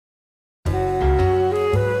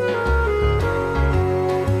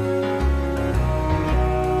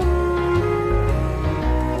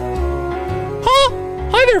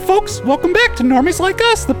folks. Welcome back to Normies Like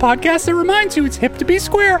Us, the podcast that reminds you it's hip to be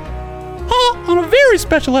square. On a very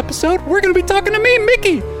special episode, we're going to be talking to me,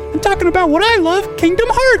 Mickey, and talking about what I love, Kingdom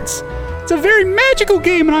Hearts. It's a very magical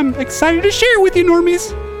game, and I'm excited to share it with you, Normies.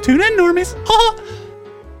 Tune in, Normies.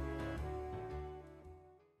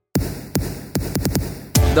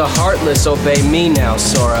 The Heartless obey me now,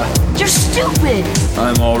 Sora. You're stupid!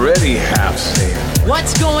 I'm already half saved.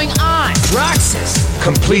 What's going on? Roxas!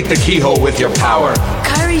 Complete the keyhole with your power.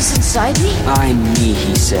 Kyrie's inside me? I'm me,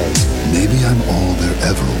 he says. Maybe I'm all there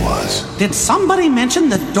ever was. Did somebody mention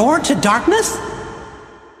the door to darkness?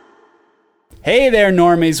 Hey there,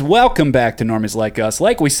 Normies. Welcome back to Normies Like Us.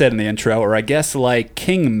 Like we said in the intro, or I guess like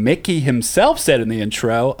King Mickey himself said in the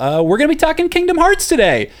intro, we're going to be talking Kingdom Hearts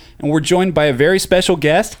today. And we're joined by a very special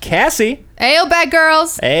guest, Cassie. Heyo, bad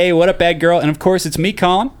girls. Hey, what up, bad girl? And of course, it's me,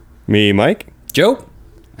 Colin. Me, Mike. Joe.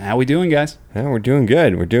 How we doing, guys? Yeah, we're doing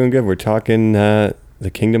good. We're talking the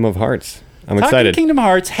Kingdom of Hearts. I'm talking excited. Kingdom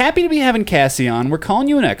Hearts. Happy to be having Cassie on. We're calling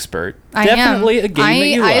you an expert. Definitely a game that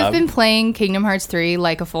you love. I've been playing Kingdom Hearts 3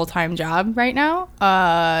 like a full-time job right now.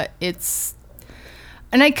 And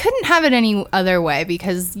I couldn't have it any other way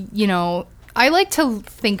because, you know, I like to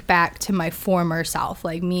think back to my former self,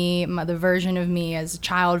 like me, the version of me as a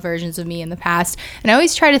child, versions of me in the past. And I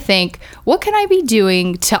always try to think, what can I be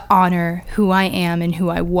doing to honor who I am and who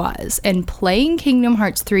I was? And playing Kingdom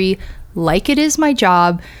Hearts 3 like it is my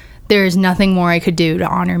job, there's nothing more I could do to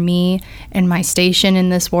honor me and my station in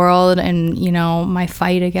this world and, you know, my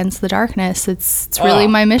fight against the darkness. It's really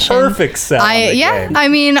my mission. Perfect sell. Game. I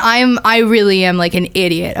mean, I really am like an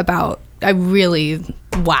idiot about,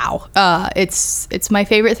 wow. It's my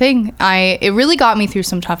favorite thing. It really got me through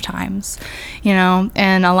some tough times, you know,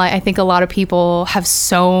 and I think a lot of people have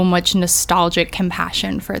so much nostalgic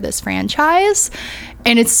compassion for this franchise.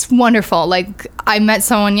 And it's wonderful. Like, I met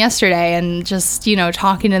someone yesterday and just, you know,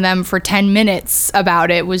 talking to them for 10 minutes about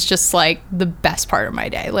it was just like the best part of my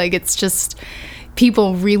day. Like, it's just,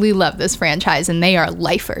 people really love this franchise and they are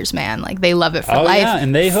lifers, man. Like, they love it for life. Yeah,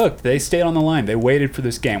 and they hooked. They stayed on the line. They waited for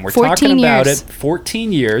this game. We're talking about it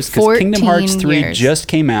 14 years because Kingdom Hearts 3 just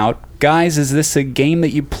came out. Guys, is this a game that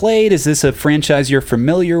you played? Is this a franchise you're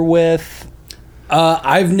familiar with?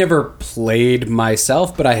 I've never played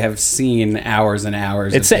myself, but I have seen hours and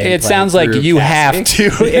hours. It sounds like you have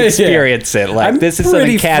to experience it. Like, this is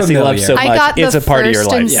something Cassie loves so much. I got it's the a part of your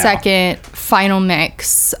first life. and second final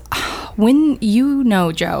mix. When you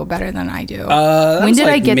know Joe better than I do. When did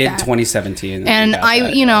I get mid that? 2017. And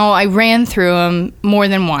I ran through them more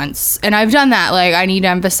than once, and I've done that. Like, I need to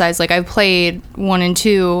emphasize, like, I've played 1 and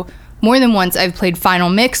 2 more than once. I've played Final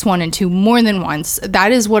Mix 1 and 2 more than once.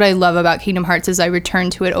 That is what I love about Kingdom Hearts is I return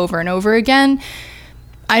to it over and over again.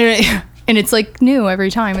 And it's like new every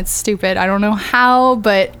time. It's stupid. I don't know how,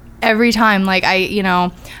 but every time, like, I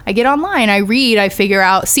get online, I read, I figure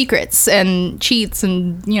out secrets and cheats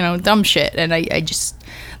and, you know, dumb shit. And I just,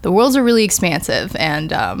 the worlds are really expansive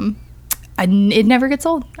and it never gets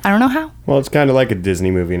old. I don't know how. Well, it's kind of like a Disney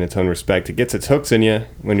movie in its own respect. It gets its hooks in you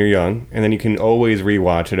when you're young, and then you can always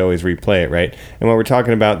rewatch it, always replay it, right? And when we're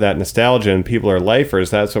talking about that nostalgia and people are lifers,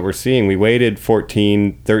 that's what we're seeing. We waited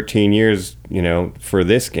 14, 13 years, you know, for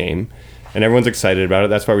this game, and everyone's excited about it.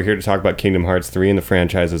 That's why we're here to talk about Kingdom Hearts 3 and the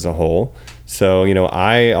franchise as a whole. So, you know,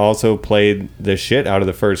 I also played the shit out of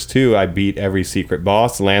the first 2. I beat every secret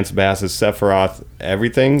boss, Lance Bass's Sephiroth,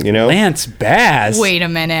 everything, you know? Lance Bass? Wait a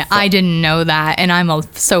minute. I didn't know that, and I'm a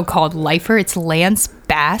so-called lifer. It's Lance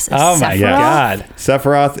Bass as Oh, my Sephiroth? God.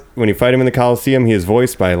 Sephiroth, when you fight him in the Coliseum, he is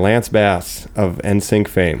voiced by Lance Bass of NSYNC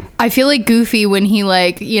fame. I feel like Goofy when he,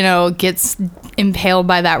 like, you know, gets impaled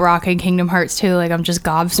by that rock in Kingdom Hearts 2. Like, I'm just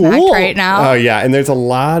gobsmacked right now. Oh, yeah, and there's a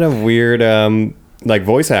lot of weird... like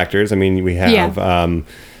voice actors. I mean, we have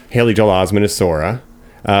Haley Joel Osment as Sora.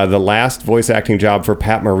 The last voice acting job for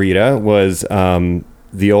Pat Morita was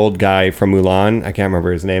the old guy from Mulan. I can't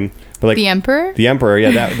remember his name. But like the Emperor? The Emperor,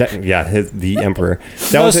 yeah. The Emperor.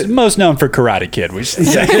 That most known for Karate Kid, we should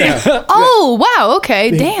say. Oh, wow,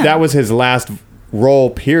 okay, damn. That was his last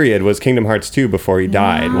role, period, was Kingdom Hearts 2 before he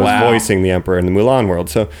died, was voicing the Emperor in the Mulan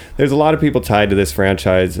world. So there's a lot of people tied to this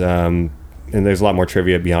franchise. And there's a lot more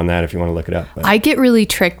trivia beyond that if you want to look it up. But. I get really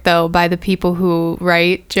tricked, though, by the people who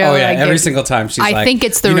write, Joe. Oh, yeah, every single time she's like, I think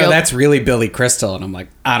it's the you real... know, that's really Billy Crystal. And I'm like,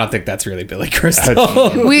 I don't think that's really Billy Crystal.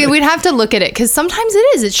 We'd have to look at it, because sometimes it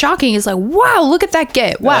is. It's shocking. It's like, wow, look at that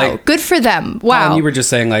get. Wow, like, good for them. Wow. And you were just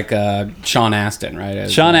saying, like, Sean Astin, right?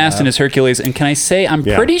 As, Sean Astin is Hercules. And can I say, I'm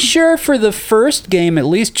pretty sure for the first game, at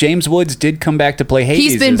least, James Woods did come back to play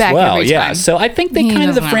Hades. He's been as back well. every time. So I think they kind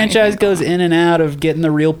of, the franchise goes in and out of getting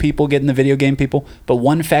the real people, getting the video game people. But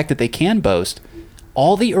one fact that they can boast,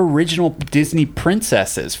 all the original Disney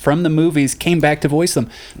princesses from the movies came back to voice them.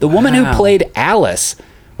 The woman who played Alice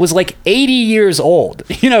was like 80 years old,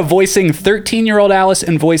 voicing 13-year-old Alice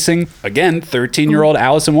and voicing, again, 13-year-old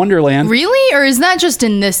Alice in Wonderland. Really? Or is that just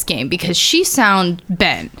in this game? Because she sound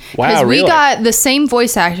bent. Wow, Because we really? got the same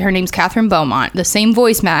voice actor. Her name's Catherine Beaumont. The same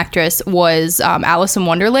voice actress was Alice in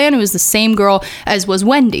Wonderland, who was the same girl as was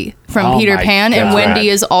Wendy from Peter my Pan. And God. Wendy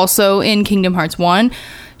is also in Kingdom Hearts 1.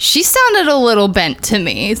 She sounded a little bent to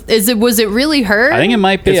me. Was it really her? I think it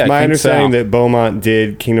might be. It's my understanding so. that Beaumont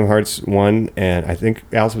did Kingdom Hearts 1, and I think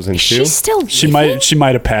Alice was in 2. She's still She might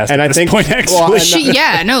have passed And at I this think- point, actually. well,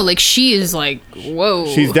 she is like, whoa.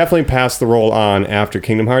 She's definitely passed the role on after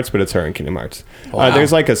Kingdom Hearts, but it's her in Kingdom Hearts.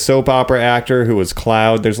 There's like a soap opera actor who was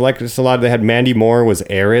Cloud. There's like just a lot. They had Mandy Moore was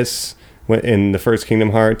Eris in the first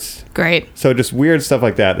Kingdom Hearts. Great. So just weird stuff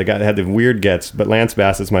like that. Had the weird gets, but Lance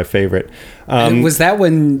Bass is my favorite. Was that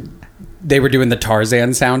when they were doing the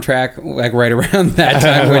Tarzan soundtrack, like right around that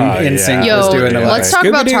time when NSYNC Yo, was doing the let's talk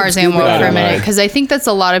about Scooby-Doo, Tarzan World for a minute, Scooby-Doo. because I think that's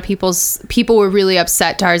a lot of people were really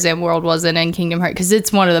upset Tarzan World wasn't in Kingdom Hearts, because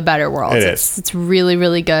it's one of the better worlds. It is. It's really,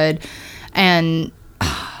 really good. And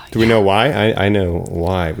Do we know why? I know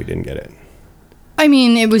why we didn't get it. I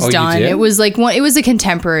mean, it was Oh, you done. did? It was like it was a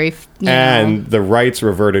contemporary, And the rights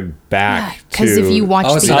reverted back to... because if you watch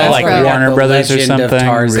Oh, the so that's like where intro, we got Warner the Brothers or legend of something.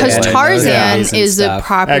 Tarzan because and those Tarzan movies and is a stuff.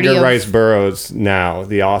 property Edgar of Rice Burroughs now,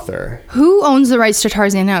 the author. who owns the rights to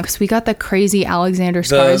Tarzan now? Because we got the crazy Alexander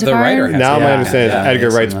Skarsgård. the writer has Now Yeah, my understanding is yeah, Edgar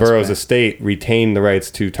yes, Rice that's Burroughs' right. estate retained the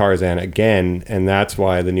rights to Tarzan again, and that's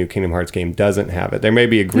why the new Kingdom Hearts game doesn't have it. There may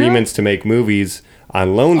be agreements to make movies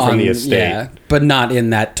on loan from the estate. Yeah, but not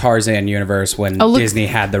in that Tarzan universe when Oh, look- Disney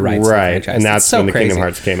had the rights. to the Right, franchise. and that's It's so when the Kingdom crazy.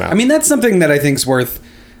 Hearts came out. I mean, that's something that I think is worth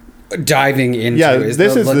diving into. Yeah,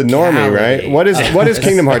 this is the normie, right? What is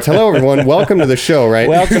Kingdom Hearts? Hello, everyone. Welcome to the show, right?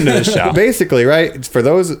 Welcome to the show. Basically, right, it's for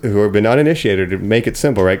those who have been uninitiated, to make it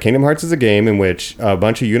simple, right? Kingdom Hearts is a game in which a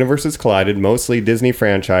bunch of universes collided, mostly Disney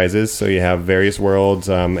franchises. So you have various worlds,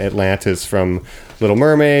 Atlantis from Little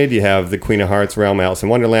Mermaid, you have the Queen of Hearts realm, Alice in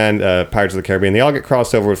Wonderland, Pirates of the Caribbean. They all get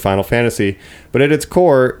crossed over with Final Fantasy. But at its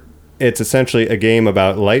core, it's essentially a game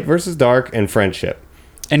about light versus dark and friendship.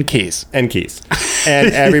 And keys.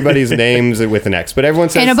 And everybody's names with an X. But everyone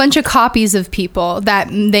says... and a bunch of copies of people that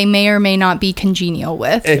they may or may not be congenial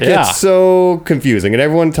with. It Yeah. gets so confusing, and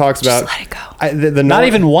everyone talks about. let it go. Not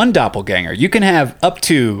even one doppelganger. You can have up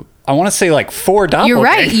to, I want to say, like 4 doppelgangers. You're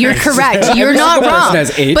right. You're correct. You're not single person wrong.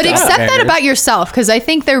 has 8 But accept that doppelgangers. about yourself, because I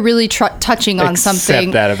think they're really touching on Accept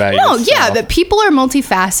something. that about no, yourself. yeah, that people are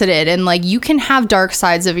multifaceted, and like you can have dark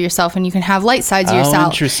sides of yourself, and you can have light sides of Oh,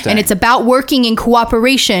 yourself. interesting. And it's about working in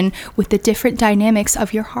cooperation with the different dynamics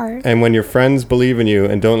of your heart. And when your friends believe in you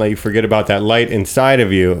and don't let you forget about that light inside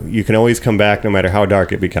of you, you can always come back no matter how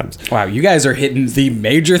dark it becomes. Wow, you guys are hitting the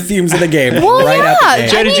major themes of the game Well, right out yeah, the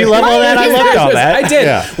gate. Joe, did you love all that? I loved all that. I did.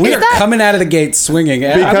 Yeah. We Is are that- coming out of the gate swinging.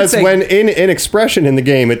 And I would Because say- when in expression in the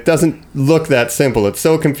game, it doesn't look that simple. It's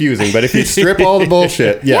so confusing. But if you strip all the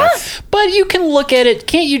bullshit, yes. But you can look at it.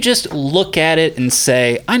 Can't you just look at it and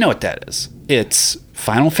say, I know what that is? It's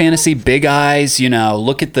Final Fantasy, big eyes,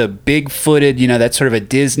 look at the big-footed, that's sort of a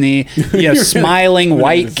Disney, smiling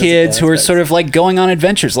white kids who are sort of like going on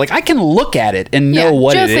adventures. Like, I can look at it and know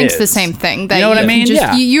what Joe it is. thinks the same thing. That You know what I can mean? Just,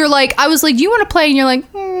 Yeah. You're like, I was like, do you want to play? And you're like,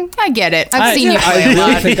 I get it. I've seen you play I a lot.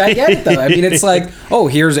 really think I get it though. I mean, it's like, oh,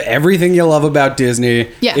 here's everything you love about Disney.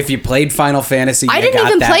 Yeah. If you played Final Fantasy, I you didn't got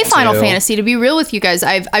even that play Final too. Fantasy, to be real with you guys.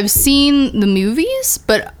 I've seen the movies,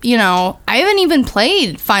 but I haven't even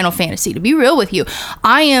played Final Fantasy, to be real with you.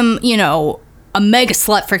 I am, a mega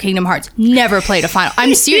slut for Kingdom Hearts. Never played a Final.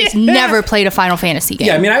 I'm serious. Never played a Final Fantasy game.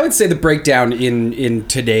 Yeah, I mean, I would say the breakdown in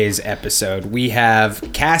today's episode, we have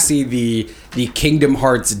Cassie, the Kingdom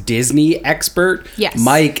Hearts Disney expert. Yes.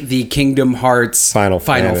 Mike, the Kingdom Hearts Final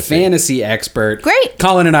Fantasy expert. Great.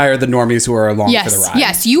 Colin and I are the normies who are along for the Yes, ride.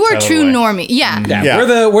 yes, you are true Totally. normie. Yeah.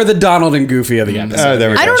 Yeah. We're the Donald and Goofy of the episode. There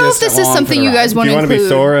we go. I don't know if Just this is along for something the you guys ride. Do want you to want to include. be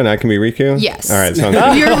Sora and I can be Riku? Yes. All right, sounds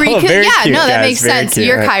good. You're Riku. Very Yeah, cute, no, that guys, makes very sense. cute.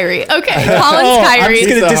 You're All Kyrie. Okay, Colin's I'm Kyrie. just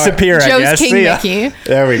going to disappear, I Joe's guess. King See ya. Mickey.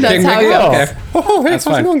 There we go. That's King how Mickey? it goes. Okay. Oh, hey, That's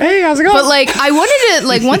how's it fine. going? Hey, how's it going? But like, I wanted to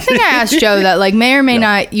like one thing I asked Joe that like may or may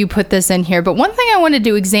not you put this in here, but one thing I wanted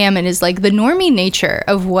to examine is like the normie nature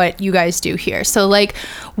of what you guys do here. So like,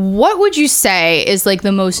 what would you say is like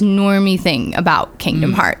the most normie thing about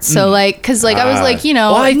Kingdom Hearts? So like, because like I was like,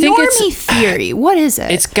 Well, I think normie theory. What is it?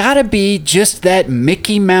 It's got to be just that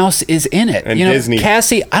Mickey Mouse is in it. And Disney.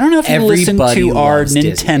 Cassie, I don't know if you listened Everybody to our loves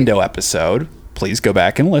Disney. Nintendo episode. please go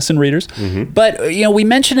back and listen, readers. But we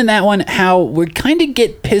mentioned in that one how we kind of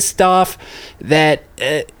get pissed off that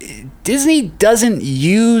Disney doesn't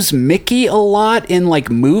use Mickey a lot in like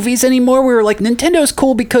movies anymore. We were like, Nintendo's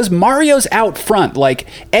cool because Mario's out front. Like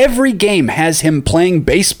every game has him playing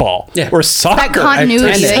baseball or soccer. That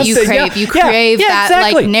continuity that you crave. You crave that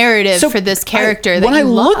exactly. like narrative for this character. When I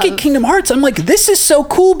look at Kingdom Hearts, I'm like, this is so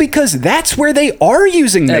cool because that's where they are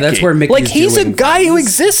using Mickey. That's where Mickey's like he's a guy who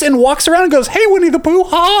exists and walks around and goes, "Hey, Winnie the Pooh, ha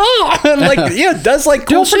ha!" And like does like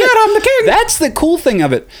cool Don't forget shit. I'm the king. That's the cool thing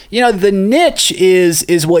of it. The niche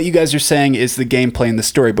is what you guys are saying is the gameplay and the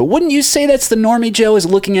story. But wouldn't you say that's the normie Joe is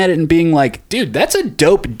looking at it and being like, dude, that's a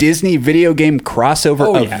dope Disney video game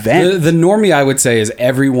crossover event? The normie, I would say, is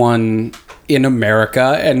everyone in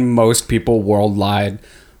America and most people worldwide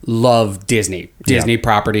love Disney. Disney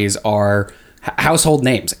properties are household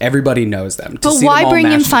names. Everybody knows them. But why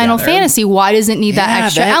bring in Final Fantasy? Why does it need that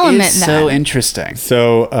extra element? Is so interesting.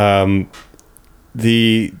 So,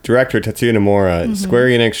 the director, Tetsuya Nomura, Square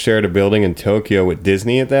Enix shared a building in Tokyo with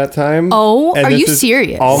Disney at that time. Oh, And are this you is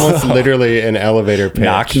serious? Almost literally an elevator pitch.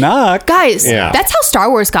 Knock, knock. Guys, Yeah. that's how Star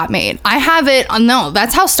Wars got made. I have it. No,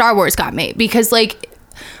 that's how Star Wars got made. Because, like,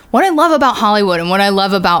 what I love about Hollywood and what I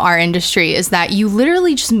love about our industry is that you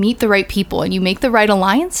literally just meet the right people and you make the right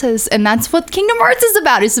alliances. And that's what Kingdom Hearts is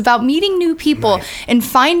about. It's about meeting new people and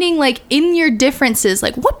finding, like, in your differences,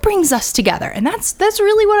 like, what brings us together. And that's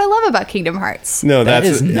really what I love about Kingdom Hearts. No, That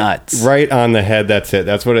that's is nuts. Right on the head. That's it.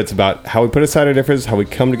 That's what it's about. How we put aside our differences, how we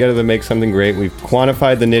come together to make something great. We've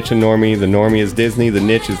quantified the niche and normie. The normie is Disney. The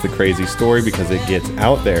niche is the crazy story because it gets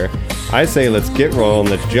out there. I say let's get rolling.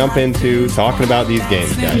 Let's jump into talking about these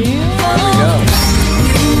games, guys. Walk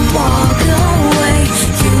away,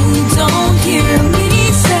 you don't hear me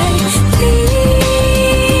say,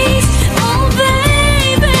 please, oh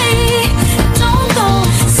baby, don't go.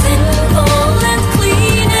 Simple and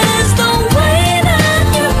clean is the way that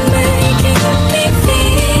you're making me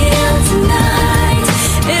feel tonight.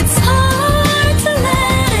 It's hard to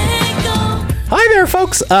let it go. Hi there,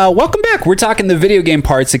 folks. Welcome back. We're talking the video game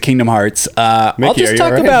parts of Kingdom Hearts. I'll Mickey, just are you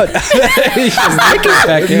talk all about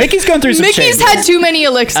Mickey's going through some Mickey's changes. had too many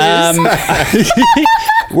elixirs.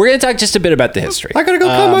 We're going to talk just a bit about the history. I gotta go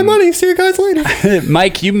count my money. See you guys later.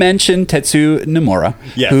 Mike, you mentioned Tetsuya Nomura,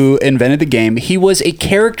 Yes. who invented the game. He was a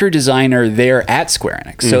character designer there at Square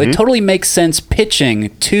Enix. So it totally makes sense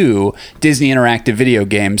pitching to Disney Interactive Video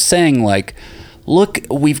Games, saying like, look,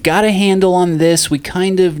 we've got a handle on this. We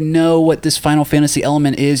kind of know what this Final Fantasy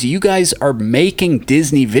element is. You guys are making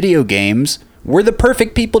Disney video games. We're the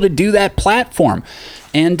perfect people to do that platform.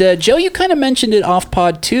 And Joe, you kind of mentioned it off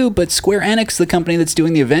pod too, but Square Enix, the company that's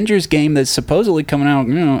doing the Avengers game that's supposedly coming out,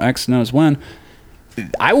 X knows when.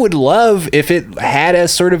 I would love if it had a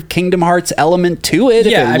sort of Kingdom Hearts element to it.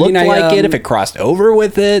 If it looked like it, if it crossed over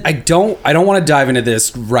with it. I don't want to dive into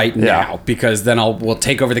this right now because then we'll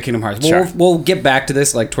take over the Kingdom Hearts. Sure. We'll get back to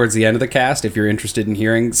this like towards the end of the cast. If you're interested in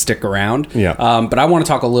hearing, stick around. Yeah. But I want to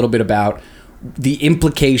talk a little bit about the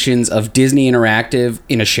implications of Disney Interactive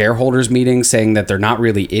in a shareholders meeting saying that they're not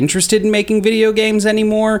really interested in making video games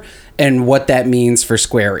anymore, and what that means for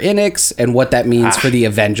Square Enix and what that means for the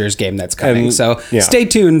Avengers game that's coming. So stay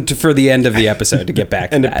tuned for the end of the episode to get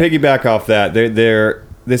back to And that. to piggyback off that,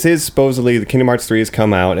 this is supposedly the Kingdom Hearts 3 has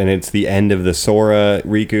come out, and it's the end of the Sora,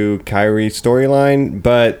 Riku, Kairi storyline,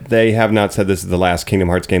 but they have not said this is the last Kingdom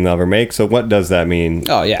Hearts game they'll ever make. So what does that mean?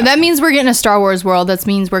 Oh, yeah. That means we're getting a Star Wars world. That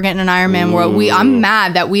means we're getting an Iron Man world. I'm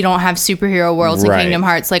mad that we don't have superhero worlds in Right. Kingdom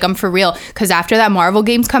Hearts. Like, I'm for real. Because after that Marvel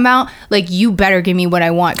games come out, like, you better give me what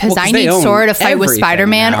I want. Because Well, 'cause I they need own Sora to fight with everything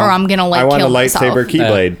Spider-Man, now. or I'm gonna like I want kill a lightsaber myself.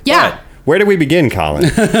 keyblade. Yeah. Where do we begin,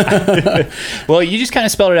 Colin? Well, you just kind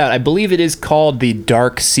of spelled it out. I believe it is called the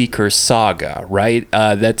Dark Seeker Saga, right?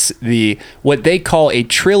 That's what they call a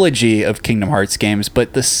trilogy of Kingdom Hearts games,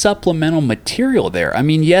 but the supplemental material there. I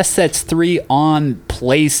mean, yes, that's 3 on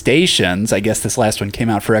PlayStations. I guess this last one came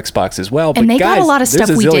out for Xbox as well. But And they guys, got a lot of there's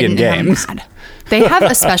stuff a we zillion didn't. And I'm mad. They have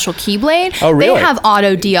a special Keyblade. Oh, really? They have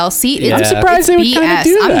auto DLC. I'm surprised they would kind of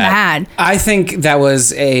do I'm that. mad. I think that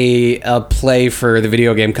was a play for the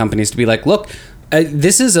video game companies to be like, look,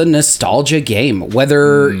 this is a nostalgia game.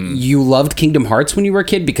 Whether you loved Kingdom Hearts when you were a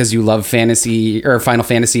kid because you love fantasy or Final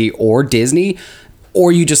Fantasy or Disney,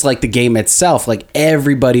 or you just like the game itself, like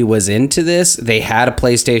everybody was into this. They had a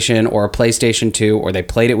PlayStation or a PlayStation 2, or they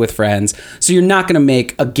played it with friends. So you're not going to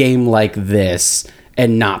make a game like this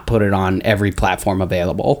and not put it on every platform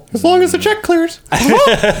available. As long as the check clears.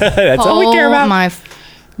 That's all we care about.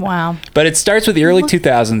 Wow. But it starts with the early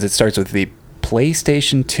 2000s. It starts with the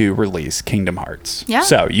PlayStation 2 release, Kingdom Hearts. Yeah.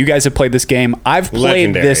 So you guys have played this game. I've played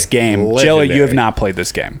Legendary. this game. Joey, Legendary. you have not played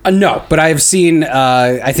this game. No, but I've seen.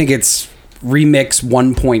 I think it's Remix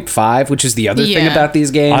 1.5, which is the other thing Yeah. about these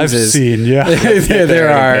games. There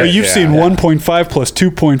are. Well, you've seen 1.5 plus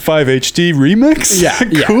 2.5 HD remix?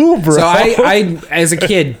 Yeah, Cool, bro. So I, as a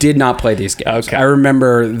kid, did not play these games. Okay. I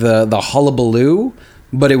remember the hullabaloo,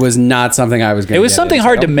 but it was not something I was going to It was something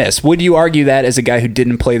hard to miss. Would you argue that as a guy who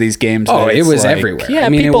didn't play these games? Oh, that it it's was like, everywhere. Yeah, I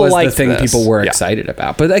mean, it people was the liked thing this. people were Yeah. excited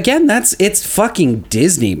about. But again, it's fucking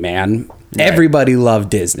Disney, man. Everybody loved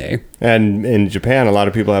Disney. And in Japan, a lot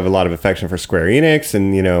of people have a lot of affection for Square Enix,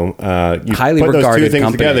 and you Highly put those two regarded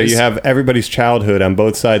things together, companies. you have everybody's childhood on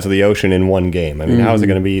both sides of the ocean in one game. I mean, how is it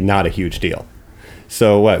going to be not a huge deal?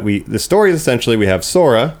 So the story is essentially we have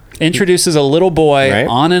Sora. Introduces a little boy Right.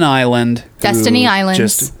 on an island. Destiny who Islands.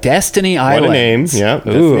 Just Destiny Islands. What a name. Yeah,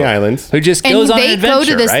 Destiny Islands. Who just And goes on an they adventure, go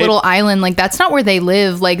to this right? little island. Like, that's not where they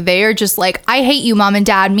live. Like, they are just like, I hate you, mom and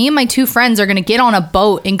dad. Me and my two friends are going to get on a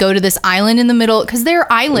boat and go to this island in the middle because they're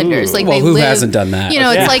islanders. Like, Well, they who live. hasn't done that? You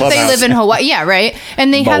know, Yeah. it's like they Clubhouse. live in Hawaii. Yeah, right.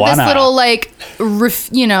 And they have this Moana. little, like,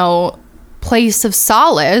 place of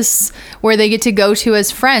solace where they get to go to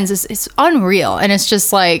as friends. It's unreal. And it's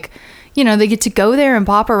just like, they get to go there and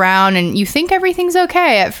pop around, and you think everything's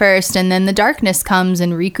okay at first, and then the darkness comes,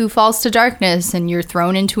 and Riku falls to darkness, and you're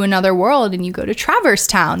thrown into another world, and you go to Traverse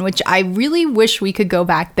Town, which I really wish we could go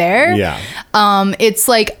back there. Yeah. It's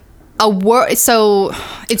like a world. So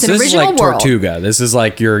it's So an this is original like world. Tortuga. This is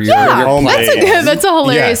like your Yeah, home that's a base. good. That's a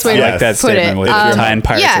hilarious Yes, way I to like that put statement it. with tying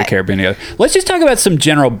Pirates of the Caribbean together. Let's just talk about some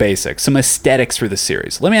general basics, some aesthetics for the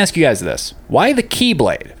series. Let me ask you guys this: why the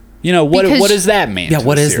Keyblade? What Because- does that mean? Yeah, to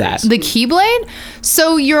what the is series? that? The Keyblade?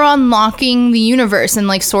 So you're unlocking the universe, and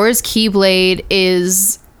like Sora's Keyblade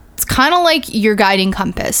is, it's kind of like your guiding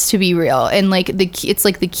compass, to be real, and like it's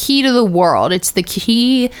like the key to the world. It's the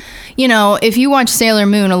key. If you watch Sailor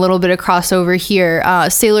Moon, a little bit of crossover here.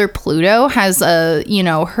 Sailor Pluto has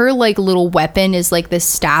her like little weapon is like this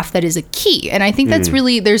staff that is a key, and I think that's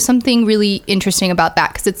really, there's something really interesting about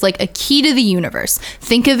that because it's like a key to the universe.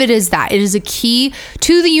 Think of it as that. It is a key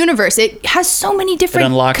to the universe. It has so many different. It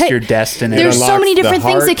unlocks your destiny. There's It so unlocks many the different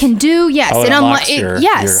things heart. it can do. Yes, Oh, it unlocks yes, your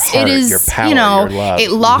heart, it is. your power, your love.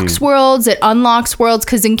 It locks worlds. It unlocks worlds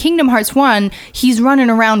because in Kingdom Hearts 1, he's running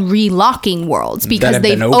around relocking worlds because have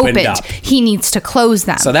they've been opened opened. up. He needs to close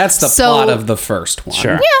them. So that's the plot of the first one.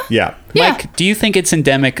 Sure. Yeah. Yeah. Mike, do you think it's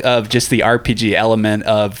endemic of just the RPG element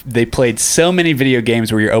of they played so many video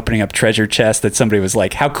games where you're opening up treasure chests that somebody was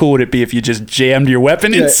like, how cool would it be if you just jammed your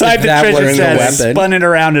weapon inside if the that treasure was the chest, weapon. spun it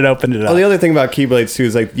around and opened it up? Well, the other thing about Keyblades too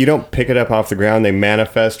is like you don't pick it up off the ground; they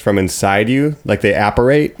manifest from inside you, like they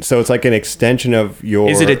apparate. So it's like an extension of your.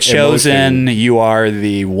 Is it a chosen? emotion. You are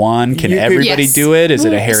the one. Can You could- everybody Yes. do it? Is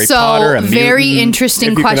it a Harry so, Potter? A very mutant?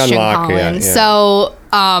 interesting If you can question, unlock it, Colin. yeah. So,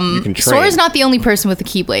 You can train. Sora's not the only person with a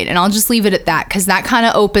Keyblade, and I'll just leave it at that because that kind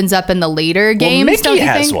of opens up in the later Well, games. Mickey don't you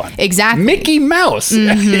has think? one. Exactly. Mickey Mouse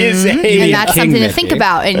is a. And that's King something to Mickey. think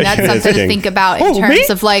about, and that's something to King. think about in Oh, terms me?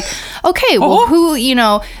 of like, okay, well,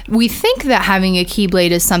 we think that having a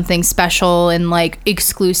Keyblade is something special and like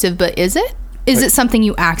exclusive, but is it? Is it something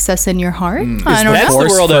you access in your heart? I don't That's know. the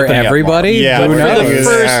Force world for opening up, everybody. Yeah, Who for For knows? the Yeah.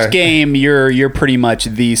 first game, you're pretty much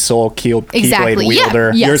the sole Keyblade Exactly, yeah,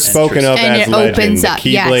 wielder. yes. You're spoken of And as it legend. opens The up,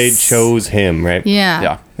 Keyblade yes. chose him, right? Yeah.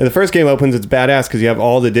 Yeah. And the first game opens, it's badass because you have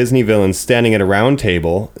all the Disney villains standing at a round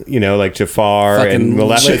table, like Jafar and Fucking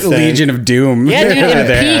Maleficent. Legion of Doom. Yeah, dude, and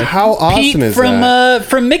There. Pete, How awesome Pete is from that?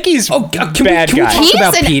 From Mickey's Can we bad talk guy. He's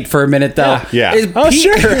about an- Pete for a minute, though? Yeah. Is Oh, Pete-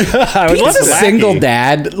 sure. I would love Pete's to. a single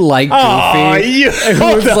dad like Goofy.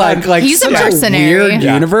 Who's like He's a such mercenary. weird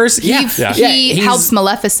Yeah. universe. He, Yeah. he he's- helps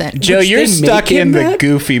Maleficent. Joe, Which you're they stuck make him in the that?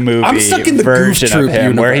 Goofy movie. I'm stuck in the version Goof Troop of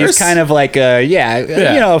him, where he's universe. kind of like a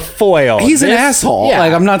a foil. He's an This- asshole. yeah.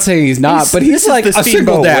 Like I'm not saying he's not, but This he's is like the a single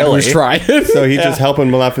Steamboat dad Willie. who's trying. So he's just helping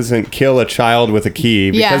Maleficent kill a child with a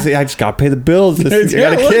key because Yeah. I just got to pay the bills. I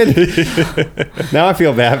got a kid. Now I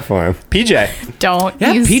feel bad for him. PJ. Don't.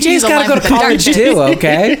 Yeah, He's PJ's got to aligned go with to the college darkness. too.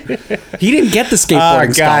 Okay, he didn't get the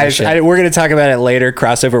skateboarding Guys, scholarship. we're going to talk about it later,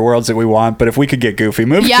 crossover worlds that we want, but if we could get Goofy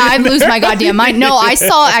moved Yeah, I'd lose my goddamn mind. No, I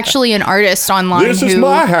saw actually an artist online This who is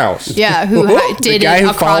my house. Yeah, who did guy a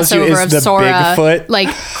who follows you crossover is of the Sora, Bigfoot? like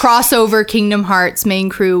crossover Kingdom Hearts main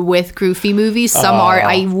Crew with Goofy movies. Some are.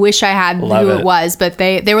 I wish I had Love who it. it was, but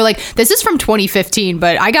they were like, "This is from 2015,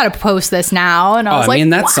 but I got to post this now." And I was I mean,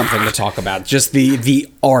 like, that's something to talk about. Just the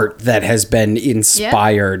art that has been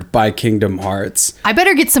inspired by Kingdom Hearts. I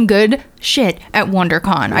better get some good shit at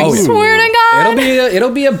WonderCon. I Oh, yeah. swear to God.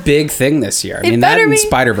 It'll be a big thing this year. I It mean, that better and be.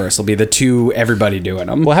 Spider-Verse will be the two everybody doing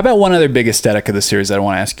them. Well, how about one other big aesthetic of the series that I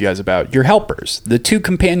want to ask you guys about? Your helpers. The two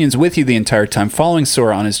companions with you the entire time following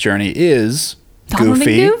Sora on his journey is Donald and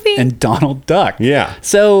Goofy. and Donald Duck. Yeah.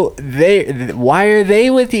 So why are they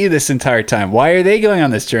with you this entire time? Why are they going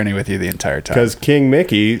on this journey with you the entire time? Because King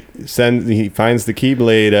Mickey he finds the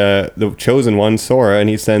Keyblade, the chosen one, Sora, and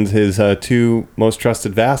he sends his two most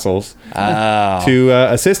trusted vassals to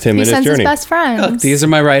assist him He in his sends his journey. best friends. Look, these are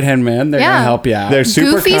my right-hand men. They're Yeah. going to help you out. They're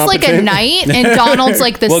super Goofy's like a competent. knight, and Donald's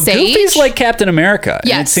like the well, sage. Goofy's like Captain America. And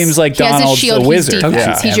it Yes. seems like He has his Donald's shield, a he's wizard.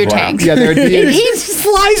 defense, he's your Wow. tank. Yeah, they're He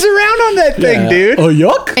flies around on that thing, dude. Oh,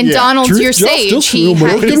 yuck. And Donald's Truth, your sage. justice, He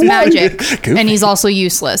humanity. he's magic, Goofy. and he's also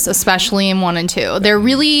useless, especially in 1 and 2. They're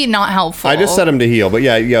really not helpful. I just set him to heal, but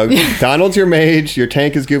yeah, Donald's your mage, your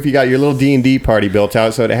tank is Goofy. You got your little D&D party built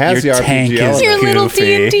out, so it has Your the tank RPG is element. your little Goofy.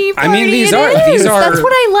 D&D I mean, party. these It are- is. these are- That's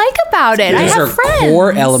what I like about it. I These have are friends.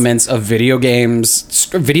 core elements of video game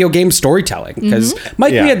storytelling. Because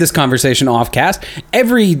Mike, Yeah. we had this conversation off cast.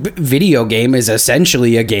 Every video game is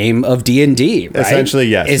essentially a game of D&D, right? Essentially,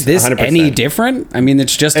 yes, Is this 100%. any different? I mean,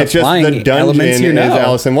 it's just It's just applying the dungeon elements is you know.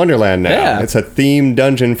 Alice in Wonderland now. Yeah. It's a themed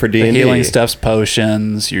dungeon for The D&D. healing stuff's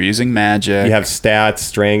potions. You're using magic. You have stats,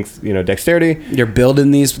 strength, dexterity. You're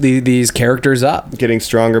building these characters up. Getting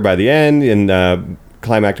stronger by the end and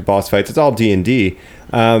climactic boss fights. It's all D&D.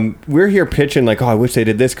 We're here pitching like, oh, I wish they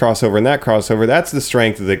did this crossover and that crossover. That's the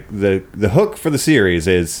strength of the hook for the series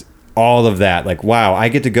is all of that. Like, wow, I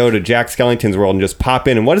get to go to Jack Skellington's world and just pop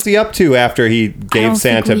in. And what is he up to after he gave don't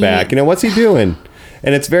Santa think we- back? What's he doing?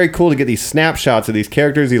 And it's very cool to get these snapshots of these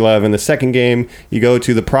characters you love. In the second game, you go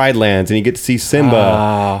to the Pride Lands and you get to see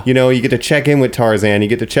Simba. You get to check in with Tarzan. You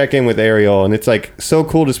get to check in with Ariel. And it's like so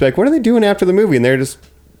cool to be like, what are they doing after the movie? And they're just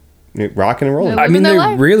rocking and rolling. Yeah. I mean, Living they their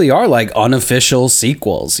life. really are like unofficial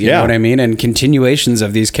sequels. You Yeah. know what I mean? And continuations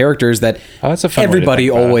of these characters that Oh, that's a fun way to everybody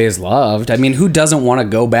think about it. always loved. I mean, who doesn't want to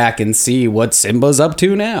go back and see what Simba's up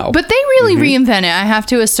to now? But they really reinvent it. I have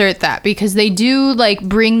to assert that because they do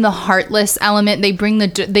bring the heartless element. They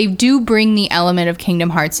do bring the element of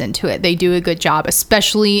Kingdom Hearts into it. They do a good job,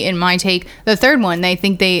 especially in my take. The third one, I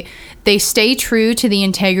think they stay true to the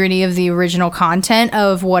integrity of the original content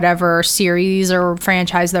of whatever series or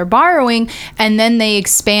franchise they're borrowing, and then they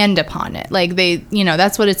expand upon it.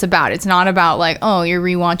 That's what it's about. It's not about oh, you're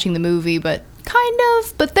rewatching the movie, but kind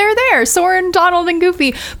of, but they're there. Sora and Donald and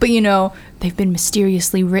Goofy. But they've been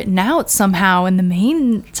mysteriously written out somehow in the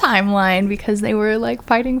main timeline because they were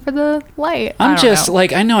fighting for the light. I'm I don't just know.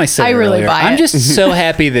 I know I said I it really earlier. buy I'm it. just so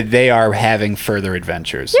happy that they are having further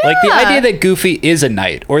adventures. Like the Yeah. idea that Goofy is a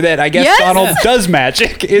knight or that I guess Yes. Donald does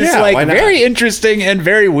magic is Yeah, why not? very interesting and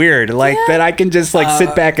very weird. That I can just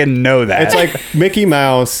sit back and know that. It's like Mickey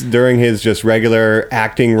Mouse during his just regular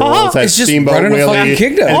acting roles as it's just Steamboat running a Willie. fucking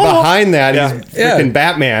kingdom. And behind that, Yeah. he's freaking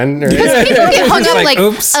Batman. Because people get hung up like,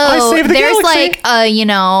 oops, I oh, saved the there's galaxy.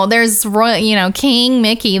 there's King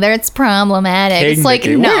Mickey, that's problematic. King It's like,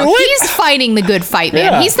 Mickey. no, Wait, what? he's fighting the good fight,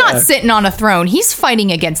 man. Yeah. He's not sitting on a throne. He's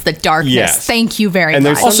fighting against the darkness. Yes. Thank you very And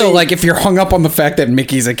much. there's also, if you're hung up on the fact that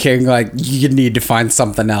Mickey's a king, you need to find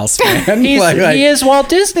something else, man. he is Walt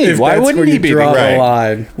Disney. if Why that's wouldn't where he you be? draw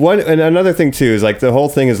Right. the line? And another thing too is the whole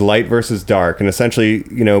thing is light versus dark, and essentially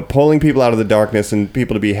pulling people out of the darkness and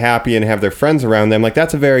people to be happy and have their friends around them.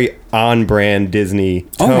 That's a very on-brand Disney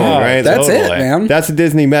tone, right? That's it, Totally. man. That's a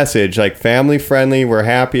Disney message, family friendly. We're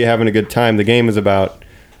happy, having a good time. The game is about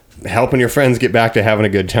helping your friends get back to having a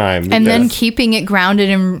good time. and then Yes. keeping it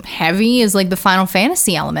grounded and heavy is the Final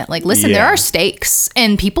Fantasy element. Listen, there Yeah. are stakes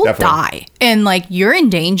and people Definitely. die and you're in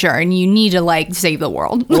danger and you need to save the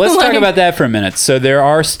world. Well, let's talk Like- about that for a minute. So there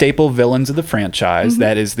are staple villains of the franchise. Mm-hmm.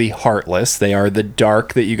 That is the Heartless. They are the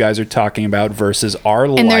dark that you guys are talking about versus our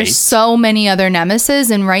light. And there's so many other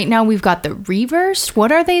nemesis, and right now we've got the reversed.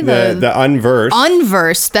 What are they? the unversed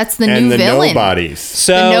Unversed. That's the and new the villain. nobodies.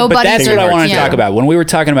 So, The but nobodies that's are- what I want to yeah. talk about. When we were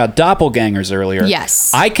talking about doppelgangers earlier,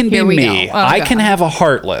 Yes. I can be Here we me. go. Oh, I God. can have a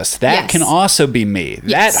Heartless. That Yes. can also be me.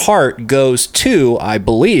 Yes. That heart goes to, I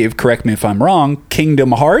believe, correct me if I'm wrong,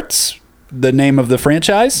 Kingdom Hearts, the name of the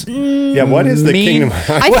franchise. Yeah, what is the Me- Kingdom?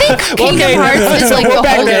 I think Kingdom Hearts is We'll the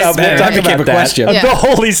back Holy it up. We'll Spirit. talk That became about a that. question. Of Yeah. the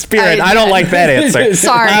Holy Spirit. I don't like that answer.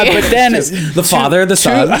 Sorry. But then The Father, the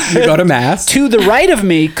Son, you go to Mass. to the right of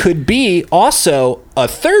me could be also a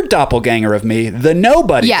third doppelganger of me, the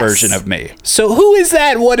nobody Yes. version of me. So who is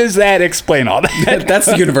that? What is that? Explain all that. That's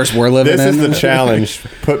the universe we're living This in. is the challenge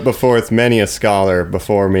put before many a scholar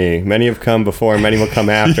before me. Many have come before, many will come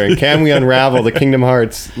after. And can we unravel the Kingdom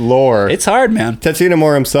Hearts lore? It's hard, man. Tetsuya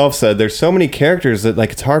Nomura himself said, "There's so many characters that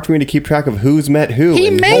like it's hard for me to keep track of who's met who." He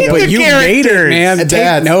And made nobody- the you made it, characters. man. Take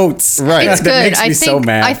Dad. notes. Right. It's That good. makes me so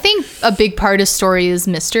mad. I think a big part of story is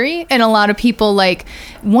mystery, and a lot of people like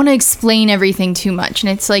want to explain everything too much,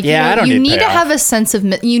 and it's like Yeah, I don't you need need to payoff. have a sense of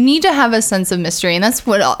mystery, and that's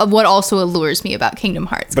what also allures me about Kingdom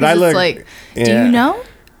Hearts. But 'Cause I it's look- like, do yeah. you know?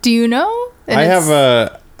 Do you know? And I it's-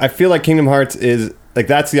 have I feel like Kingdom Hearts is like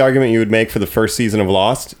that's the argument you would make for the first season of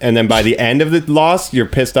Lost, and then by the end of the Lost, you're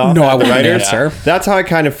pissed off No, at I the wouldn't writers. answer. That's how I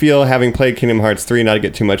kind of feel having played Kingdom Hearts 3. Not to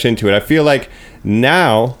get too much into it, I feel like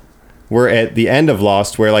now we're at the end of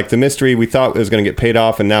Lost, where like the mystery we thought was going to get paid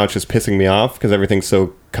off, and now it's just pissing me off because everything's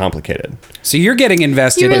so complicated. So you're getting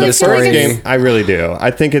invested You in really the feel like story. it's- Game, I really do.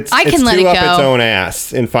 I think it's I can it's let too it up go. its own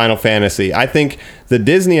ass in Final Fantasy. I think the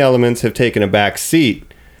Disney elements have taken a back seat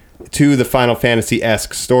to the Final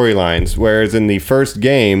Fantasy-esque storylines, whereas in the first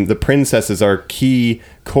game, the princesses are key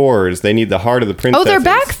cores. They need the heart of the princesses. Oh, they're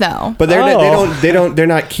back though. But they're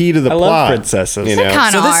not key to the I plot. love princesses. You They know?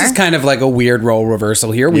 kinda So this are. is kind of like a weird role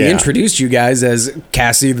reversal here. We Yeah. introduced you guys as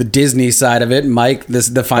Cassie, the Disney side of it, Mike,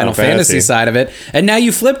 the Final Fantasy Fantasy. side of it, and now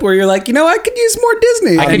you flip where you're like, I could use more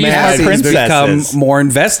Disney. I could And use more Cassie's princesses. become more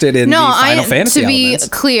invested in the Final Fantasy to be elements.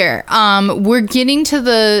 clear, we're getting to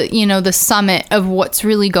the summit of what's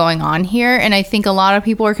really going on here, and I think a lot of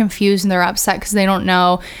people are confused and they're upset because they don't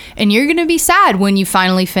know, and you're gonna be sad when you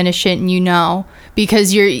finally finish it and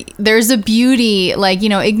because there's a beauty, like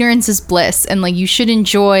ignorance is bliss, and like you should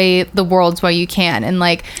enjoy the worlds while you can, and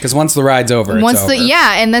like Because once the ride's over, it's over.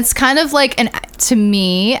 and that's kind of like to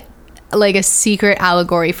me like a secret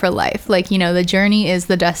allegory for life. Like, the journey is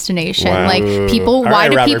the destination. Wow. Like people, why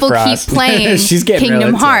right, do Robert people Frost. keep playing She's getting real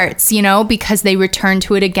Kingdom into it. Hearts? Because they return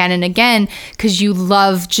to it again and again because you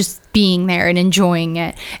love just being there and enjoying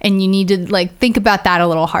it, and you need to like think about that a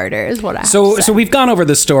little harder. Is what I have So to say. so we've gone over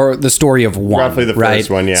the story of one, Roughly the right? first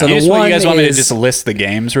one, yeah. So You the just, one you guys want me to is- just list the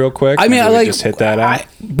games real quick? I mean, Maybe we like just hit that out.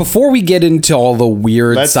 Before we get into all the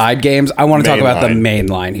weird Let's- side games, I want to talk main about the line. main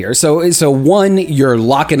line here. So one, you're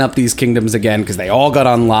locking up these kingdoms again because they all got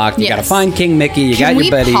unlocked. You Yes. got to find King Mickey. You Can got we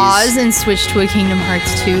your buddies. pause and switch to a Kingdom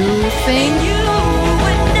Hearts 2 thing?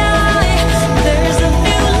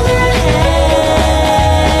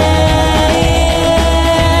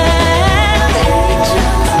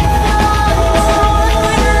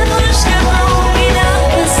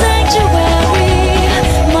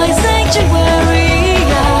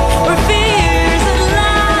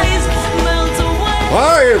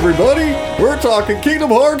 Hi, everybody. We're talking Kingdom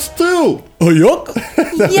Hearts 2. Oh, yuck.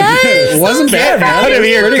 Yes. It wasn't bad, man. Put him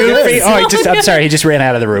here, Pretty good. Goofy. Oh, I'm sorry. He just ran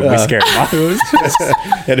out of the room. We scared him off.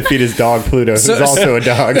 Had to feed his dog Pluto, who's also a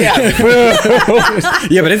dog.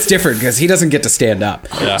 Yeah, but it's different because he doesn't get to stand up.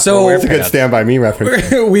 So It's a good Stand By Me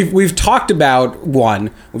reference. we've talked about one.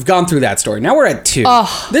 We've gone through that story. Now we're at two.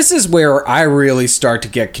 This is where I really start to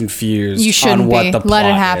get confused. You shouldn't on what be. the Let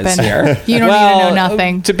it plot is happen. here. You don't need to know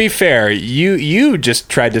nothing. To be fair, you just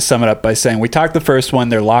tried to sum it up by saying we talked the first one.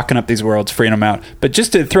 They're locking up these worlds, freeing them out. But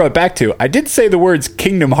just to throw it back to, I did say the words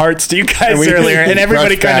Kingdom Hearts to you guys And we earlier, and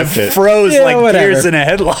everybody brushed kind of past it. froze Yeah, like whatever. deers in a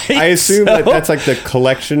headlight. I assume So- that that's like the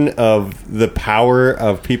collection of the power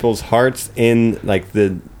of people's hearts in like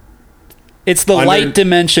the it's the under- light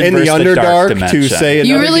dimension in the versus the dark Underdark dimension. to say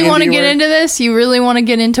You another really want to D&D get word? into this? You really want to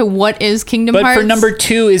get into what is Kingdom But Hearts? for number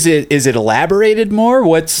 2, is it elaborated more?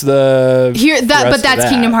 What's the Here, thrust but of that's that?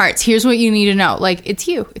 Kingdom Hearts. Here's what you need to know: like, it's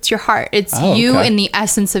you, it's your heart, it's Oh, you, okay. and the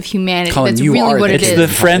essence of humanity. Colin, That's you really are what it It's is. the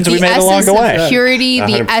friends we made along the essence way. of purity,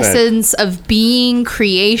 the 100%. essence of being,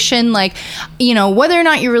 creation. Like, whether or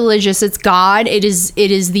not you're religious, it's God. It is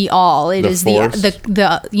the all. It The is force.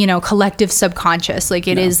 the collective subconscious. Like,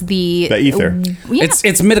 it is the ether. Yeah. It's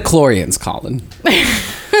midichlorians, Colin.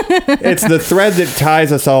 It's the thread that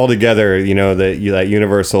ties us all together. That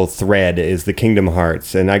universal thread is the Kingdom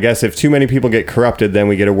Hearts. And I guess if too many people get corrupted, then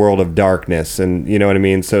we get a world of darkness. And you know what I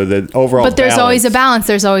mean? So the overall But there's always a balance. balance.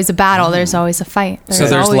 There's always a battle. There's always a fight. So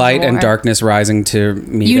there's always light and war. darkness rising to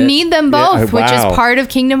meet You it. need them Yeah, both, which wow. is part of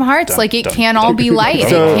Kingdom Hearts. Like, it can't all be light.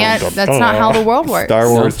 So- It can't. That's not how the world works. Star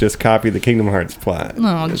Wars just copied the Kingdom Hearts plot.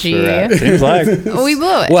 Oh, That's gee. where we're at. Seems like We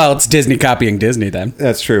blew it. Well, it's Disney copying Disney then.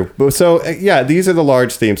 That's true. But so yeah, these are the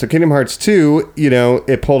large themes. So Kingdom Hearts 2,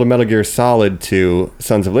 it pulled a Metal Gear Solid 2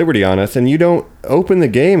 Sons of Liberty on us, and you don't open the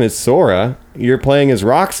game as Sora. you're playing as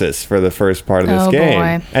Roxas for the first part of this Oh, game.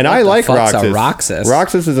 boy. And What I the like fuck's a Roxas. Roxas?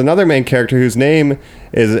 Roxas is another main character whose name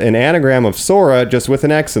is an anagram of Sora, just with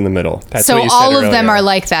an X in the middle. That's So what you said all of them earlier. are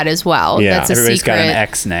like that as well. Yeah. That's a Everybody's secret. got an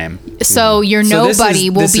X name. So your So this nobody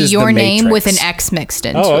is- will this be is the your name with an Matrix. X mixed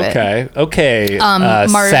into Oh, it. okay. Okay.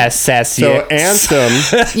 Sassy. So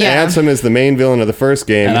Ansem, Yeah. Ansem is the main villain of the first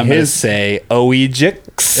game. And I'm going to His say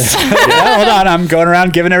Oejix. Yeah, hold on. I'm going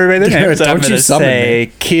around giving everybody their names. I'm Don't going you to summon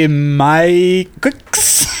say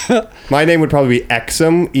Kimaikux. my name would probably be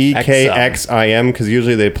Exum, Ekxim, because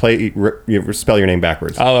usually they you spell your name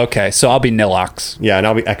backwards. Oh, okay. So I'll be Nilox. Yeah, and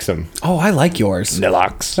I'll be Exum. Oh, I like yours.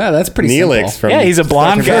 Nilox. Yeah, that's pretty Neelix simple. from Yeah, he's a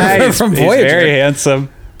blonde Star Trek. guy. He's, From he's Voyager. very handsome.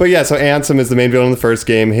 But yeah, so Ansem is the main villain in the first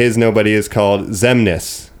game. His nobody is called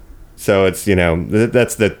Zemnis. So it's,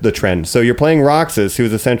 that's the trend. So you're playing Roxas,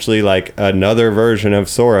 who's essentially like another version of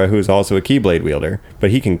Sora, who's also a Keyblade wielder, but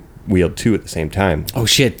he can wield two at the same time. Oh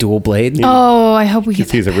shit, dual blade. Oh, I hope we get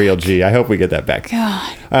He's a real G. I hope we get that back.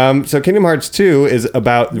 God. So Kingdom Hearts 2 is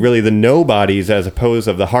about really the nobodies as opposed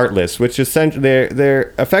of the heartless, which essentially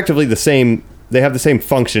they're effectively the same. They have the same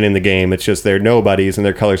function in the game. It's just they're nobodies, and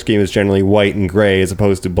their color scheme is generally white and gray as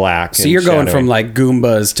opposed to black. So and you're going shadowy. from like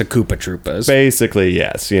Goombas to Koopa Troopas. Basically,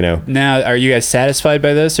 yes. Now, are you guys satisfied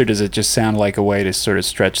by this, or does it just sound like a way to sort of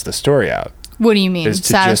stretch the story out? What do you mean? Is to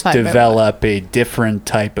just Satisfied by what? develop a different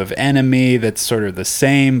type of enemy that's sort of the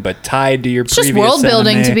same but tied to your It's previous just world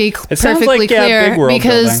building, enemy? to be It sounds perfectly like, yeah, clear, big world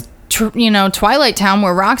because building. Twilight Town,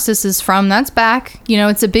 where Roxas is from, that's back.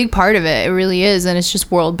 It's a big part of it. It really is, and it's just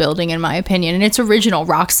world building, in my opinion. And it's original.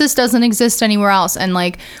 Roxas doesn't exist anywhere else, and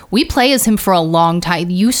we play as him for a long time.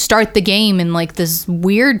 You start the game in this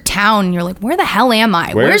weird town, and you're like, where the hell am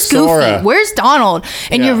I? Where's Goofy? Sora? Where's Donald?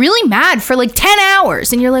 And Yeah. you're really mad for 10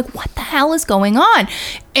 hours, and you're like, what the hell is going on?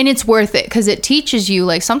 And it's worth it because it teaches you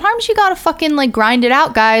sometimes you gotta fucking grind it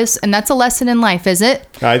out, guys, and that's a lesson in life, is it?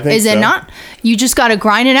 I think Is so. it not? You just gotta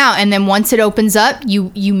grind it out, and then once it opens up,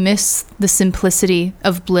 you miss the simplicity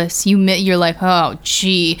of bliss. You're like, oh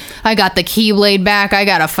gee, I got the Keyblade back. I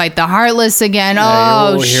gotta fight the Heartless again.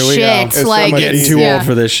 Oh here we go. shit! It's so much Getting too yeah. old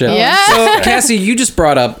for this shit. Yeah. So Cassie, you just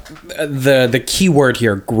brought up the key word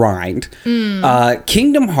here, grind.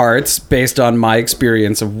 Kingdom Hearts, based on my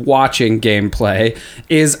experience of watching gameplay,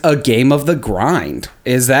 is a game of the grind.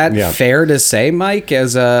 Is that Yeah. fair to say, Mike,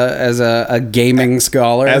 as a gaming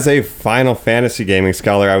scholar? As a Final Fantasy gaming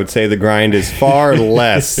scholar, I would say the grind is far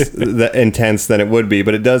less intense than it would be,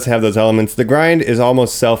 but it does have those elements. The grind is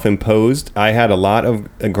almost self-imposed. I had a lot of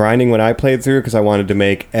grinding when I played through because I wanted to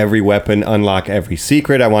make every weapon unlock every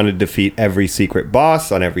secret. I wanted to defeat every secret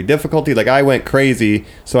boss on every difficulty. I went crazy,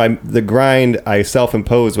 so the grind I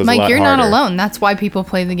self-imposed was a Mike, lot you're harder. not alone. That's why people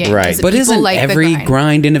play the game. Right. Is that but people isn't like the every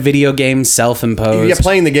grind in a video game self-imposed? Yeah,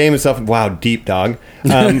 playing the game itself. Wow, deep dog.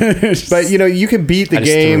 But you can beat the I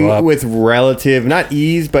just threw game up. with relative, not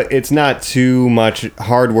ease, but it's not too much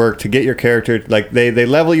hard work to get your character. They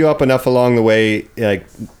level you up enough along the way,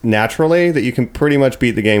 naturally, that you can pretty much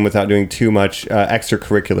beat the game without doing too much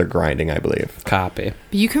extracurricular grinding, I believe. Copy.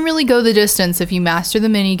 You can really go the distance if you master the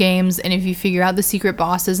mini games and if you figure out the secret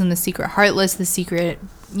bosses and the secret Heartless, the secret,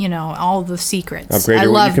 all the secrets. Upgrade I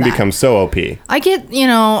your, love you can that. become so OP. I get,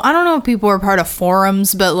 I don't know if people are part of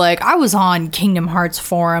forums, but I was on Kingdom Hearts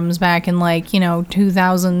forums back in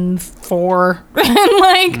 2004.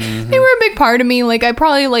 And they were a big part of me. I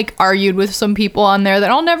probably argued with some people on there that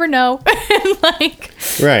I'll never know.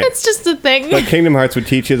 Right. It's just a thing. But Kingdom Hearts would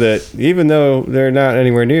teach you that even though they're not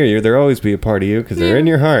anywhere near you, they'll always be a part of you because they're in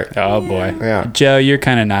your heart. Oh boy. Yeah. Joe, you're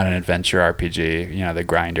kind of not an adventure RPG, the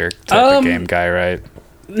grinder type of game guy, right?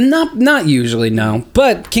 Not usually, no.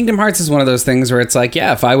 But Kingdom Hearts is one of those things where it's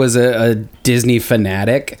if I was a Disney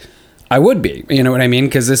fanatic, I would be. You know what I mean?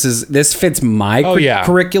 Because this fits my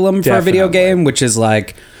curriculum for a video Definitely. game, which is I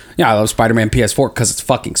love Spider-Man PS4 because it's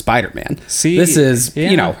fucking Spider-Man. See, this is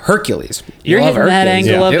yeah. Hercules. You're You love hitting that Hercules,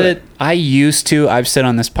 angle do of it. I've said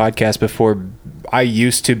on this podcast before, I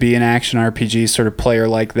used to be an action RPG sort of player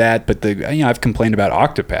like that, but I've complained about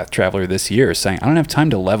Octopath Traveler this year, saying I don't have time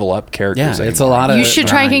to level up characters. Yeah, it's a anymore. lot of. You should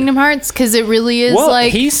try Kingdom Hearts because it really is Well,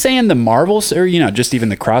 he's saying the Marvels, or just even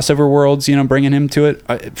the crossover worlds, bringing him to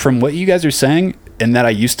it. From what you guys are saying, and that I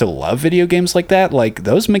used to love video games like that,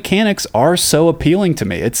 those mechanics are so appealing to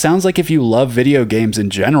me. It sounds like if you love video games in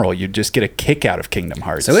general, you'd just get a kick out of Kingdom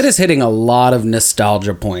Hearts. So it is hitting a lot of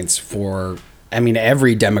nostalgia points for.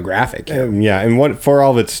 Every demographic. Yeah, and for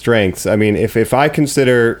all of its strengths, if I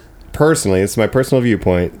consider personally, it's my personal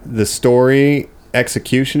viewpoint, the story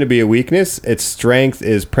execution to be a weakness. Its strength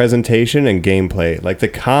is presentation and gameplay. Like the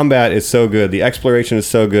combat is so good, the exploration is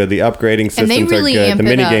so good, the upgrading And they systems really are good, amp the it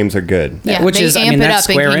mini up. games are good. Yeah, which they is, I amp mean, it that's up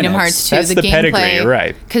in Square Kingdom Enix. Hearts 2. That's the pedigree, you're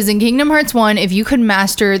right. Because in Kingdom Hearts 1, if you could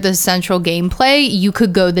master the central gameplay, you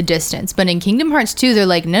could go the distance. But in Kingdom Hearts 2, they're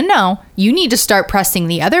like, no, you need to start pressing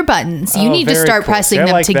the other buttons. You need to very start cool. pressing I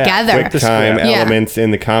them like that. together. Quick to Time square. Yeah. elements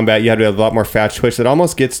in the combat. You have to have a lot more fast twitch. It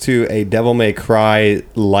almost gets to a Devil May Cry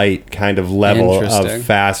light kind of level Interesting. of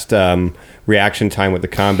fast reaction time with the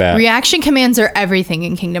combat. Reaction commands are everything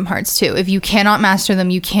in Kingdom Hearts 2. If you cannot master them,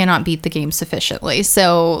 you cannot beat the game sufficiently.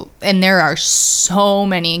 So, and there are so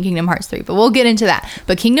many in Kingdom Hearts 3, but we'll get into that.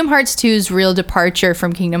 But Kingdom Hearts 2's real departure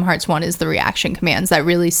from Kingdom Hearts 1 is the reaction commands that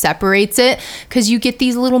really separates it, because you get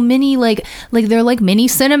these little mini, like they're like mini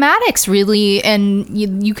cinematics, really, and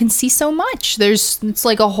you can see so much. It's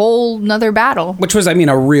like a whole nother battle. Which was, I mean,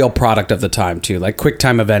 a real product of the time, too. Like,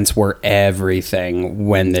 QuickTime events were everything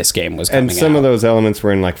when this game was coming And some out. of those elements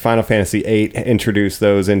were in like Final Fantasy VIII, introduced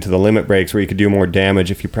those into the limit breaks where you could do more damage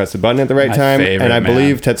if you press the button at the right My time. favorite, And I man.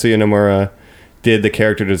 believe Tetsuya Nomura did the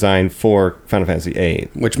character design for Final Fantasy VIII.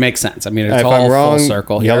 Which makes sense. I mean, it's If all I'm wrong, full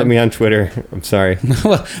circle yell here. at me on Twitter. I'm sorry.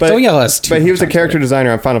 Well, don't yell at us too But he was a much on character Twitter.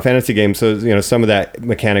 designer on Final Fantasy games, so some of that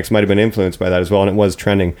mechanics might have been influenced by that as well, and it was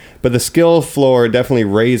trending. But the skill floor definitely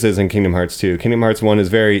raises in Kingdom Hearts 2. Kingdom Hearts 1 is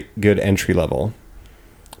very good entry level.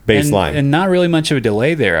 Baseline. And not really much of a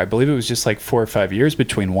delay there. I believe it was just like 4 or 5 years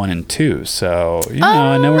between 1 and 2. So,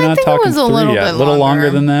 I know we're I not think talking it was a 3 little yet. bit A little longer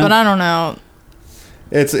than that. But I don't know.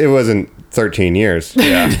 It wasn't 13 years.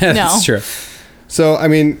 Yeah. No. That's true. So, I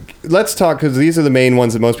mean, let's talk, because these are the main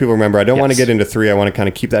ones that most people remember. I don't want to Yes. get into 3. I want to kind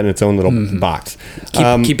of keep that in its own little box.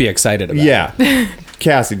 Keep you excited about it. Yeah.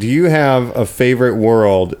 Cassie, do you have a favorite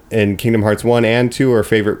world in Kingdom Hearts 1 and 2, or a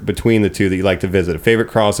favorite between the two that you like to visit? A favorite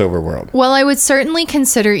crossover world? Well, I would certainly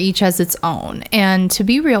consider each as its own. And to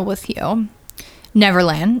be real with you,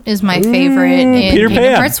 Neverland is my favorite in Peter Kingdom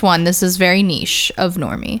Pan. Hearts 1. This is very niche of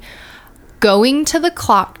Normie. Going to the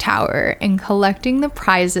clock tower and collecting the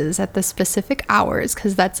prizes at the specific hours,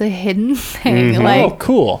 because that's a hidden thing. Oh, Like,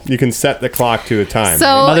 cool. You can set the clock to a time. so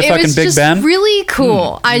it Motherfucking was Big just Ben? really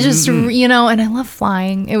cool. I just, and I love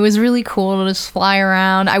flying. It was really cool to just fly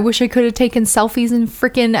around. I wish I could have taken selfies and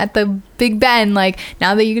freaking at the Big Ben. Like,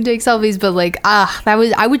 now that you can take selfies, but like,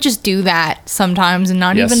 I would just do that sometimes and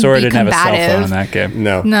not Yeah, even Sora be didn't have a cell phone in combative. that game.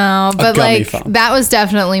 No. No, but gummy like phone. that was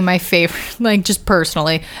definitely my favorite, like just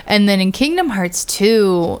personally. And then in Kingdom Hearts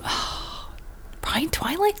 2, probably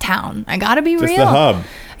Twilight Town. I gotta be Just real. the hub.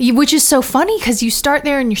 Which is so funny because you start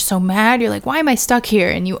there and you're so mad. You're like, why am I stuck here?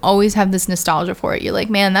 And you always have this nostalgia for it. You're like,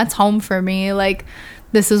 man, that's home for me. Like,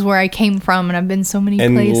 this is where I came from, and I've been so many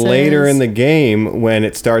And places. later in the game, when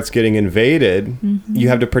it starts getting invaded, you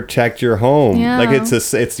have to protect your home. Yeah. Like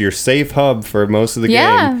it's your safe hub for most of the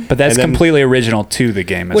Yeah. game. But that's And then- completely original to the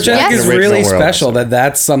game as Which well. I think Yes. is Original really world. special that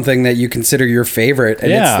that's something that you consider your favorite.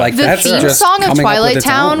 And Yeah. it's like, the that's theme just song of coming up with Twilight its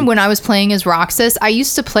Town, own. when I was playing as Roxas, I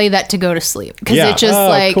used to play that to go to sleep because Yeah. it just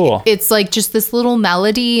Oh, cool. it's like just this little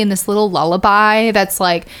melody and this little lullaby that's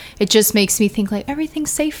like, it just makes me think like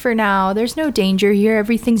everything's safe for now. There's no danger here.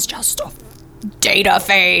 Everything's just a data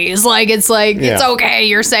phase. Like it's Yeah. okay.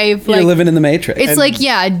 You're safe. You're Like living in the Matrix. it's like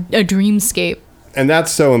a dreamscape. And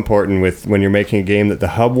that's so important with when you're making a game, that the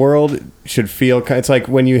hub world should feel. It's like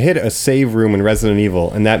when you hit a save room in Resident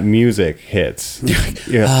Evil and that music hits.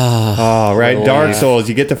 Right. Dark Souls.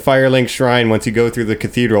 You get to Firelink Shrine once you go through the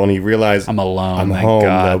cathedral and you realize I'm alone, I'm thank home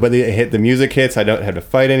God. though. But the music hits. I don't have to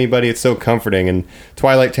fight anybody. It's so comforting. And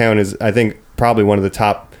Twilight Town is, I think, probably one of the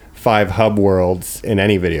top 5 hub worlds in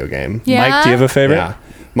any video game. Yeah. Mike, do you have a favorite? Yeah.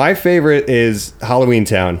 My favorite is Halloween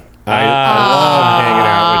Town. I love hanging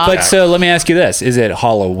out with But Jack. so let me ask you this: is it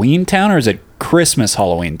Halloween Town or is it Christmas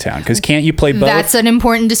Halloween Town? Because can't you play both? That's an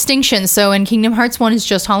important distinction. So in Kingdom Hearts 1 is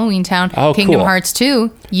just Halloween Town. Oh, Kingdom cool. Hearts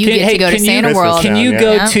 2, you get to go to Santa Christmas World. Can you Yeah.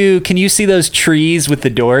 go Yeah. to? Can you see those trees with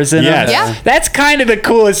the doors in Yes. them? Yeah. That's kind of the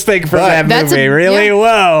coolest thing from But- that That's movie. a- Really? yeah.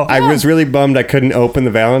 Whoa! I was really bummed I couldn't open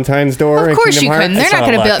the Valentine's door. Of course in you Kingdom couldn't. Hearts. They're not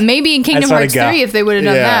That's going to what I build. Maybe in Kingdom That's what I Hearts got. 3 if they would have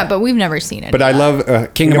done Yeah. that, but we've never seen it. But I love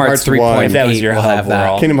Kingdom Hearts 1. If that was your will hub have that.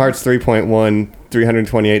 world. Kingdom Hearts 3.1,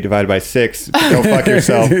 328 divided by 6. Go fuck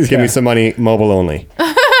yourself. Give me some money. Mobile only.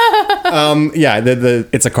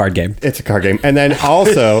 It's a card game. It's a card game. And then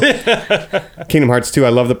also, Kingdom Hearts 2, I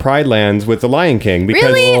love the Pride Lands with the Lion King. Because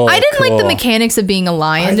really, I didn't like the cool. mechanics of being a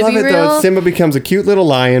lion. I to love be it real. though. Simba becomes a cute little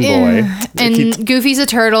lion boy. And Goofy's a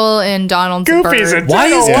turtle, and Donald's Goofy's a a bird. Why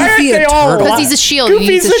is turtle. Goofy a turtle? Because he's a shield. He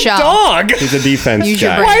needs Goofy's a a shell. dog. He's a defense Use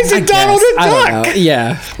your guy. brain. Why is I it Donald guess. a I don't duck? know.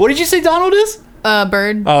 Yeah. What did you say Donald is?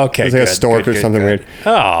 Bird. Okay, He's like a good, stork good, or good, something good. weird.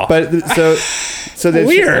 Oh, But So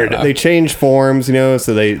they change forms,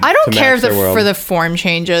 so they. I don't to care match their world. for the form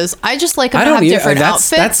changes. I just like them I to don't have either. different outfits.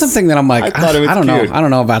 That's something that I'm like, I thought it was I don't cute. know. I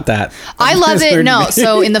don't know about that. I love It's it. weird to No, me.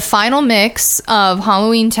 so in the final mix of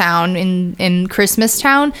Halloween Town in Christmas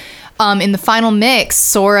Town, in the final mix,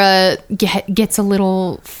 Sora gets a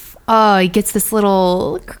little. He gets this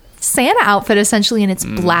little Santa outfit essentially, and it's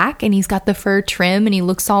black, and he's got the fur trim, and he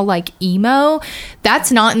looks all like emo.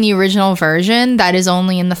 That's not in the original version. That is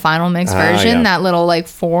only in the final mix version. Yeah. That little like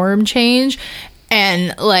form change,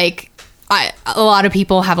 and like. A lot of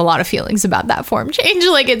people have a lot of feelings about that form change.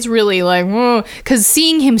 Like, it's really like, because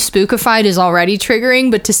seeing him spookified is already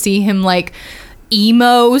triggering, but to see him like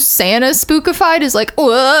emo Santa spookified is like,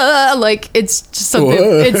 whoa, like it's just something.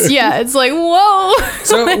 It's like, whoa.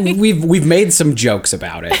 So we've made some jokes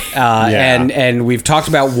about it, and we've talked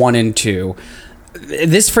about 1 and 2.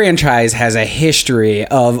 This franchise has a history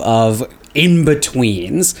of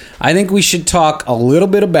in-betweens. I think we should talk a little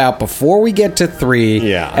bit about, before we get to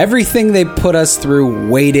 3, everything they put us through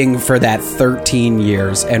waiting for that 13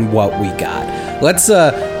 years and what we got. Let's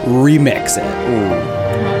remix it.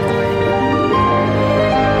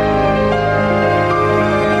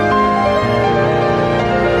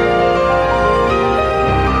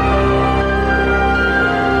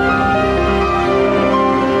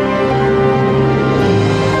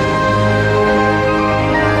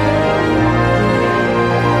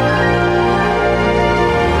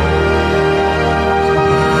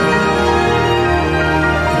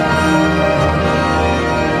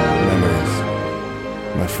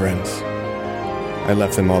 I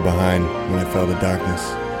left them all behind when I fell to darkness,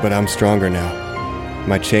 but I'm stronger now.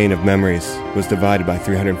 My chain of memories was divided by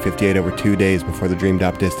 358 over 2 days before the dreamed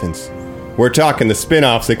up distance. We're talking the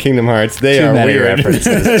spin-offs of Kingdom Hearts. They are weird. It was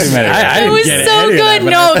so good.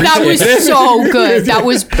 No, that was so good. That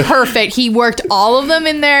was perfect. He worked all of them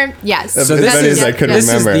in there. Yes. So this is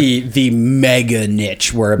the mega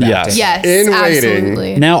niche we're about to. Yes, in absolutely.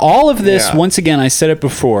 waiting. Now, all of this, once again, I said it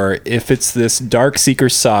before, if it's this Dark Seeker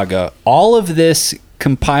saga, all of this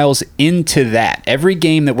compiles into that. Every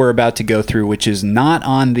game that we're about to go through, which is not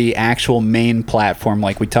on the actual main platform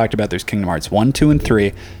like we talked about, there's Kingdom Hearts 1, 2, and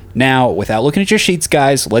 3. Now, without looking at your sheets,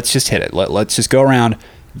 guys, let's just hit it. Let's just go around.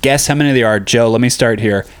 Guess how many there are. Joe, let me start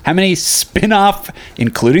here. How many spin-off,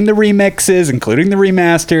 including the remixes, including the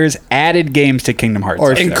remasters, added games to Kingdom Hearts?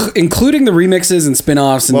 Or including the remixes and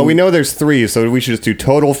spin-offs? Well, we know there's 3, so we should just do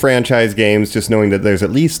total franchise games, just knowing that there's at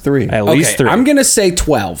least 3. At least 3. I'm going to say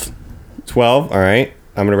 12. 12? All right.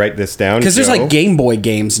 I'm going to write this down. Because there's like Game Boy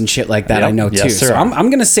games and shit like that, I know, too. Sir. So I'm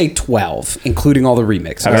going to say 12, including all the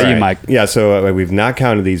remixes. How about you, Mike? Yeah, so we've not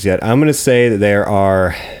counted these yet. I'm going to say that there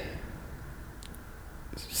are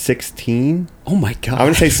 16. Oh, my God. I'm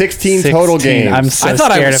going to say 16 total games. I'm so I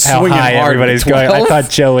thought I scared was of how swinging high hard everybody's with going. I 12. thought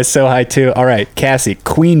Joe was so high, too. All right, Cassie,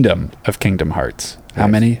 Queendom of Kingdom Hearts. How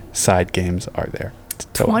many side games are there?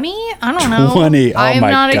 20? I don't know. 20. Oh I'm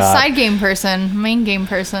my not God. a side game person, main game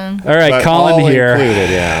person. All right, But Colin all here. included,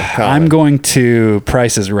 yeah, Colin. I'm going to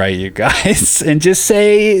Price is Right, you guys, and just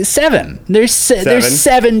say 7. There's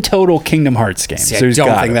 7 total Kingdom Hearts games. See, I There's don't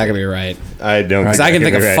gotta think that be. could be right. I don't Because think I can that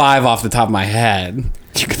think could of be right. 5 off the top of my head.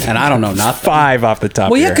 And I don't know, not 5 off the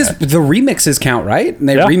top Well, of yeah, your because head. the remixes count, right? And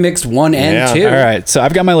they Yeah. remixed 1 and 2. All right, so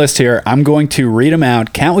I've got my list here. I'm going to read them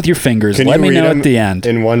out, count with your fingers. Can Let you me read know them at the end.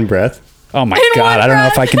 in one breath? Oh my In God, one I don't know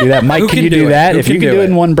breath? if I can do that. Mike, Who can can you do do it? that? Who If can you can do do it it?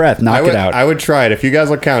 in one breath, knock it out. I would try it. If you guys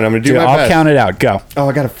will count, I'm going to do Dude, my I'll best. count it out. Go. Oh,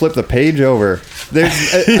 I got to flip the page over.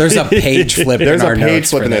 There's a page flip There's in a our page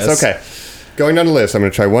notes flip for in this. Okay. Going down the list, I'm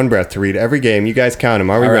going to try one breath to read every game. You guys count them.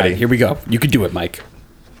 Are we All ready? right, here we go. You can do it, Mike.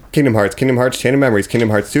 Kingdom Hearts, Chain of Memories, Kingdom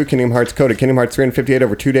Hearts 2, Kingdom Hearts Coded, Kingdom Hearts 358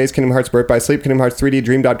 over 2 days, Kingdom Hearts Birth by Sleep, Kingdom Hearts 3D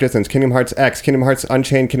Dream Dot Distance, Kingdom Hearts X, Kingdom Hearts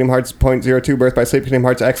Unchained, Kingdom Hearts .02 Birth by Sleep, Kingdom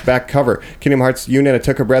Hearts X Back Cover, Kingdom Hearts Unit, It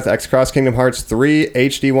Took a Breath, X Cross, Kingdom Hearts 3,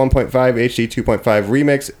 HD 1.5, HD 2.5,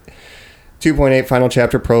 Remix, 2.8, Final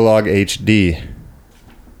Chapter, Prologue, HD.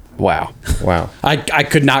 Wow. Wow. I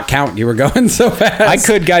could not count. You were going so fast. I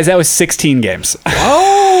could, guys. That was 16 games.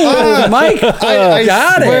 Oh, Mike. I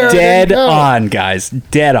got swear. it. Dead on, guys.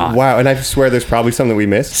 Dead on. Wow, and I swear there's probably some that we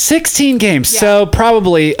missed. 16 games. So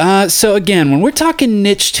probably. So again, when we're talking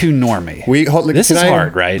niche to normie, this is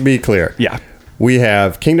hard, right? Be clear. Yeah. We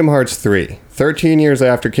have Kingdom Hearts 3, 13 years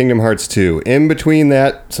after Kingdom Hearts 2. In between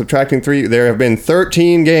that, subtracting 3, there have been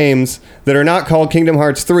 13 games that are not called Kingdom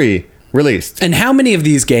Hearts 3 released. And how many of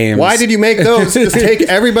these games? Why did you make those? Just take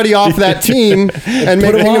everybody off that team and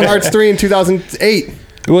make Kingdom Hearts 3 in 2008.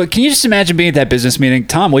 Well, can you just imagine being at that business meeting?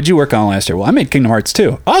 Tom, what'd you work on last year? Well, I made Kingdom Hearts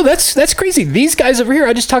 2. Oh, that's crazy. These guys over here,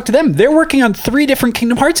 I just talked to them. They're working on 3 different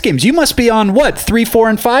Kingdom Hearts games. You must be on what, 3, 4,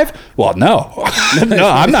 and 5? Well, no. No,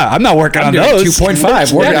 I'm not working on those.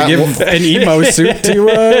 2.5. We're going to give an emo suit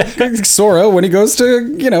to Sora when he goes to,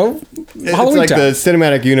 Halloween It's like Town. the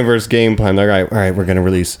cinematic universe game plan. They're like, all right, we're going to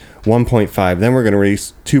release 1.5, then we're going to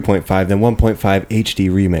release 2.5, then 1.5 HD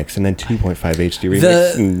remix, and then 2.5 HD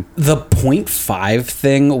remix. The 0.5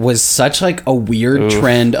 thing was such like a weird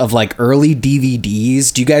trend of like early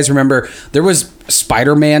DVDs. Do you guys remember there was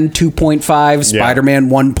Spider-Man 2.5, Spider-Man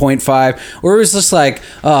 1.5, where it was just like,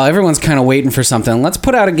 oh, everyone's kind of waiting for something. Let's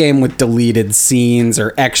put out a game with deleted scenes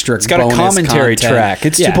or extra bonus It's got a commentary content. track.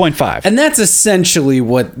 It's 2.5. And that's essentially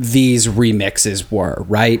what these remixes were,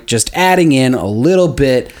 right? Just adding in a little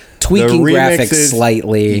bit, tweaking graphics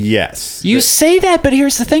slightly. Yes. You say that, but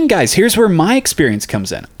here's the thing, guys. Here's where my experience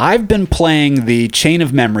comes in. I've been playing the Chain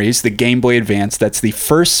of Memories, the Game Boy Advance. That's the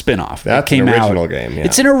first spin-off. That's came an original out. game, yeah.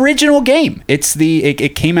 It's an original game.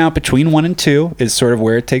 It came out between 1 and 2 is sort of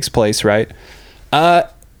where it takes place, right?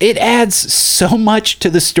 It adds so much to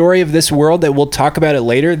the story of this world that we'll talk about it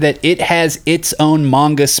later that it has its own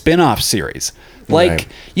manga spin-off series. Like, Right.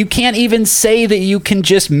 you can't even say that you can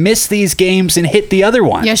just miss these games and hit the other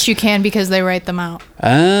one. Yes, you can because they write them out.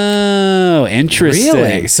 Oh, interesting.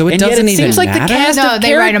 Really? So it and yet doesn't it seems even like matter? the cast No, of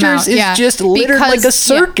they write 'em characters out, yeah. is just littered Because- like a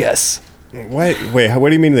circus. Wait, what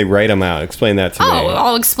do you mean they write them out? Explain that to me. Oh,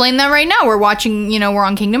 I'll explain that right now. We're watching, we're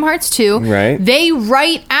on Kingdom Hearts 2. Right. They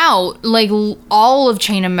write out all of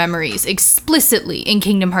Chain of Memories explicitly in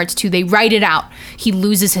Kingdom Hearts 2. They write it out. He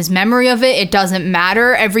loses his memory of it. It doesn't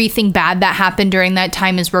matter. Everything bad that happened during that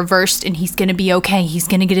time is reversed and he's going to be okay. He's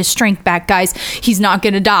going to get his strength back, guys. He's not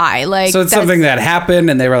going to die. So it's something that happened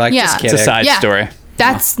and they were like, just kidding. It's a side story.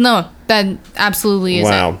 That absolutely is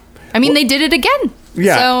Wow. it. I mean, they did it again.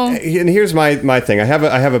 Yeah, So, and here's my thing. I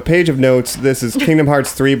have a page of notes. This is Kingdom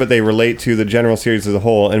Hearts 3, but they relate to the general series as a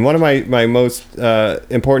whole. And one of my most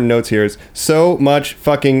important notes here is so much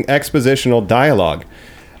fucking expositional dialogue.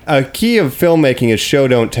 A key of filmmaking is show,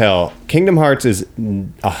 don't tell. Kingdom Hearts is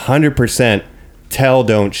 100% tell,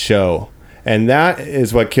 don't show. And that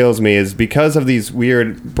is what kills me, is because of these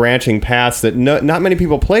weird branching paths that not many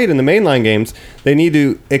people played in the mainline games, they need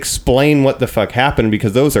to explain what the fuck happened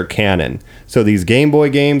because those are canon. So these Game Boy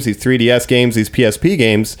games, these 3DS games, these PSP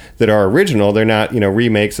games that are original, they're not,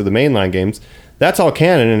 remakes of the mainline games. That's all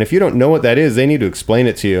canon, and if you don't know what that is, they need to explain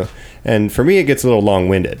it to you. And for me, it gets a little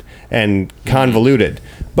long-winded and convoluted.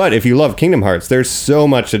 But if you love Kingdom Hearts, there's so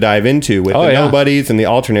much to dive into with the nobodies and the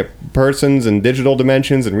alternate persons and digital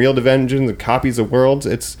dimensions and real dimensions and copies of worlds.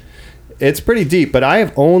 It's pretty deep, but I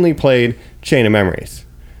have only played Chain of Memories.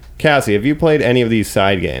 Cassie, have you played any of these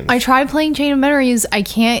side games? I tried playing Chain of Memories. I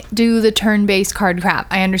can't do the turn-based card crap.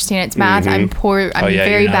 I understand it's math. I'm poor. I'm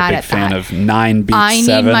very you're not bad a big at fan that. of 9 beat I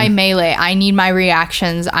 7. need my melee. I need my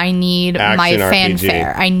reactions. I need my Action RPG.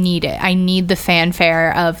 fanfare. I need it. I need the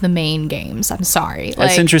fanfare of the main games. I'm sorry.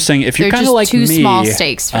 That's interesting. If you're they're kind of just like too me, small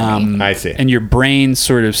stakes for me. I see. and your brain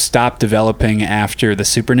sort of stopped developing after the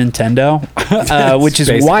Super Nintendo, which is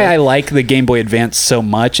Basically. why I like the Game Boy Advance so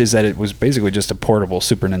much, is that it was basically just a portable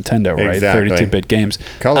Super Nintendo, right? Exactly. 32-bit games.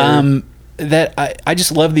 Color. That I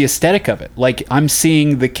just love the aesthetic of it. Like, I'm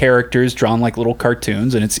seeing the characters drawn like little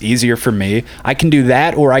cartoons, and it's easier for me. I can do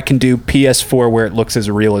that, or I can do PS4 where it looks as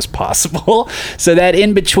real as possible. So that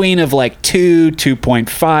in between of like 2.5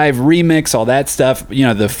 remix, all that stuff,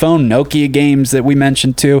 the phone Nokia games that we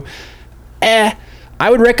mentioned too. I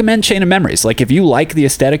would recommend Chain of Memories. Like, if you like the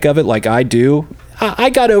aesthetic of it, like I do,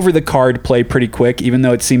 I got over the card play pretty quick, even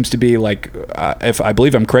though it seems to be like, if I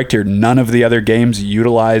believe I'm correct here, none of the other games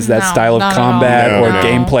utilize that No, style of not at combat all. or No.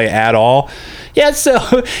 gameplay at all. Yeah, so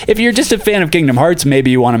if you're just a fan of Kingdom Hearts, maybe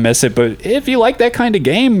you want to miss it. But if you like that kind of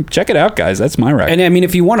game, check it out, guys. That's my recommendation. And I mean,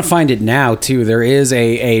 if you want to find it now too, there is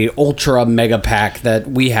a ultra mega pack that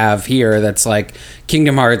we have here that's like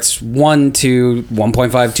Kingdom Hearts 1 to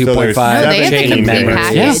 1.5, 2.5. No, they have the Chain of complete Memories.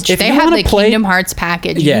 package. Yeah. If They you have wanna the play- Kingdom Hearts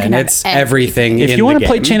package. You Yeah, can and have it's everything. If you want to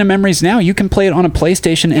play Chain of Memories now, you can play it on a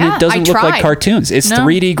PlayStation, and Yeah, it doesn't I look like tried. cartoons. It's No.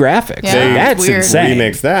 3D graphics. Yeah, That's it's weird. insane.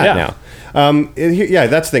 Remix that Yeah. now.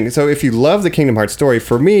 That's the thing. So if you love the Kingdom Hearts story,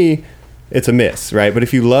 for me, it's a miss, right? But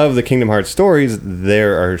if you love the Kingdom Hearts stories,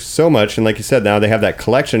 there are so much, and like you said, now they have that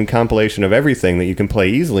collection compilation of everything that you can play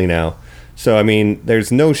easily now. So I mean,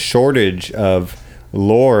 there's no shortage of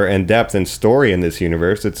lore and depth and story in this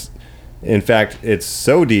universe. In fact, it's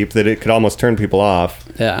so deep that it could almost turn people off.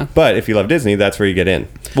 Yeah. But if you love Disney, that's where you get in.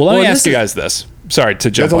 Well, let me Well, ask this you is- guys this. Sorry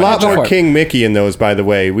to jump. There's a on lot you, more Jack. King Mickey in those, by the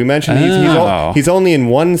way. We mentioned he's only in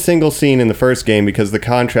one single scene in the first game because the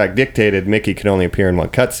contract dictated Mickey could only appear in one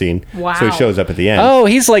cutscene. Wow. So he shows up at the end. Oh,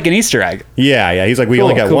 he's like an Easter egg. Yeah. He's like, we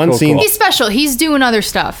only got one scene. He's special. He's doing other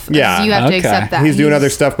stuff. Yeah. You have to accept that. He's doing other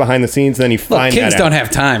stuff behind the scenes, then you Look, find kids that don't out.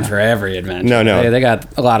 have time for every adventure. No. They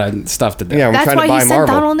got a lot of stuff to do. Yeah, we're That's trying why to buy he sent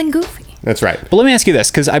Marvel. Donald and Goofy. That's right. But let me ask you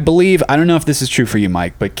this, because I don't know if this is true for you,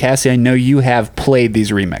 Mike, but Cassie, I know you have played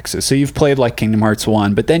these remixes. So you've played like Kingdom Hearts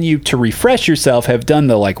 1, but then you, to refresh yourself, have done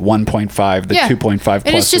the like 1.5, the 2.5 plus.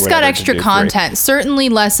 And it's just or got whatever extra to do 3. content. Certainly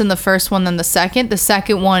less in the first one than the second. The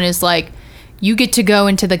second one is like you get to go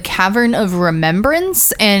into the Cavern of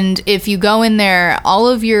Remembrance, and if you go in there, all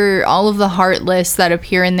of the Heartless that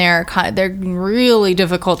appear in there, they're really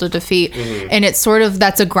difficult to defeat, and it's sort of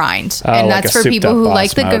that's a grind, and like that's a for people who souped-up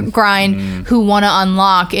like the boss mode. grind, who want to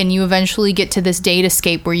unlock, and you eventually get to this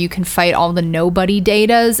datascape where you can fight all the nobody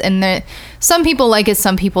datas, and some people like it,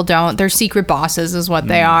 some people don't. They're secret bosses, is what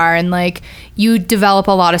they are, and like you develop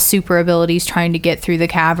a lot of super abilities trying to get through the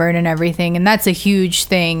cavern and everything, and that's a huge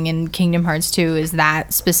thing in Kingdom Hearts 2 is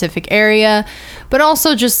that specific area, but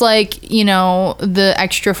also just like, you know, the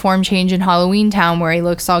extra form change in Halloween Town where he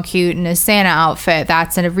looks all cute in his Santa outfit.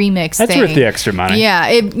 That's in a remix That's thing. worth the extra money.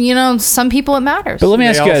 Yeah, some people it matters. But let me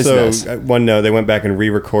ask They you guys also, this. one note, they went back and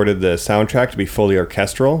re-recorded the soundtrack to be fully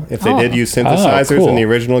orchestral. If they did use synthesizers cool. in the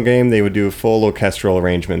original game, they would do full orchestral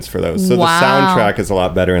arrangements for those. So Wow. the soundtrack is a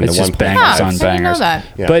lot better in It's the just 1.5. bangers on I didn't know bangers. that.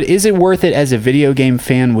 Yeah. But is it worth it as a video game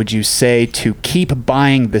fan, would you say, to keep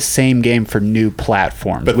buying the same game for new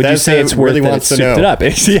platforms? But would you that's say who it's worth really it? wants It's to souped know. it up.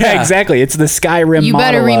 Yeah, exactly. It's the Skyrim You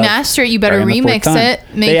better model of remaster it. You better Skyrim the Fourth remix Time. it.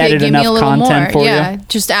 Make They it added give me enough a little content more. for Yeah, you?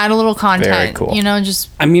 just add a little content. Very cool. You know, just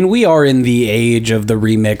I mean, we are in the age of the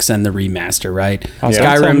remix and the remaster, right? Yeah.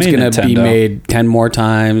 Skyrim's Tell me, going to be Nintendo. made 10 more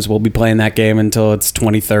times. We'll be playing that game until it's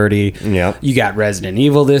 2030. Yep. You got Resident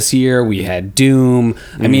Evil this year. We had Doom.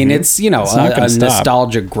 I mean, it's, you know, It's not a gonna stop.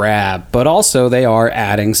 nostalgia grab, but also they are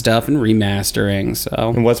adding stuff and remastering.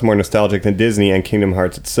 So And what's more nostalgic than Disney and Kingdom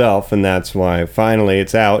Hearts itself, and that's why finally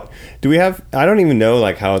it's out. Do we have? I don't even know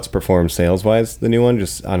like how it's performed sales wise, the new one,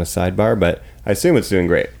 just on a sidebar, but I assume it's doing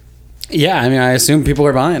great. yeah, I mean, I assume people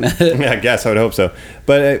are buying it. Yeah, I guess I would hope so.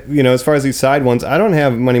 But you know, as far as these side ones, I don't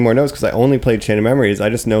have many more notes because I only played Chain of Memories. I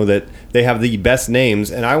just know that they have the best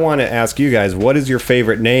names, and I want to ask you guys, what is your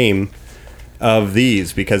favorite name of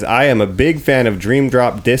these? Because I am a big fan of Dream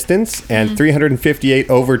Drop Distance and 358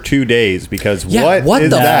 over 2 days. Because Yeah, what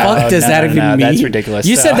is the that? fuck does no, that no, even no, mean? that's ridiculous.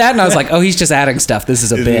 You said So- that, and I was like, oh, he's just adding stuff. This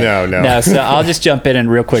is a bit. No. No, so I'll just jump in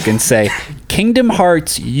and real quick and say Kingdom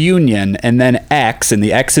Hearts Union and then X, and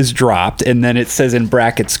the X is dropped, and then it says in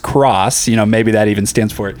brackets cross, you know, maybe that even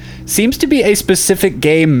stands for it. Seems to be a specific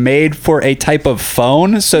game made for a type of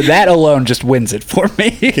phone, so that alone just wins it for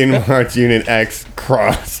me. Kingdom Hearts Union X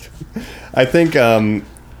Cross. I think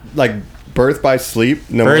like Birth by Sleep.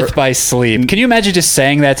 Birth by Sleep. Can you imagine just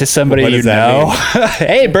saying that to somebody What you does that know? mean?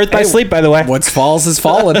 Hey, Birth by Sleep, by the way. What's falls is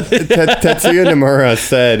fallen. Tetsuya Nomura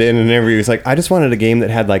said in an interview, he's like, I just wanted a game that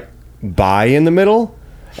had like "by" in the middle,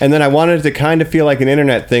 and then I wanted it to kind of feel like an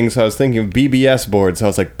internet thing, so I was thinking of BBS boards. So I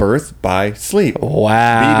was like, Birth by Sleep.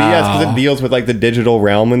 Wow. BBS, because it deals with like the digital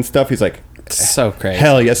realm and stuff. He's like, So crazy.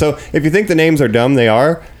 hell yeah. So if you think the names are dumb, they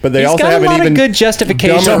are, but they He's also got have a an lot even of good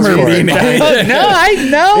justifications dumber for it. meaning.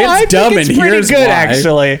 I dumb, think it's and pretty here's good, why.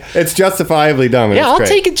 actually. It's justifiably dumb. And Yeah, it's I'll great.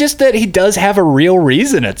 take it just that he does have a real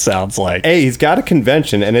reason, it sounds like. Hey, he's got a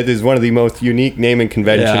convention, and it is one of the most unique naming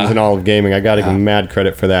conventions Yeah. in all of gaming. I got to give him mad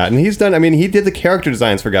credit for that. And he's done, I mean, he did the character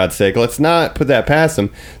designs, for God's sake. Let's not put that past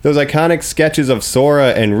him. Those iconic sketches of Sora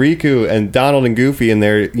and Riku and Donald and Goofy in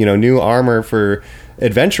their, you know, new armor for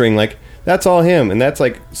adventuring, like, that's all him. And that's,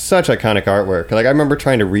 like, such iconic artwork. Like, I remember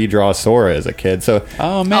trying to redraw Sora as a kid. So,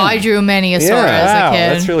 Oh, man. Oh, I drew many a Sora Yeah. as wow, a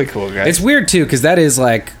kid. that's really cool, guys. It's weird too, because that is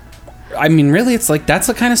like, I mean, really, it's like that's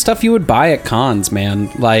the kind of stuff you would buy at cons, man.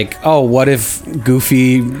 Like, oh, what if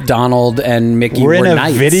Goofy, Donald, and Mickey We're were in a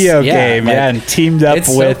knights? video game, like, and teamed up it's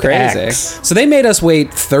with so crazy. X. So they made us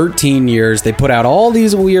wait 13 years. They put out all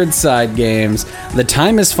these weird side games. The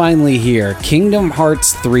time is finally here. Kingdom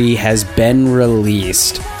Hearts 3 has been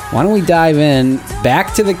released. Why don't we dive in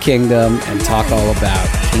back to the kingdom and talk all about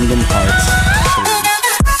Kingdom Hearts 3.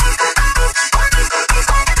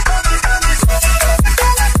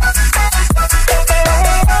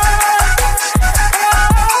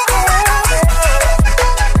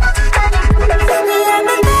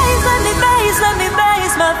 Let me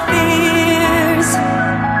face my fears.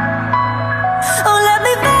 Oh, let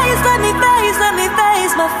me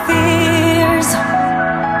face my fears.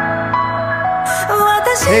 What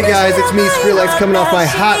the shit hey is guys? It's me, Skrillex, coming off my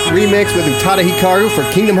hot remix with Utada Hikaru for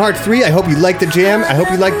Kingdom Hearts 3. I hope you like the jam, I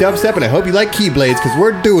hope you like dubstep, and I hope you like Keyblades, because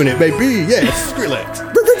we're doing it, baby. Yes, Skrillex.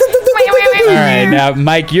 All right, now,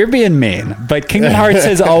 Mike, you're being mean, but Kingdom Hearts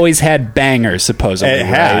has always had bangers, supposedly. It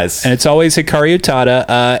has. Right? And it's always Hikaru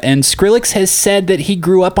Utada. And Skrillex has said that he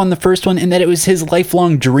grew up on the first one and that it was his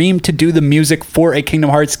lifelong dream to do the music for a Kingdom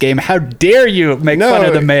Hearts game. How dare you make fun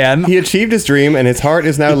of the man? He achieved his dream, and his heart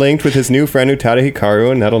is now linked with his new friend Utada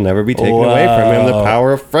Hikaru, and that'll never be taken away from him. The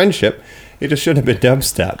power of friendship. It just shouldn't have been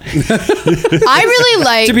dubstep. I really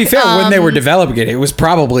like. To be fair, when they were developing it, it was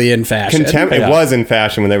probably in fashion. It was in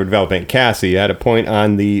fashion when they were developing. Cassie, you had a point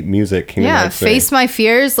on the music. Kingdom Hearts 3. Face My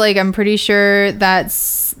Fears. Like, I'm pretty sure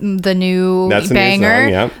that's the new banger.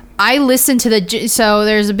 New song, yeah. I listened to so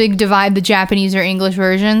there's a big divide, the Japanese or English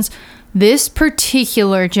versions. This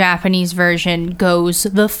particular Japanese version goes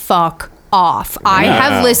the fuck off. I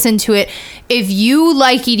have listened to it. If you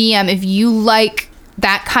like EDM, if you like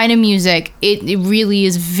that kind of music, it really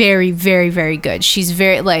is very, very, very good. She's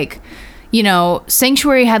very, like, you know,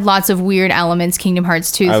 Sanctuary had lots of weird elements. Kingdom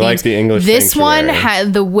Hearts 2 I themes. like the English This Sanctuary. one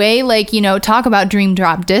had the way, like, you know, talk about Dream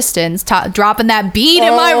Drop Distance, dropping that beat.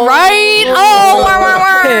 Am I right?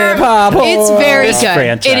 It's very This good.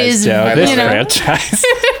 franchise, It is, Joe. This you know. franchise.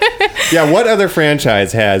 Yeah, what other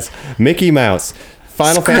franchise has Mickey Mouse,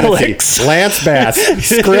 Final Fantasy, Lance Bass,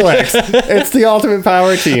 Skrillex? It's the ultimate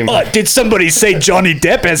power team. Did somebody say Johnny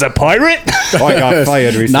Depp as a pirate? Oh, I got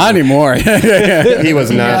fired recently. Not anymore. He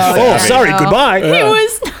was not. Oh, sorry, goodbye. It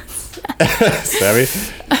was. Savvy.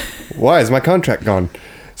 Why is my contract gone?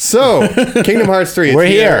 So, Kingdom Hearts 3. We're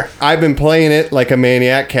here. I've been playing it like a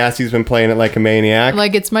maniac. Cassie's been playing it like a maniac.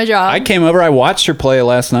 Like, it's my job. I came over, I watched her play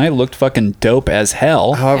last night. Looked fucking dope as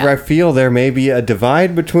hell. However, I feel there may be a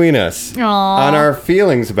divide between us on our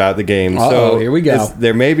feelings about the game. So here we go.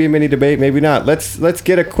 There may be a mini debate, maybe not. Let's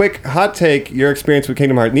get a quick hot take. Your experience with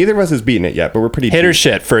Kingdom Hearts. Neither of us has beaten it yet, but we're pretty Hit deep. her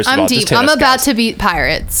shit, first of I'm all. deep. Just hit I'm us, about guys. to beat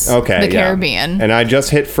Pirates. Okay, The yeah. Caribbean. And I just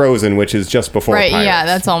hit Frozen, which is just before Right, Pirates. yeah,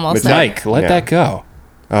 that's almost It's it. Mike, let Yeah. that go.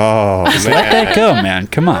 Oh, man. Let that go, man.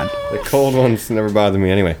 Come on. The cold ones never bother me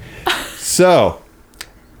anyway. So,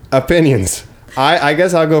 opinions. I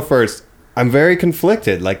guess I'll go first. I'm very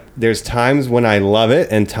conflicted. Like, there's times when I love it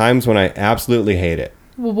and times when I absolutely hate it.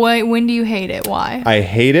 When do you hate it? Why? I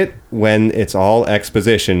hate it when it's all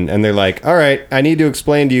exposition and they're like, all right, I need to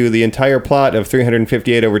explain to you the entire plot of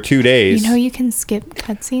 358 over 2 days. You know you can skip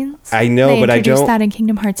cutscenes. I know, they but I introduced don't. that in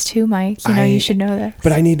Kingdom Hearts 2, Mike. You know you should know that.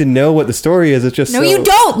 But I need to know what the story is. It's just No, so- you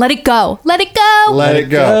don't. Let it go. Let it go. Let it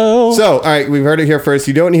go. So, all right, we've heard it here first.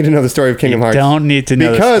 You don't need to know the story of Kingdom Hearts. Don't need to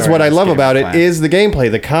know the because story what of I this love game about it plan. is the gameplay.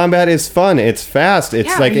 The combat is fun. It's fast. It's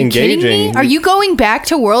Yeah, like are you kidding engaging. me? Are you going back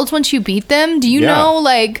to worlds once you beat them? Do you Yeah. know,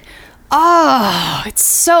 like, oh, it's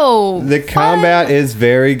so The combat is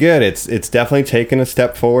very good. It's definitely taken a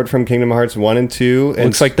step forward from Kingdom Hearts 1 and 2. And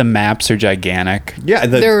Looks like the maps are gigantic. yeah,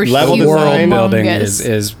 the They're level huge. design. World building Humongous.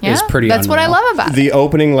 is Yeah, pretty That's what I unreal. love about it. The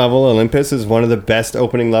opening level, Olympus, is one of the best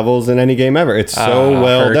opening levels in any game ever. It's so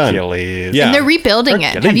well done. Hercules. Yeah. And they're rebuilding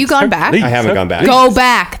it. Have you gone back? I haven't gone back. Go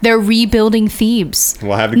back. They're rebuilding Thebes.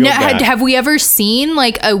 We'll have to go back. Have we ever seen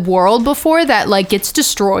like a world before that like gets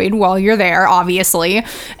destroyed while you're there, obviously,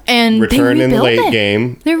 and Return they in the rebuild late it.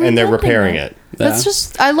 game, and they're rebuilding repairing it. That's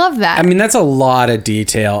just, I love that. I mean, that's a lot of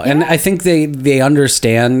detail. And I think they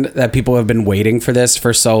understand that people have been waiting for this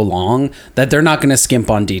for so long that they're not going to skimp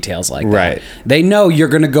on details like that. Right. They know you're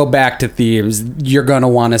going to go back to Thebes. You're going to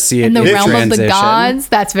want to see it in the in realm of the transition. gods,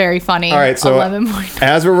 that's very funny. All right, so 11.9.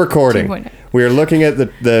 as we're recording, 2.9. we are looking at the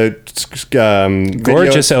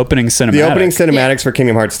Gorgeous video, opening cinematic. the opening cinematics for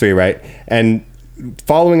Kingdom Hearts 3, right? And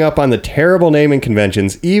following up on the terrible naming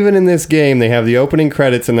conventions, even in this game, they have the opening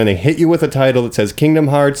credits and then they hit you with a title that says Kingdom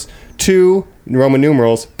Hearts 2, Roman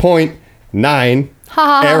numerals, .9,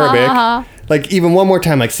 Arabic. Like, even one more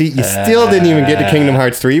time, like, see, you still didn't even get to Kingdom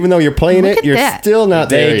Hearts 3. Even though you're playing Look it, at you're that. still not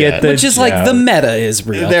there They get yet. the- Which is like the meta is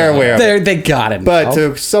real. They're aware of it. They got it. But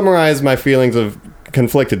to summarize my feelings of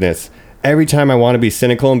conflictedness, every time I want to be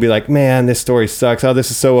cynical and be like, man, this story sucks. Oh,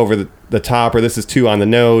 this is so over the top, or this is too on the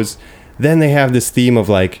nose. Then they have this theme of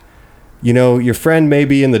like, you know, your friend may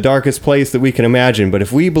be in the darkest place that we can imagine, but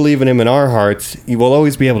if we believe in him in our hearts, you will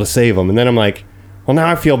always be able to save him. And then I'm like, well, now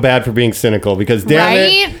I feel bad for being cynical because damn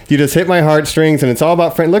it, Right? you just hit my heartstrings, and it's all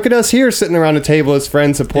about friend. Look at us here sitting around a table as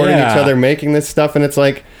friends, supporting Yeah. each other, making this stuff, and it's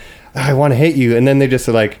like, I want to hate you, and then they just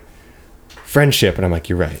are like, friendship, and I'm like,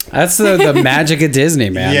 you're right. That's the magic of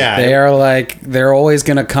Disney, man. Yeah. They are like, they're always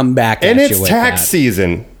going to come back And at you it's with tax that.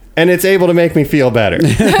 season. and it's able to make me feel better.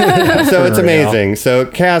 So it's amazing. So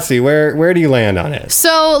Cassie, where do you land on it?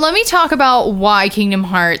 So let me talk about why Kingdom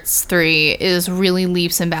Hearts 3 is really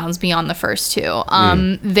leaps and bounds beyond the first two.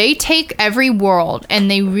 They take every world and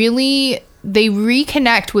they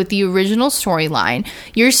reconnect with the original storyline.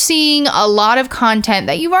 You're seeing a lot of content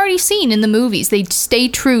that you've already seen in the movies. They stay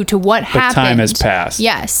true to what happened. Time has passed.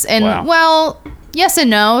 Yes. And Wow. well, yes and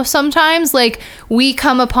no. Sometimes, like, we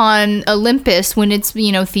come upon Olympus when it's,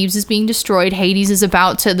 Thebes is being destroyed. Hades is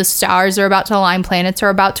the stars are about to align, planets are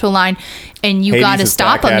about to align, and you Hades got to is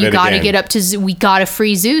stop back them. at You it got to again. get up to, we got to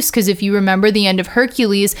free Zeus, because if you remember the end of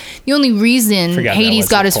Hercules, the only reason Forgot that Hades was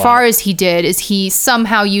got the as plot. far as he did is he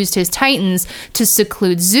somehow used his Titans to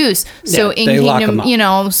seclude Zeus. So Yeah, in they lock him Kingdom,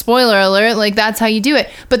 up. spoiler alert, like, that's how you do it.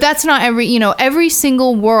 But that's not every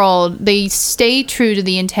single world, they stay true to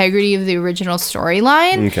the integrity of the original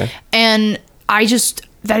storyline. Okay. And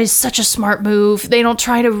that is such a smart move. They don't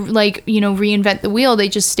try to reinvent the wheel. They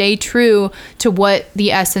just stay true to what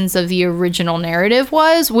the essence of the original narrative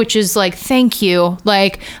was, which is like, thank you.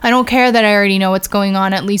 Like, I don't care that I already know what's going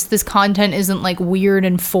on. At least this content isn't like weird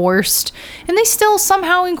and forced. And they still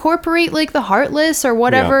somehow incorporate like the Heartless or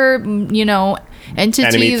whatever, entity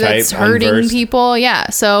Enemy that's type, hurting unversed. people. Yeah.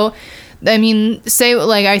 So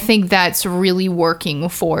I think that's really working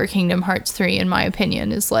for Kingdom Hearts 3, in my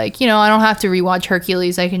opinion, is like, I don't have to rewatch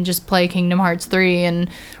Hercules. I can just play Kingdom Hearts 3 and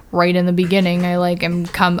right in the beginning, I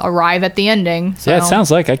arrive at the ending. So. Yeah, it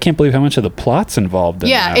sounds like I can't believe how much of the plot's involved in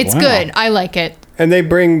Yeah, that. it's Wow. good. I like it. And they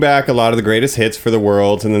bring back a lot of the greatest hits for the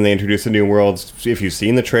worlds, and then they introduce the new worlds. If you've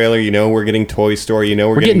seen the trailer, we're getting Toy Story. We're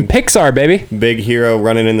We're getting Pixar, baby. Big Hero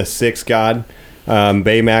running in the Six God,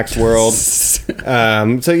 Baymax World.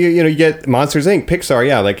 So you get Monsters Inc., Pixar,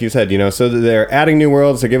 yeah, like you said, so they're adding new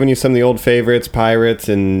worlds. They're giving you some of the old favorites, Pirates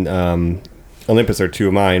and Olympus are two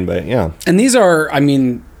of mine, but yeah. And these are,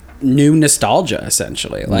 new nostalgia,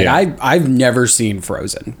 essentially. Like, Yeah. I've never seen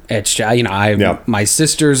Frozen. It's Yeah. my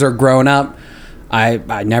sisters are grown up. I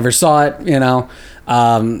never saw it.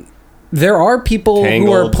 There are people who are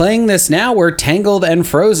Tangled. playing this now where Tangled and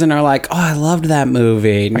Frozen are like, oh, I loved that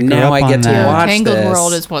movie. Now up I on get to that. watch Tangled this.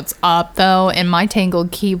 World is what's up, though, and my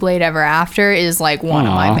Tangled Keyblade Ever After is like one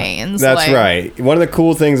of my Aw. mains. That's like, right. One of the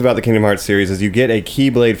cool things about the Kingdom Hearts series is you get a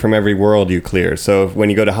Keyblade from every world you clear. So when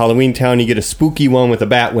you go to Halloween Town, you get a spooky one with a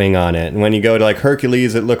bat wing on it. And when you go to like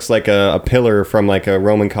Hercules, it looks like a pillar from like a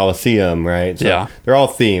Roman Colosseum, right? So Yeah. they're all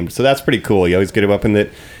themed. So that's pretty cool. You always get a weapon that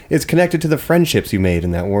is connected to the friendships you made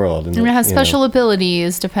in that world. And it has special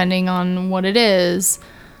abilities depending on what it is.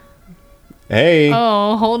 Hey.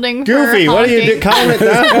 Oh, holding Goofy, for what are you honking. calling it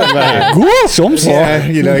down about? Gosh, I'm Yeah,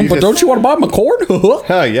 you but just- don't you want to buy my cord?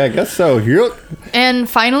 Oh, yeah, I guess so. Yep. And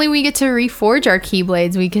finally, we get to reforge our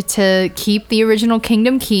Keyblades. We get to keep the original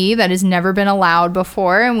Kingdom Key that has never been allowed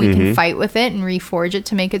before, and we can fight with it and reforge it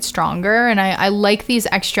to make it stronger. And I like these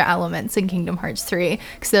extra elements in Kingdom Hearts 3,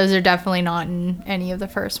 because those are definitely not in any of the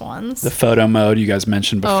first ones. The photo mode you guys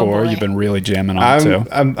mentioned Oh, before, boy. you've been really jamming on too.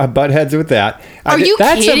 I butt heads with that. Are you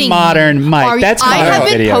That's a kidding modern- me? Mike, that's I modern have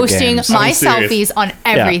been video posting games. my I'm serious. selfies on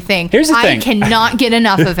everything. Here's the I thing. cannot get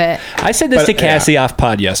enough of it. I said this But, to Cassie off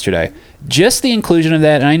pod yesterday. Just the inclusion of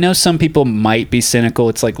that, and I know some people might be cynical.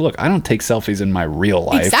 It's like, look, I don't take selfies in my real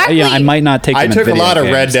life. Exactly. I might not take them I in took a video lot of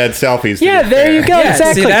games. Red Dead selfies. to Yeah, be there fair. you go. Yeah,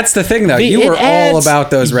 exactly. see, that's the thing, though. You It were all about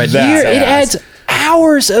those Red Dead It selfies. adds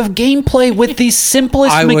hours of gameplay with the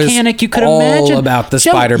simplest I was mechanic you could all imagine. about the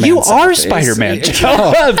Joe, Spider-Man You are selfies. Spider-Man,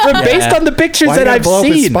 Joe. Oh, based on the pictures Why that you gotta I've blow up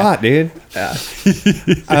his seen. spot, dude.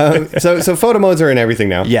 So photo modes are in everything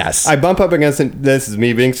now. Yes. I bump up against it. This is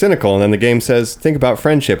me being cynical, and then the game says, "Think about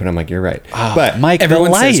friendship," and I'm like, "You're right." But Mike, Everyone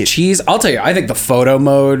the light. says cheese. I'll tell you, I think the photo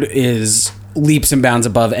mode is leaps and bounds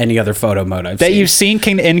above any other photo mode I've that seen. you've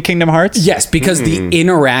seen in Kingdom Hearts. Yes, because the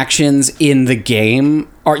interactions in the game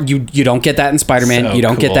are you don't get that in Spider-Man, So you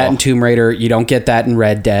don't get that cool. in Tomb Raider, you don't get that in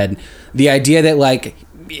Red Dead. The idea that like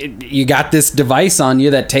you got this device on you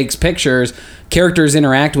that takes pictures, characters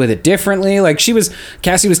interact with it differently. Like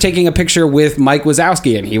Cassie was taking a picture with Mike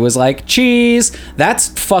Wazowski and he was like, cheese. That's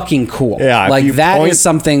fucking cool. Yeah, if like you that point- is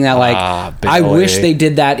something that like I Billy. wish they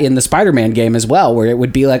did that in the Spider-Man game as well, where it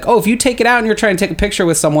would be like, oh, if you take it out and you're trying to take a picture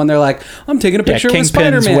with someone, they're like, I'm taking a picture with Kingpin's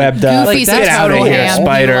Spider-Man. webbed up. Goofy's Like, a get outta total here, ham.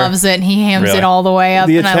 Spider. He loves it. He hams Really? it all the way up,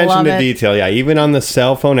 the and I attention love to it. detail, yeah. Even on the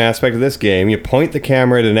cell phone aspect of this game, you point the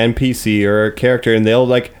camera at an NPC or a character, and they'll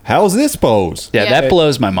like, "How's this pose?" Yeah, Yeah. that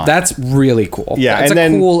blows my mind. That's really cool. Yeah, that's and a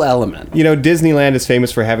then- cool element. You know, Disneyland is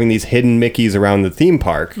famous for having these hidden Mickeys around the theme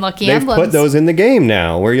park. Lucky They've emblems. put those in the game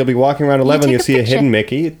now, where you'll be walking around 11, take you'll a see a picture. hidden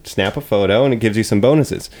Mickey, snap a photo, and it gives you some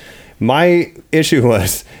bonuses. My issue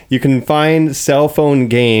was you can find cell phone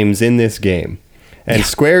games in this game. And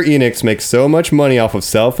Square Enix makes so much money off of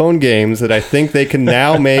cell phone games that I think they can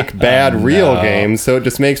now make bad real games. So it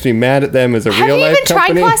just makes me mad at them as a Have real you life even tried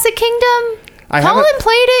company. Classic Kingdom? Colin haven't-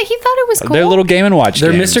 played it. He thought it was cool. They're little Game & Watch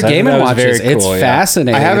They're games. Mr. I Game think & that was Watches. very It's cool, yeah.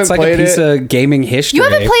 fascinating. I haven't it's like played a piece it. of gaming history. You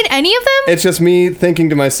haven't played any of them? It's just me thinking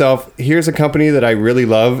to myself, here's a company that I really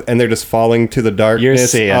love, and they're just falling to the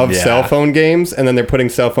darkness seeing, of yeah. cell phone games, and then they're putting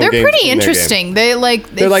cell phone They're games pretty in their game. interesting. They're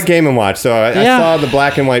like Game & Watch. So I Yeah. saw the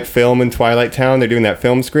black and white film in Twilight Town. They're doing that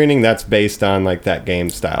film screening. That's based on like that game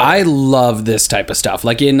style. I love this type of stuff.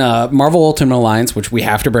 Like in Marvel Ultimate Alliance, which we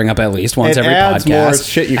have to bring up at least once it every adds podcast. more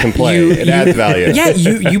shit you can play. It adds value. Yeah,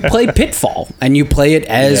 you play Pitfall and you play it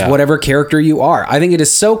as Yeah. whatever character you are. I think it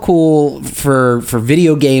is so cool for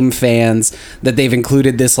video game fans that they've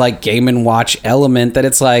included this like Game & Watch element that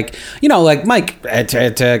it's like, you know, like Mike,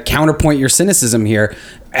 to counterpoint your cynicism here,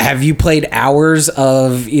 have you played hours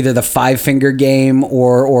of either the Five Finger game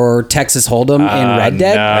or Texas Hold'em in Red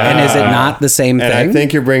Dead? no. And is it not the same And thing? I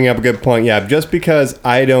think you're bringing up a good point. Yeah, just because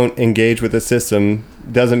I don't engage with the system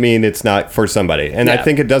doesn't mean it's not for somebody. And I Yeah.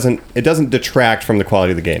 think it doesn't detract from the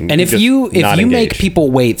quality of the game. And if just you not make engage. people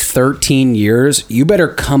wait 13 years, you better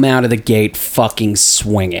come out of the gate fucking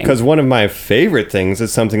swinging. Because one of my favorite things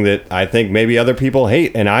is something that I think maybe other people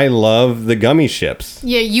hate, and I love the gummy ships.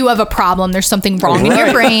 Yeah, you have a problem. There's something wrong in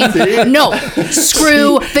your brain. No,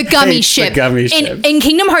 screw the gummy The ship. gummy In, ship. in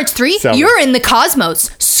Kingdom Hearts 3, Sell me. you're in the cosmos.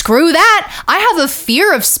 Screw that. I have a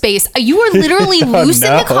fear of space. You are literally loose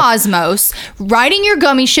in the cosmos, riding your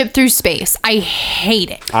gummy ship through space. I hate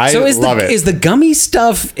it. I So is love the it. is the gummy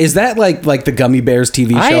stuff? Is that like the Gummy Bears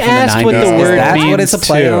TV show I from the asked 90s? what the Is word that what means, it's a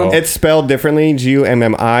play too. on? It's spelled differently,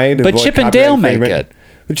 Gummi. But Chip and Dale make it.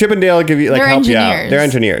 But Chip and Dale give you like They're help you out. engineers. They're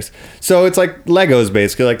engineers. So it's like Legos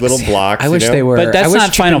basically, like little blocks. I wish you know? they were. But that's I wish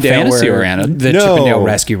not Chip Final and Dale Fantasy were oriented. The No. Chip and Dale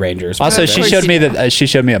Rescue Rangers. Also, Of she course showed you me did. that she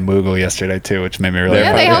showed me a Moogle yesterday too, which made me really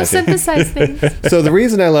Yeah, they happy. all synthesize things. So the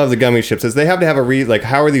reason I love the gummy ships is they have to have like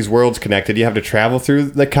how are these worlds connected? You have to travel through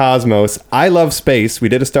the cosmos. I love space. We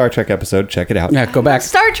did a Star Trek episode. Check it out. Yeah, go back.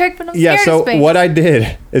 Star Trek, but I'm Yeah, scared so of space. what I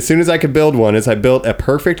did as soon as I could build one is I built a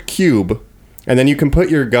perfect cube, and then you can put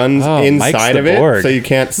your guns Oh, Mike's inside the of it Borg. so you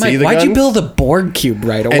can't see Mike, the why'd guns. you build a Borg cube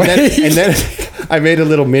right away? and then I made a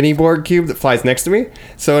little mini Borg cube that flies next to me.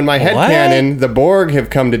 So in my headcanon, the Borg have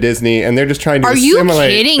come to Disney and they're just trying to Are you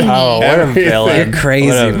assimilate. kidding me? Oh, what a everything. villain. crazy.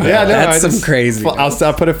 What a man. Yeah, no, that's I some just- crazy.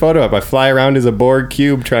 I'll put a photo up. I fly around as a Borg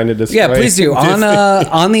cube trying to destroy. Yeah, please do on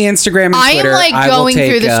the Instagram and I am Twitter. like I will going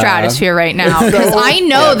through take, the stratosphere right now because I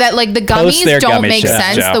know that like the Post their gummies don't gummy make ships,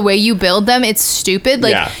 sense Joe. the way you build them. It's stupid.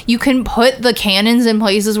 Like Yeah. you can put the cannons in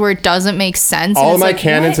places where it doesn't make sense. All and of it's my like,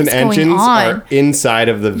 cannons what and is going engines on? are inside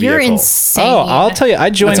of the vehicle. You're insane. Oh, I'll tell you, I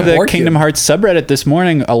joined That's a the Borg Kingdom cube. Hearts subreddit this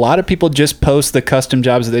morning. A lot of people just post the custom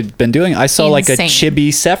jobs that they've been doing. I saw like a Insane. chibi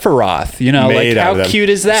Sephiroth. You know, Made like out of how them. cute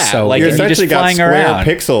is that? So like You you just essentially got flying square around.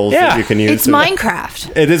 pixels Yeah. that you can use. It's to-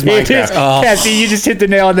 Minecraft. It is Minecraft. Cassie, you just hit the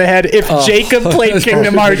nail on the head. If Jacob played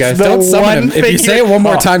Kingdom Hearts, Guys, the don't summon one him. If thing you say it one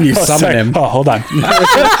more time, you summon sorry. him. Oh, hold on.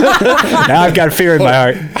 Now I've got fear in my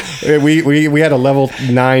heart. We had a level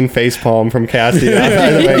 9 facepalm from Cassie.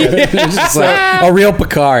 It's just like a real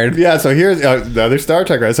Picard. Yeah, so here's the other Star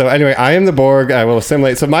Trek. Right? So anyway, I am the Borg. I will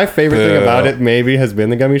assimilate. So my favorite thing Boo. about it maybe has been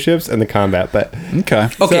the gummy ships and the combat. But Okay.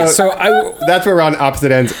 Okay, so that's where we're on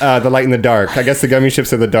opposite ends. The light and the dark. I guess the gummy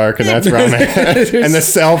ships are the dark, and that's where I'm at. And the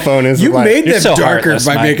cell phone is you the light. made You're them so darker heartless,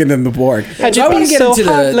 by Mike. making them the Borg. How'd So you I want be to get so into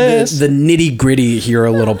heartless? the nitty gritty here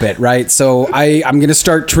a little bit, right? So I'm going to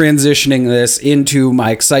start transitioning this into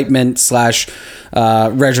my excitement slash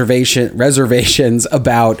reservations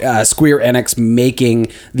about Square Enix making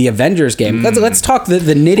the Avengers game. Let's talk the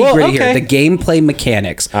nitty gritty okay. here, the gameplay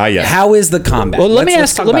mechanics. Yes. How is the combat? Well, let me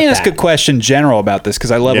Let's talk ask about a that. question general about this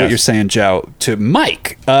because I love what Yes. you're saying, Joe. To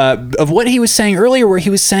Mike, of what he was saying earlier, where he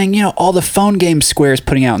was saying, you know, all the phone games Square's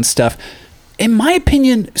putting out and stuff. In my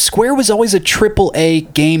opinion, Square was always a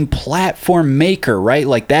AAA game platform maker, right?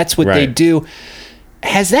 Like that's what they Right. do.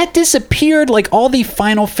 Has that disappeared? Like all the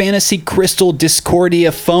Final Fantasy Crystal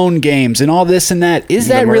Discordia phone games and all this and that. Is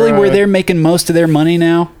that really where they're making most of their money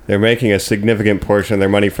now? They're making a significant portion of their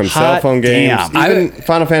money from cell Hot phone games. damn. Even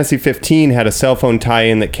Final Fantasy 15 had a cell phone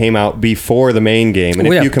tie-in that came out before the main game, and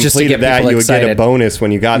Oh, if yeah, you just to completed get that, people you would get a excited. bonus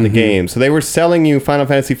when you got the game. So they were selling you Final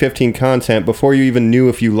Fantasy 15 content before you even knew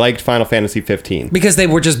if you liked Final Fantasy 15. Because they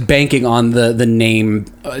were just banking on the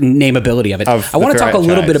nameability of it. Of I want to the talk a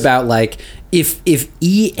little bit franchise. about like if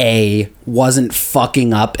EA wasn't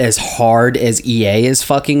fucking up as hard as EA is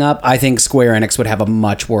fucking up, I think Square Enix would have a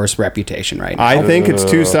much worse reputation right now. I think it's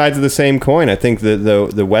two sides sides of the same coin. I think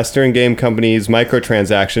the Western game companies'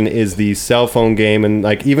 microtransaction is the cell phone game, and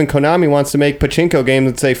like even Konami wants to make pachinko games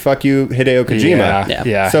and say "fuck you, Hideo Kojima."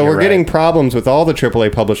 Yeah. So you're we're getting problems with all the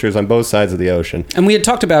AAA publishers on both sides of the ocean. And we had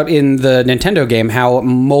talked about in the Nintendo game how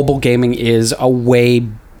mobile gaming is a way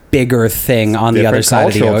bigger thing on the other side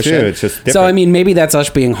of the cultural, ocean. too. It's just different. So I mean, maybe that's us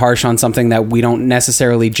being harsh on something that we don't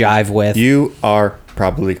necessarily jive with. You are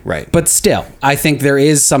probably right. But still, I think there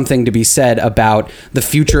is something to be said about the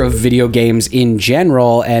future of video games in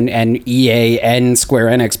general, and EA and Square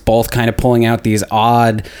Enix both kind of pulling out these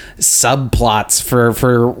odd subplots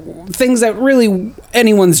for things that really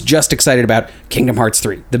anyone's just excited about. Kingdom Hearts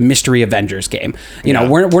 3, the Mystery Avengers game. You know,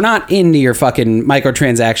 we're not into your fucking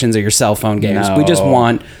microtransactions or your cell phone games. No. We just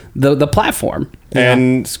want the platform.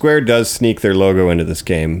 And Square does sneak their logo into this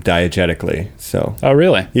game diegetically. So, Oh,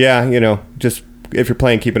 really? yeah, you know, just if you're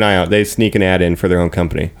playing, keep an eye out. They sneak an ad in for their own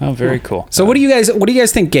company. Oh, very cool. So what do you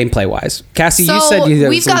guys think gameplay wise? Cassie, you said you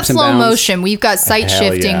we've got slow motion, we've got sight Hell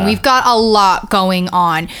shifting, yeah. we've got a lot going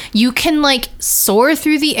on. You can like soar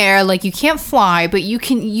through the air, like you can't fly, but you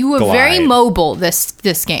are very Glide. mobile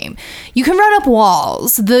this game. You can run up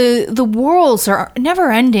walls. The worlds are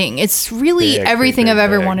never ending. It's really Big, everything big, I've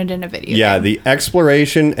ever big. wanted in a video Yeah, game. the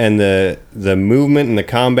exploration and the movement and the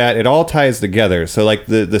combat, it all ties together. So like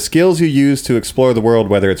the skills you use to explore the world,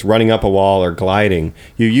 whether it's running up a wall or gliding,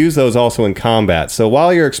 you use those also in combat. So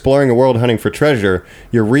while you're exploring a world hunting for treasure,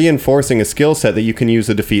 you're reinforcing a skill set that you can use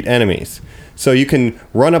to defeat enemies. So you can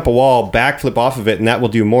run up a wall, backflip off of it, and that will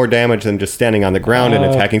do more damage than just standing on the ground and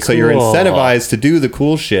attacking. So you're cool. incentivized to do the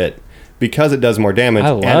cool shit because it does more damage I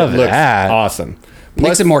and love it looks that. awesome.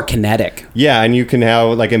 Makes it more kinetic. Yeah, and you can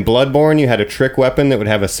have, like in Bloodborne, you had a trick weapon that would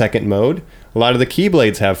have a second mode. A lot of the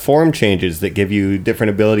Keyblades have form changes that give you different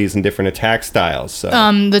abilities and different attack styles. So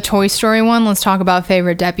The Toy Story one. Let's talk about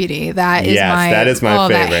favorite deputy. That is Yes, that is my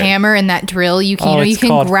that favorite. hammer and that drill. You can Oh, you it's can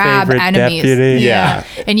called grab Favorite enemies. Deputy? Yeah.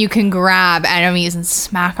 and you can grab enemies and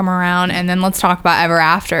smack them around. And then let's talk about Ever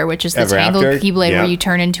After, which is the Ever tangled After? Keyblade Yeah. where you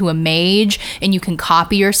turn into a mage and you can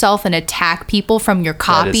copy yourself and attack people from your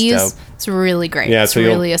copies. dope. It's really great. yeah, it's so you'll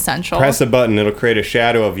really essential. Press a button, it'll create a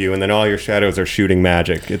shadow of you, and then all your shadows are shooting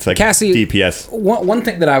magic. It's like Cassie, DPS. One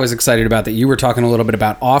thing that I was excited about that you were talking a little bit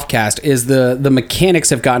about offcast is the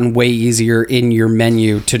mechanics have gotten way easier in your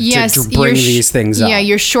menu to bring your these things up. Yeah,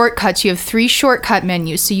 your shortcuts. You have 3 shortcut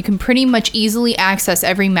menus, so you can pretty much easily access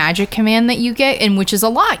every magic command that you get, and which is a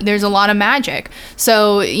lot. There's a lot of magic,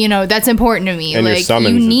 so you know that's important to me. And your like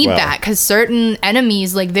summons you as need well. that because certain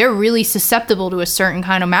enemies, like they're really susceptible to a certain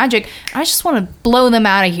kind of magic. I just want to blow them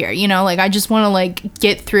out of here. You know, like I just want to like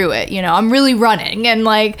get through it. You know, I'm really running, and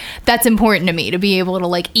like that's important to me to be able to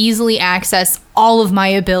like easily access all of my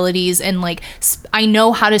abilities and like I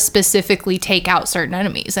know how to specifically take out certain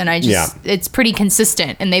enemies, and I just it's pretty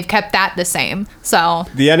consistent, and they've kept that the same. So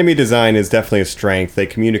The enemy design is definitely a strength. They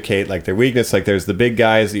communicate like their weakness. Like there's the big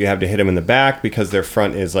guys that you have to hit them in the back because their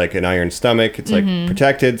front is like an iron stomach. It's like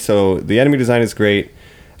protected. So the enemy design is great.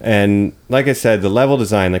 And like I said, the level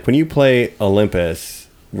design, like when you play Olympus,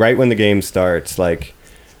 right when the game starts, like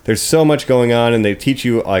there's so much going on and they teach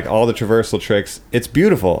you like all the traversal tricks. It's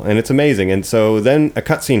beautiful and it's amazing. And so then a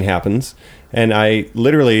cutscene happens and I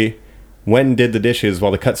literally went and did the dishes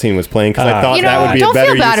while the cutscene was playing because I thought you know, that would be don't a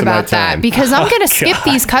better feel bad use of my about that time. because I'm gonna skip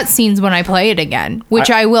these cutscenes when I play it again,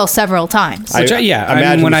 which I will several times. Which I I mean,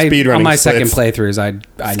 imagine when the I speedrunning on my splits. second playthroughs,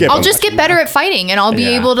 I Skip I'll them. just get better at fighting, and I'll be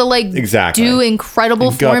Yeah. able to like Exactly. do incredible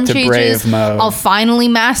And go up form to changes. brave mode. I'll finally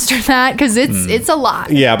master that because it's a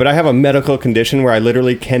lot. Yeah, but I have a medical condition where I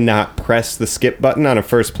literally cannot press the skip button on a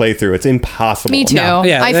first playthrough. It's impossible. Me too.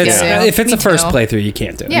 yeah, I feel that's- you. if it's Me a first too. playthrough, you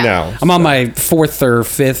can't do it. Yeah. No. I'm on my 4th or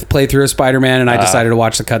 5th playthrough of Spider-Man, and I decided to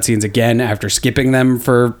watch the cutscenes again after skipping them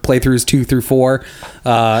for playthroughs 2 through 4.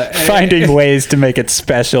 Finding ways to make it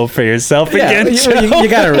special for yourself again. you Joe.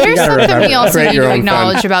 gotta There's something remember. we also Create need your to own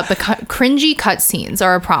acknowledge fun. about the cringy cutscenes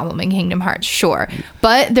are a problem in Kingdom Hearts, sure.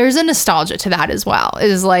 But there's a nostalgia to that as well. It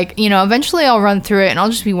is like, you know, eventually I'll run through it and I'll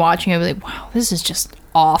just be watching it and be like, wow, this is just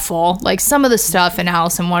awful. Like some of the stuff in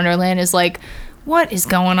Alice in Wonderland is like, what is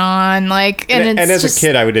going on? Like, and it's And as just, a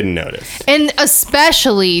kid, I didn't notice. and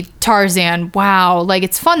especially Tarzan, wow, like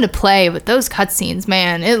it's fun to play, but those cutscenes,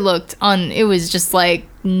 man, it was just like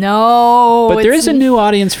No. But there is it's- a new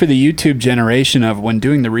audience for the YouTube generation of when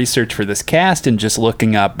doing the research for this cast and just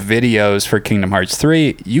looking up videos for Kingdom Hearts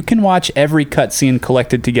 3, you can watch every cutscene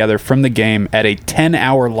collected together from the game at a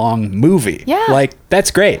 10-hour long movie. Yeah. Like, that's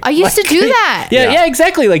great. I used to do that. Yeah,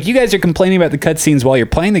 exactly. Like, you guys are complaining about the cutscenes while you're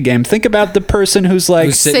playing the game. Think about the person who's like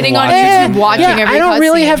Who's Sitting on watching YouTube watching every I don't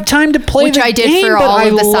really cutscene. have time to play Which the I did game, for but all I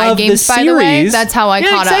of the side love games, the by the way. series. That's how I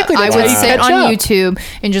caught exactly. up. I That's would how you sit catch on up. YouTube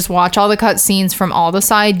and just watch all the cutscenes from all the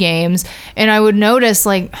side games, and I would notice,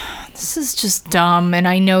 like, this is just dumb, and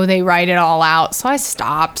I know they write it all out, so I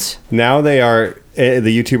stopped. Now they are, the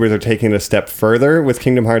YouTubers are taking it a step further with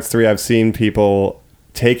Kingdom Hearts 3. I've seen people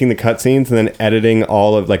taking the cutscenes and then editing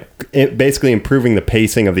all of, like, basically improving the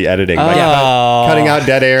pacing of the editing. Like, cutting out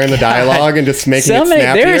dead air in the dialogue and just making it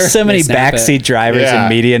snappier. There are so many They snap backseat it. drivers Yeah. in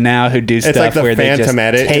media now who do stuff like the where they just Phantom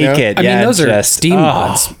edit, take you know? it. I mean, those are just- Steam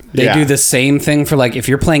mods. They Yeah. do the same thing for, like, if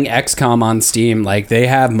you're playing XCOM on Steam, like, they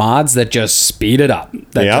have mods that just speed it up.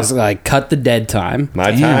 That Yep. just, like, cut the dead time.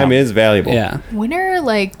 My time is valuable. Yeah. When are,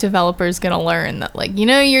 like, developers gonna learn that, like, you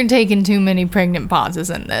know, you're taking too many pregnant pauses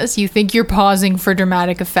in this? You think you're pausing for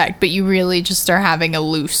dramatic effect, but you really just are having a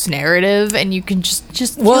loose narrative, and you can just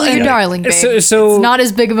Well, kill your and- darling, babe. so- It's not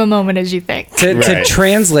as big of a moment as you think. To Right.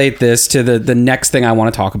 translate this to the next thing I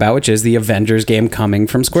want to talk about, which is the Avengers game coming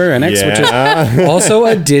from Square Enix, which is also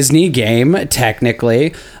a Disney game,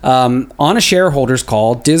 technically. On a shareholders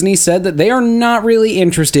call, Disney said that they are not really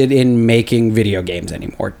interested in making video games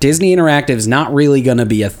anymore. Disney Interactive is not really going to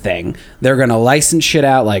be a thing. They're going to license shit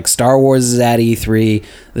out like Star Wars is at E3,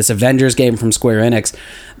 this Avengers game from Square Enix.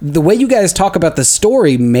 The way you guys talk about the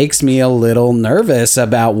story makes me a little nervous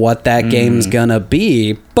about what that game's gonna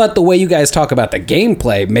be, but the way you guys talk about the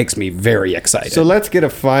gameplay makes me very excited. So let's get a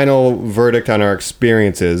final verdict on our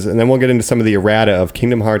experiences, and then we'll get into some of the errata of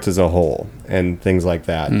Kingdom Hearts as a whole and things like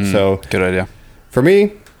that. So Good idea. for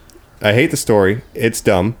me, I hate the story. It's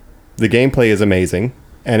dumb. The gameplay is amazing.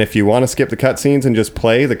 And if you want to skip the cutscenes and just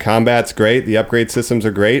play, the combat's great. The upgrade systems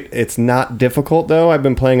are great. It's not difficult, though. I've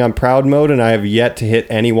been playing on Proud Mode, and I have yet to hit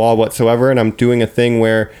any wall whatsoever. And I'm doing a thing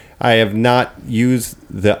where I have not used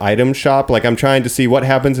the item shop. Like, I'm trying to see what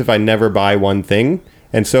happens if I never buy one thing.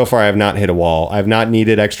 And so far, I have not hit a wall. I've not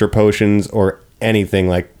needed extra potions or anything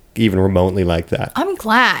like even remotely like that. I'm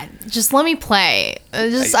glad. Just let me play.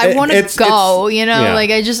 I want It's- to go, it's- you know? yeah. Like,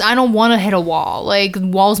 I don't want to hit a wall. Like,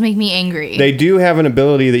 walls make me angry. They do have an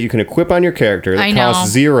ability that you can equip on your character that I know.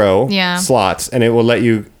 costs 0 Yeah. slots, and it will let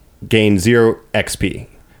you gain 0 XP.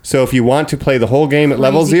 So if you want to play the whole game at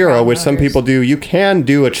level Crazy 0, crowd which some motors. people do, you can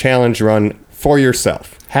do a challenge run for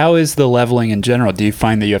yourself. How is the leveling in general? Do you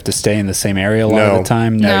find that you have to stay in the same area a lot No. of the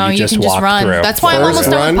time? no, you just can just walk run. through. That's why I'm First almost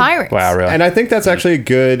done run? with Pirates. Wow, really? And I think that's actually a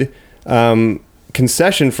good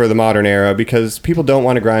concession for the modern era because people don't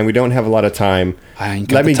want to grind. We don't have a lot of time. I ain't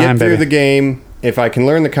got Let the me time, get through baby. the game. If I can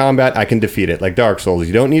learn the combat, I can defeat it. Like Dark Souls,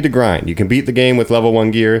 you don't need to grind. You can beat the game with level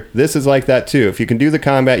 1 gear. This is like that too. If you can do the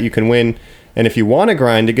combat, you can win. And if you want to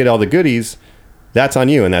grind to get all the goodies, that's on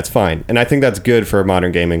you and that's fine. And I think that's good for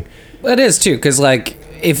modern gaming. It is too, because like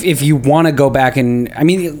if you want to go back and I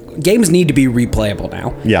mean, games need to be replayable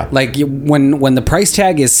now. Yeah. Like when the price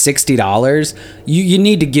tag is $60, you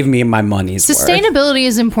need to give me my money's worth. Sustainability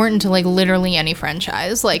is important to like literally any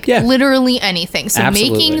franchise, like Yeah. literally anything. So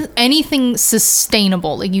Absolutely. making anything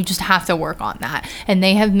sustainable, like you just have to work on that. And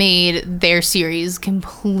they have made their series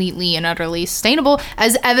completely and utterly sustainable,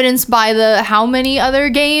 as evidenced by the how many other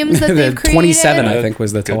games that The they've created. 27, I think,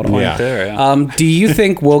 was the total. point Yeah. there, yeah. Do you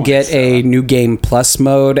think we'll get a new game plus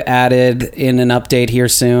mode added in an update here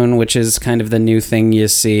soon, which is kind of the new thing you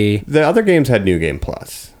see? The other games had New Game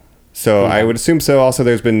Plus. So I would assume so. Also,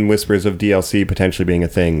 there's been whispers of DLC potentially being a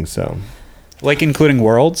thing. So Like including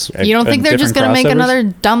worlds? You don't think they're just going to make another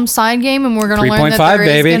dumb side game and we're going to learn that 3.5, there is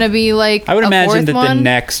baby. going to be like I would a imagine fourth that one? the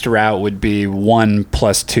next route would be 1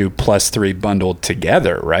 + 2 + 3 bundled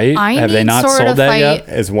together, right? I Have they need not Sora sold to that fight yet?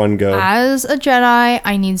 as one go. As a Jedi,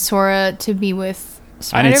 I need Sora to be with I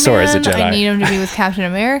Spider-Man. need Sora as a Jedi. I need him to be with Captain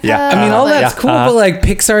America. Yeah. I mean, all Like, that's cool, but like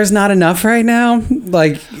Pixar's not enough right now.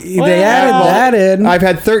 Like they added that in. I've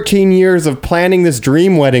had 13 years of planning this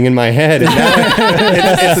dream wedding in my head, and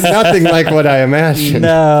it's nothing like what I imagined.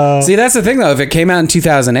 See, that's the thing though. If it came out in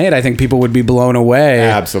 2008, I think people would be blown away.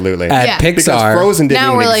 Absolutely. At Yeah. Because Pixar. Frozen didn't Now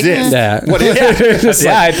even we're like, exist. Yeah. What is it?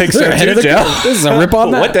 Yeah, I think so They're ahead too, of the Joe. game. This is a rip on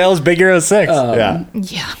that. What the hell is Big Hero 6? Yeah.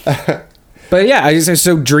 Yeah. But yeah,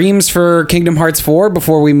 so dreams for Kingdom Hearts 4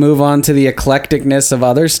 before we move on to the eclecticness of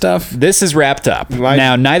other stuff. This is wrapped up.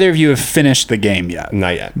 Now, neither of you have finished the game yet.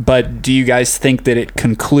 Not yet. But do you guys think that it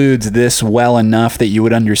concludes this well enough that you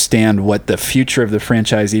would understand what the future of the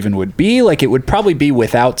franchise even would be? Like, it would probably be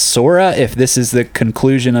without Sora if this is the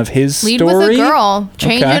conclusion of his Lead story. with a girl.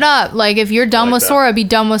 Change Okay. it up. Like, if you're done with Sora, be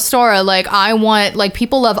done with Sora. Like, I want, like,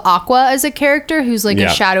 people love Aqua as a character who's like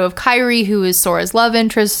Yeah. a shadow of Kairi, who is Sora's love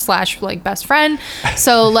interest / like best friend.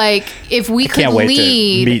 So, like, if we could can't wait to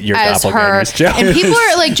lead meet your as her, doppelgangers, Joe. and people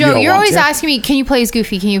are like, You Joe, don't you're want always to. asking me, can you play as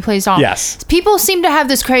Goofy? Can you play as Donald? Yes. People seem to have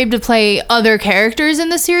this crave to play other characters in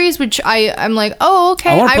the series, which I'm like, oh, okay.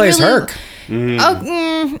 I want to play as really, Herc.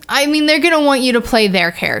 I mean, they're gonna want you to play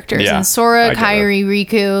their characters, Yeah, and Sora, I get Kairi,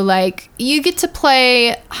 Riku. Like, you get to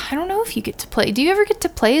play. I don't know if you get to play. Do you ever get to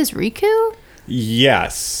play as Riku?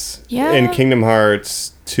 Yes. Yeah. In Kingdom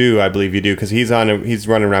Hearts 2, I believe you do, because he's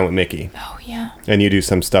running around with Mickey. Oh yeah. And you do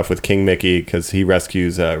some stuff with King Mickey because he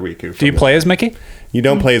rescues Riku. Do you play as Mickey? You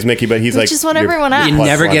don't play as Mickey, but he's Which like is what your- everyone your asks. You plus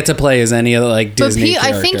never one. get to play as any of the like Disney I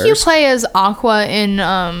characters. think you play as Aqua in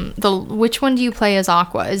which one do you play as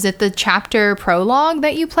Aqua? Is it the chapter prologue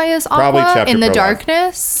that you play as Aqua Probably chapter in the prologue.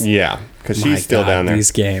 darkness? Yeah, because My she's still God, down there.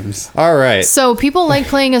 These games. All right. So people like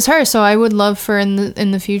playing as her. So I would love for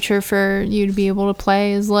in the future for you to be able to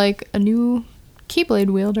play as like a new Keyblade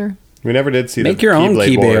wielder. We never did see Make the your own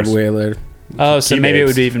Keyblade Keyblade Wars. Whaler. Oh, so maybe it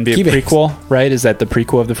would even be a Keyblades. prequel, right? Is that the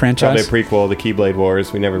prequel of the Probably franchise? a prequel, the Keyblade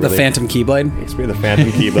Wars. We never The really... Phantom Keyblade. It's be the Phantom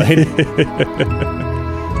Keyblade.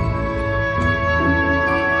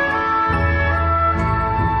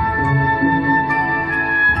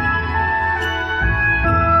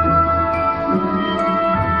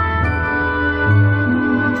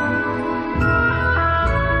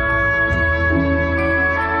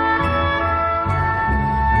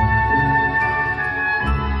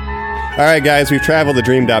 All right, guys, we've traveled the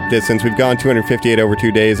Dream Drop distance. We've gone 258 over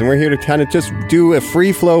 2 days, and we're here to kind of just do a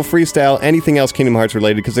free flow, freestyle, anything else Kingdom Hearts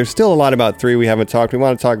related, because there's still a lot about 3 we haven't talked. We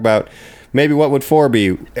want to talk about maybe what would 4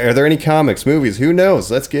 be. Are there any comics, movies? Who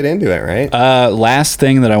knows? Let's get into it, right? Last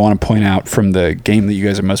thing that I want to point out from the game that you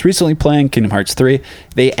guys are most recently playing, Kingdom Hearts 3,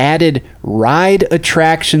 they added ride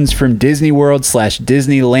attractions from Disney World /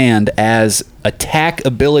 Disneyland as attack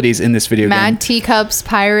abilities in this video game. Mad Teacups,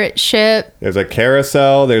 pirate ship, There's a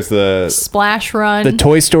carousel. There's the... splash run. The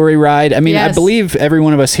Toy Story ride. I mean, I Yes. believe every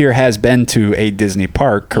one of us here has been to a Disney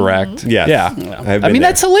park, correct? Yes. Yeah. I've I been mean,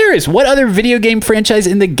 there. that's hilarious. What other video game franchise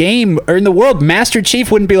in the game or in the world, Master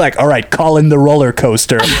Chief wouldn't be like, all right, call in the roller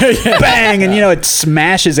coaster. Bang! And, it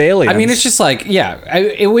smashes aliens. I mean, it's just like,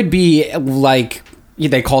 it would be like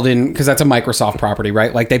they called in, because that's a Microsoft property,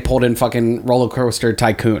 right? Like they pulled in fucking Roller Coaster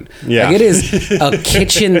Tycoon. Yeah. Like it is a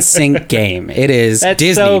kitchen sink game. It is That's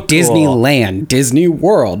Disney, so cool. Disneyland, Disney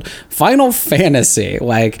World, Final Fantasy.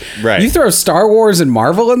 Like Right. you throw Star Wars and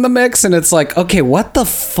Marvel in the mix, and it's like, okay, what the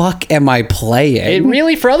fuck am I playing? It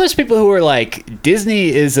really, for all those people who are like, Disney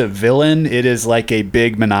is a villain, it is like a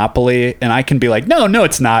big monopoly, and I can be like, no,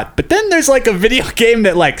 it's not. But then there's like a video game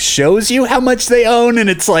that like shows you how much they own, and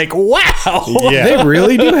it's like, wow. Yeah. They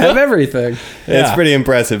really do have everything. It's pretty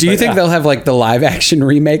impressive. Do you but- think they'll have like the live action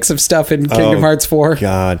remakes of stuff in Kingdom Hearts 4?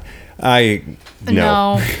 God.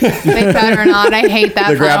 No. They better not. I hate that.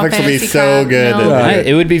 The Final graphics will be Fantasy so crap. good No. that-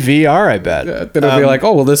 It would be VR, I bet. Then it'll be like,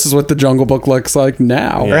 oh, well, this is what the Jungle Book looks like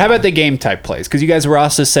now. Or how about the game type plays? Because you guys were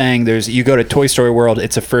also saying you go to Toy Story World,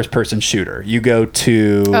 it's a first person shooter. You go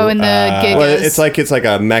to Oh, and the Gigas. Well, it's like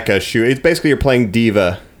a mecha shoot. It's basically you're playing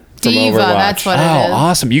Diva. From Diva, Overwatch. that's what oh, it is.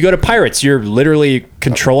 awesome! You go to Pirates, you're literally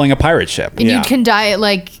controlling a pirate ship. And Yeah. you can die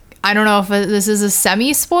like, I don't know if this is a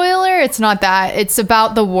semi-spoiler. It's not that. It's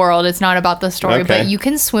about the world. It's not about the story. Okay. But you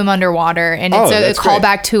can swim underwater, and Oh, it's a that's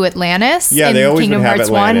callback to Atlantis Yeah, in they always Kingdom would have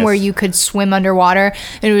Hearts 1, Atlantis. where you could swim underwater,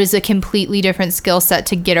 and it was a completely different skill set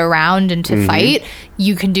to get around and to fight.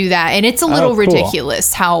 You can do that, and it's a little cool.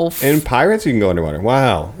 ridiculous how In Pirates, you can go underwater.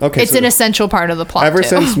 Wow. Okay. it's so an essential part of the plot. Ever too.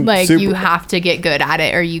 since like Super- you have to get good at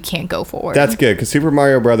it, or you can't go forward. that's good because Super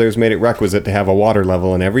Mario Brothers made it requisite to have a water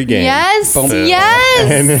level in every game. Yes,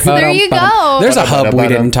 yes. There you go. There's a hub we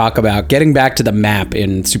didn't talk about. Getting back to the map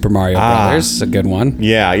in Super Mario Brothers is a good one.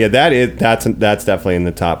 Yeah. That's definitely in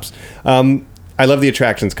the tops. I love the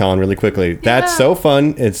attractions, Colin, really quickly. That's so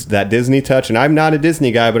fun. It's that Disney touch, and I'm not a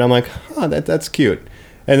Disney guy, but I'm like, oh, that's cute.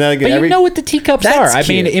 And then But you know what the teacups That's are. I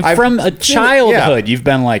mean, cute. from a childhood, you've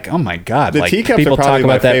been like, oh my God. The like, teacups people are probably talk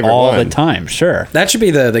my about that favorite all one. the time. Sure. That should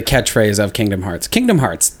be the catchphrase of Kingdom Hearts. Kingdom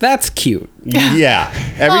Hearts, that's cute. Yeah.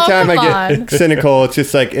 Every Oh, time I come get cynical, it's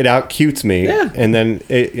just like it out-cutes me. Yeah. And then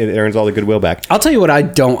it earns all the goodwill back. I'll tell you what I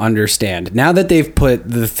don't understand. Now that they've put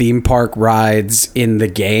the theme park rides in the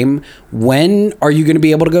game, when are you going to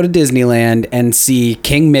be able to go to Disneyland and see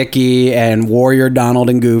King Mickey and Warrior Donald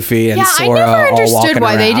and Goofy and Yeah, I Sora never all understood walking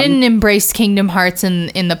why they around? didn't embrace Kingdom Hearts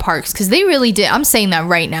in the parks, because they really did. I'm saying that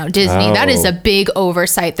right now, Disney. That is Oh. a big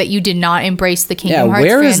oversight that you did not embrace the Kingdom Yeah, Hearts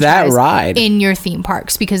where is that franchise ride? in your theme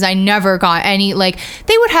parks, because I never got any. Like,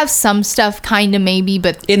 they would have some stuff, kind of maybe,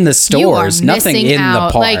 but In the you are stores, nothing missing in the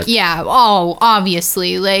out. park. Like, yeah, oh,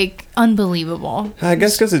 obviously, like, unbelievable. I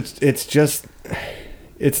guess because it's just...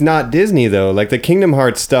 It's not Disney though. Like the Kingdom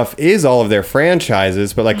Hearts stuff is all of their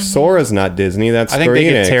franchises, but like Sora's not Disney. That's I think Square they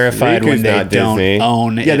get Enix. terrified when Riku's they not don't Disney.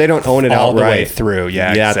 own it. Yeah, they don't own it all the way outright. through.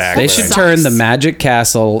 Yeah, it's- exactly. They should Sucks. turn the Magic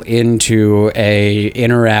Castle into a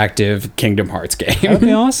interactive Kingdom Hearts That game. would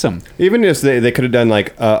be awesome. Even just they could have done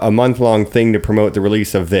like a month-long thing to promote the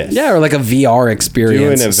release of this. Yeah, or like a VR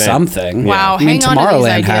experience, event. something. Wow, I mean, hang on to these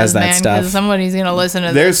Tomorrowland ideas, has that man, stuff. because somebody's gonna listen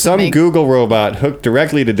to There's this. some Google robot hooked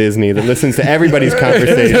directly to Disney that listens to everybody's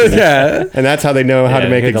conversations. Yeah. And that's how they know how Yeah, to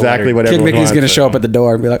make hit the exactly letter. what King everyone Mickey's wants. going to show up at the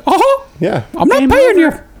door and be like, oh, Yeah. I'm not Game paying you.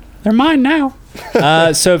 over. They're mine now.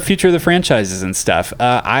 So future of the franchises and stuff.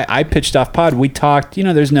 I pitched off pod. We talked,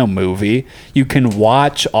 there's no movie. You can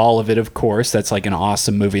watch all of it, of course. That's like an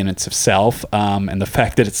awesome movie in itself. And the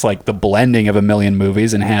fact that it's like the blending of a million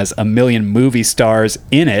movies and has a million movie stars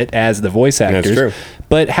in it as the voice actors. true.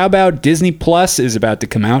 But how about Disney Plus is about to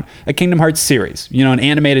come out, a Kingdom Hearts series, an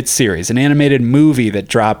animated series, an animated movie that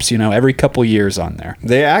drops, every couple years on there.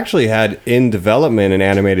 They actually had in development an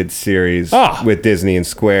animated series Ah. with Disney and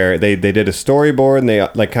Square. They did a storyboard and they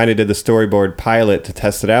like kind of did the storyboard pilot to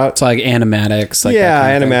test it out. It's like animatics. Like yeah,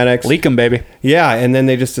 that kind of thing. animatics. Leak 'em, baby. Yeah, and then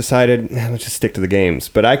they just decided, let's just stick to the games.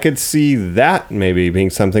 But I could see that maybe being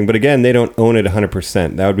something. But again, they don't own it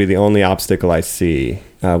 100%. That would be the only obstacle I see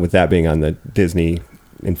with that being on the Disney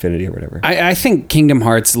Infinity or whatever. I think Kingdom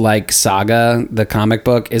Hearts, like Saga, the comic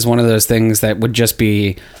book, is one of those things that would just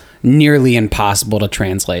be nearly impossible to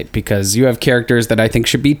translate, because you have characters that I think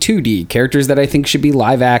should be 2D, characters that I think should be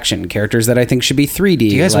live action, characters that I think should be 3D. Do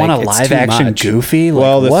you guys Like, want a it's live too action much. Goofy? Like,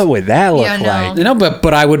 Well, this- what would that look Yeah, no. like? No,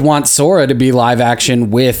 but I would want Sora to be live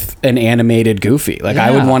action with an animated Goofy. Like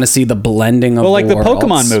I would Yeah. want to see the blending of Well, like the worlds.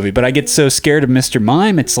 Pokemon movie, but I get so scared of Mr.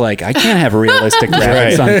 Mime. It's like I can't have realistic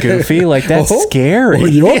graphics Right. on Goofy. Like that's scary. I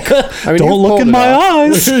mean, Don't you look pulled in it my off.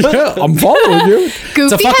 eyes. Yeah, I'm following you. Goofy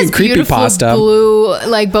it's a fucking has beautiful creepypasta. blue,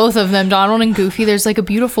 like both of them, Donald and Goofy. There's like a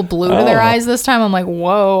beautiful blue to their Oh. eyes this time. I'm like,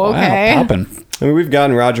 whoa, okay. Wow, poppin'. I mean, we've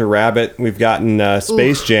gotten Roger Rabbit, we've gotten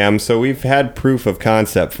Space Jam, so we've had proof of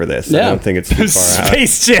concept for this. I Yeah. don't think it's too far out.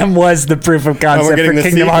 Space Jam was the proof of concept we're getting for the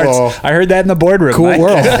Kingdom sequel. Hearts. I heard that in the boardroom. Cool Mike.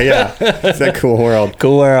 world. Yeah, it's that cool world.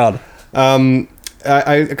 Cool world.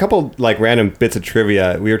 A couple like random bits of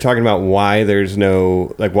trivia. We were talking about why there's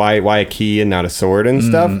no like why a key and not a sword and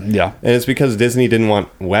stuff. yeah. and it's because Disney didn't want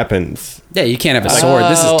weapons. Yeah, you can't have a sword.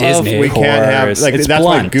 This Oh, is Disney. We can't have course. like It's that's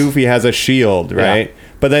blunt. why Goofy has a shield, right?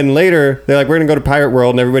 But then later they're like, we're gonna go to Pirate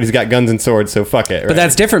World and everybody's got guns and swords, so fuck it. But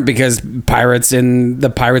that's different because Pirates in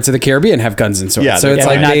the Pirates of the Caribbean have guns and swords. Yeah, so they're it's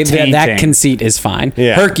fine. like They're not that tainting. conceit is fine.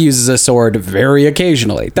 Yeah. Herc uses a sword very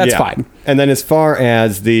occasionally. That's Yeah. fine. And then as far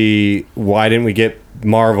as the why didn't we get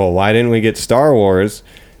Marvel? Why didn't we get Star Wars?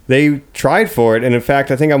 They tried for it, and in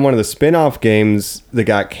fact, I think on one of the spin-off games that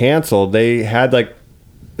got canceled, they had like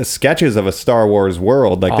the sketches of a Star Wars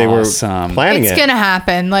world, like they were Awesome. planning It's it. gonna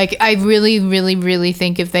happen. Like, I really, really, really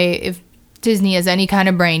think if Disney has any kind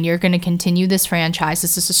of brain, you're going to continue this franchise.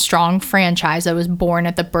 This is a strong franchise that was born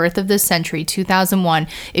at the birth of this century, 2001.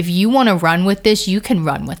 If you want to run with this, you can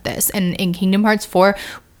run with this. And in Kingdom Hearts 4,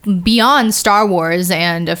 beyond Star Wars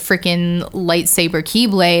and a freaking lightsaber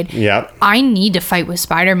keyblade, Yep. I need to fight with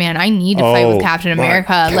Spider-Man. I need to fight Oh, with Captain my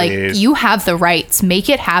America. Like, please. you have the rights. Make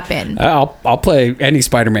it happen. I'll play any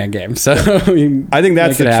Spider-Man game. So I think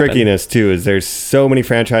that's make it the happen. trickiness too. Is there's so many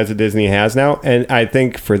franchises Disney has now, and I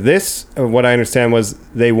think for this, what I understand was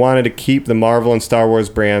they wanted to keep the Marvel and Star Wars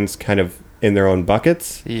brands kind of in their own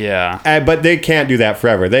buckets. Yeah. But they can't do that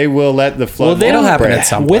forever. They will let the flood. It'll happen at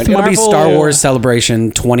some point. With It'll be Marvel- Star Wars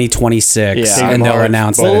Celebration 2026, Yeah. and they'll March.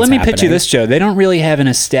 announce. Well, that let it's me pitch you happening. this, Joe. They don't really have an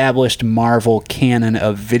established Marvel canon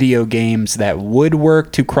of video games that would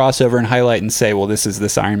work to cross over and highlight and say, well, this is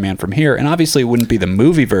this Iron Man from here. And obviously, it wouldn't be the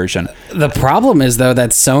movie version. The problem is though that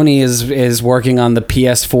Sony is working on the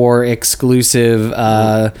PS4 exclusive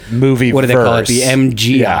Movie What do they call it? verse. The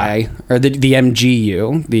MGI or the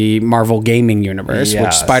MGU, the Marvel Gaming Universe, which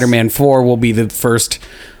Yes. Spider-Man 4 will be the first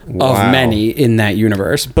Wow. of many in that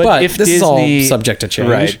universe. But if this is all subject to change.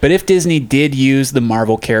 Right. But if Disney did use the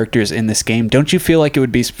Marvel characters in this game, don't you feel like it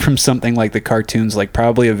would be from something like the cartoons, like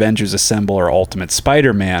probably Avengers Assemble or Ultimate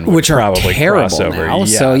Spider-Man, would Which are probably terrible cross over. now.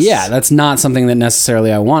 Yes. So yeah, that's not something that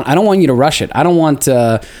necessarily I want. I don't want you to rush it. I don't want.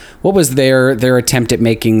 What was their attempt at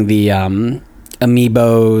making the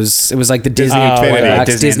Amiibos? It was like the Disney Infinity. Toy Box,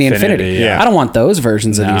 Disney Disney Infinity. Infinity, yeah. I don't want those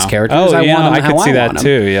versions of No. these characters. Oh, I yeah, want them I how could see that want them.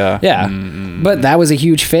 too, yeah. Yeah. But that was a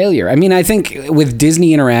huge failure. I mean, I think with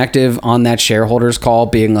Disney Interactive on that shareholders call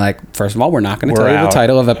being like, first of all, we're not going to We're tell you the out.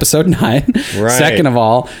 title of episode 9. Right. Second of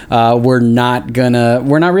all, we're not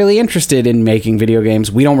really interested in making video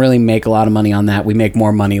games. We don't really make a lot of money on that. We make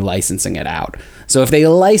more money licensing it out. So if they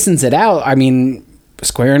license it out, I mean,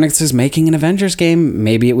 Square Enix is making an Avengers game.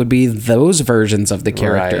 Maybe it would be those versions of the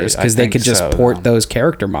characters Right, I because they think could just so, port though. those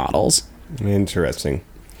character models. Interesting.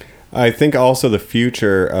 I think also the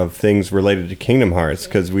future of things related to Kingdom Hearts,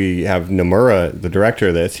 because we have Nomura, the director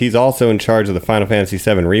of this. He's also in charge of the Final Fantasy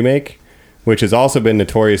VII Remake, which has also been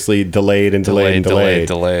notoriously delayed.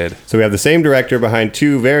 Delayed. So we have the same director behind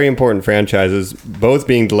two very important franchises, both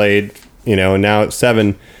being delayed, and now it's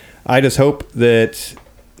 7. I just hope that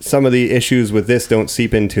some of the issues with this don't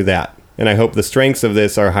seep into that. And I hope the strengths of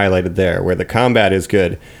this are highlighted there, where the combat is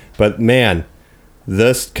good. But man,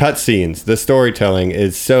 the cutscenes, the storytelling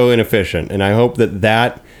is so inefficient. And I hope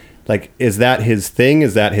that is that his thing?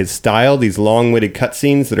 Is that his style? These long-witted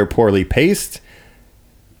cutscenes that are poorly paced?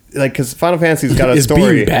 Because Final Fantasy's got a Is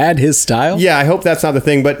story. being bad his style? Yeah, I hope that's not the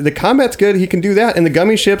thing. But the combat's good. He can do that. And the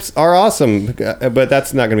gummy ships are awesome. But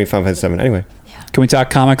that's not going to be Final Fantasy VII. Anyway. Can we talk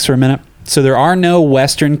comics for a minute? So there are no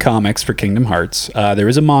Western comics for Kingdom Hearts. There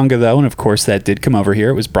is a manga, though, and of course that did come over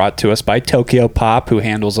here. It was brought to us by Tokyo Pop, who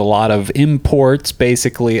handles a lot of imports,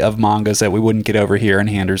 basically, of mangas that we wouldn't get over here and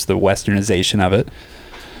handles the westernization of it.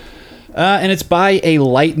 And it's by a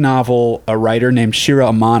light novel, a writer named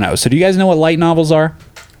Shiro Amano. So do you guys know what light novels are?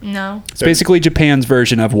 No. It's basically Japan's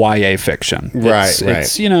version of YA fiction. Right.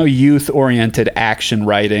 It's youth-oriented action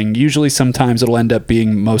writing. Usually sometimes it'll end up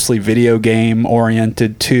being mostly video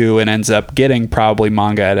game-oriented too, and ends up getting probably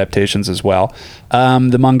manga adaptations as well.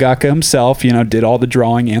 The mangaka himself, did all the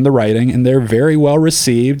drawing and the writing, and they're very well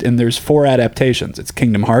received, and there's 4 adaptations. It's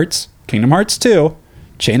Kingdom Hearts, Kingdom Hearts 2,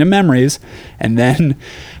 Chain of Memories, and then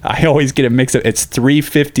I always get it mixed up. It's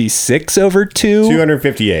 356 over 2?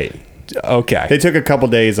 258. Okay. They took a couple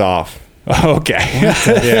days off. Okay.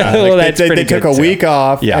 Yeah. Well, that's they pretty took good, a too. week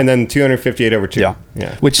off, Yeah. and then 258 over 2.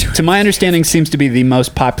 Yeah. Which, to my understanding, seems to be the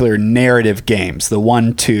most popular narrative games. The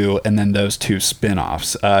 1, 2, and then those 2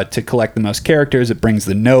 spin-offs. To collect the most characters, it brings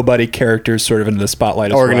the nobody characters sort of into the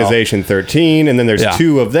spotlight as Organization 13, and then there's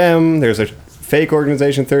 2 of them. There's a fake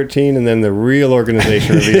Organization 13, and then the real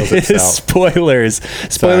organization reveals well. itself. Spoilers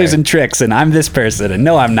Sorry. and tricks, and I'm this person, and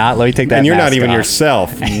no, I'm not. Let me take that And you're not mask even off.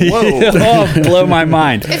 yourself. Whoa. Oh, blow my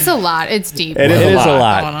mind. It's a lot. It's deep. It is a going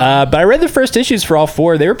lot. on. But I read the first issues for all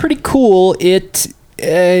 4. They were pretty cool.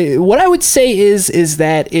 What I would say is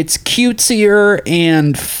that it's cutesier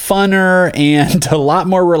and funner and a lot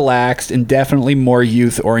more relaxed and definitely more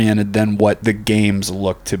youth oriented than what the games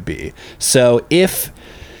look to be. So if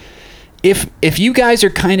you guys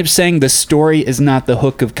are kind of saying the story is not the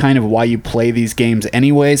hook of kind of why you play these games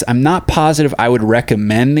anyways, I'm not positive I would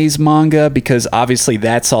recommend these manga, because obviously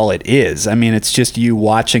that's all it is. I mean, it's just you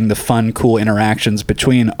watching the fun, cool interactions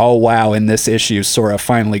between, oh wow, in this issue, Sora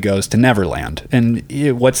finally goes to Neverland. And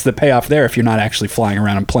what's the payoff there if you're not actually flying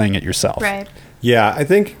around and playing it yourself? Right. Yeah, I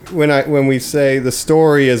think when we say the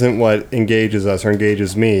story isn't what engages us or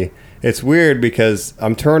engages me, it's weird because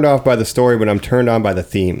I'm turned off by the story, but I'm turned on by the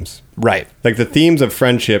themes. Right. Like the themes of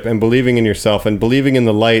friendship and believing in yourself and believing in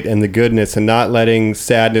the light and the goodness and not letting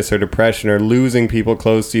sadness or depression or losing people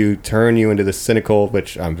close to you turn you into the cynical,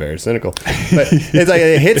 which I'm very cynical. But it's like,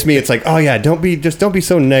 it hits me. It's like, oh yeah, don't be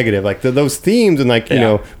so negative. Like those themes and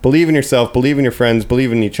believe in yourself, believe in your friends,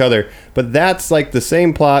 believe in each other. But that's like the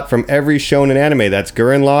same plot from every shonen anime. That's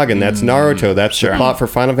Gurren Lagann, that's Naruto, that's the plot for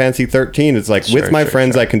Final Fantasy 13. It's like, with my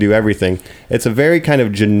friends, I can do everything. It's a very kind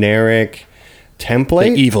of generic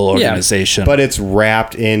template, The evil organization. but it's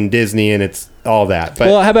wrapped in Disney and it's all that. But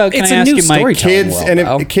Well, how about, can It's I a ask new you, Mike? storytelling kids world, and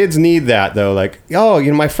though. if kids need that though, like, oh,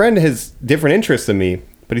 my friend has different interests than me,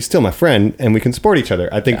 but he's still my friend and we can support each other.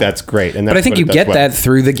 I think that's great. And that's But I think what you it does get well. that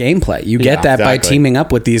through the gameplay. You get that by exactly. teaming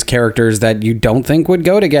up with these characters that you don't think would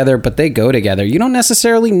go together, but they go together. You don't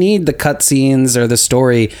necessarily need the cutscenes or the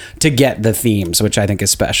story to get the themes, which I think is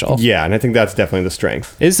special. Yeah, and I think that's definitely the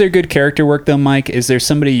strength. Is there good character work though, Mike? Is there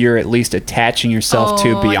somebody you're at least attaching yourself Oh, to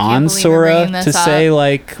I can't beyond believe you're Sora bringing to this say up.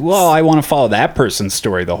 like, well, I want to follow that person's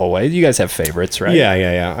story the whole way? You guys have favorites, right?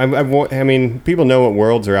 Yeah. I mean, people know what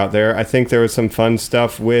worlds are out there. I think there was some fun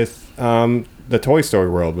stuff with the Toy Story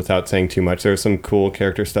world without saying too much. There was some cool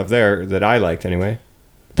character stuff there that I liked anyway.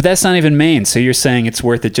 But that's not even main. So you're saying it's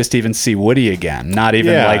worth it just to even see Woody again, not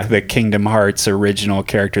even Yeah. like the Kingdom Hearts original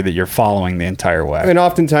character that you're following the entire way. And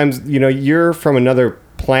oftentimes, you're from another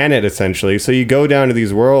planet essentially, so you go down to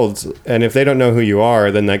these worlds, and if they don't know who you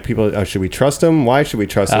are, then like people, oh, should we trust them? Why should we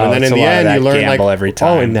trust them? Oh, And then it's in a the lot of end, that you learn like, gamble every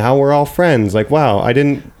time. oh, and now we're all friends. Like, wow, I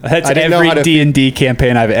didn't That's know how every to D&D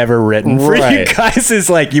campaign I've ever written for you Right. guys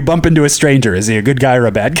is like, you bump into a stranger. Is he a good guy or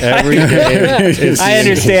a bad guy? Every game is I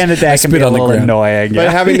understand that can be spit a on the little ground. annoying. But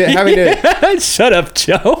yeah. having to Shut up,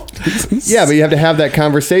 Joe. yeah, but you have to have that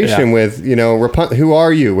conversation Yeah. with, who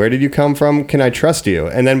are you? Where did you come from? Can I trust you?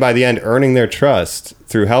 And then by the end, earning their trust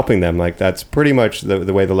through helping them. Like, that's pretty much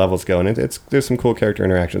the way the levels go. And there's some cool character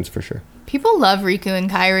interactions for sure. People love Riku and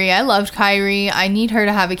Kairi. I loved Kairi. I need her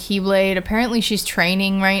to have a Keyblade. Apparently, she's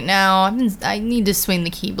training right now. I need to swing the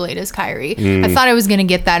Keyblade as Kairi. I thought I was going to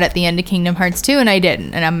get that at the end of Kingdom Hearts 2, and I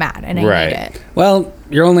didn't. And I'm mad, and I Right. need it. Well,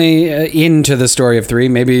 you're only into the story of 3.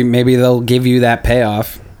 Maybe they'll give you that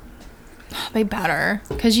payoff. They better.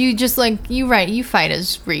 Because you just, you fight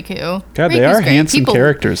as Riku. God, they Riku's are great. handsome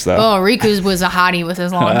characters, though. Oh, Riku's was a hottie with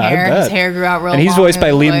his long I hair. His bet. hair grew out real And he's long. voiced by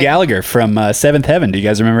It was Liam like- Gallagher from Seventh Heaven. Do you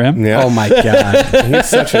guys remember him? Yeah. Oh my god. He's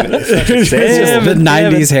such a It's just the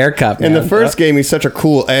 90s haircut, man. In the first game, he's such a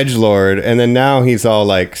cool edgelord, and then now he's all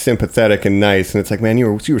like sympathetic and nice, and it's like, man,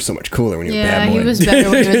 you were so much cooler when you were a Yeah, bad boy. he was better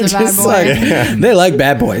when he was a bad Just boy. like- they like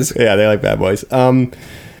bad boys. Yeah, they like bad boys.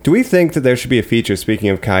 Do we think that there should be a feature, speaking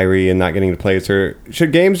of Kairi and not getting to play as her,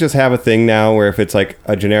 should games just have a thing now where if it's like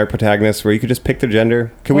a generic protagonist where you could just pick the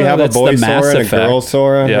gender? Could we Well, have a that's boy the Mass Sora and a Effect. girl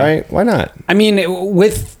Sora, Yeah. right? Why not? I mean,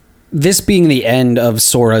 with this being the end of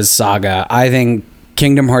Sora's saga, I think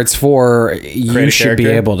Kingdom Hearts 4, you Create a should be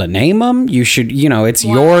character? able to name them. You should, it's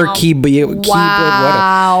Wow. your keyboard.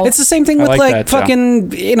 Wow. It's the same thing I with like like that, Joe.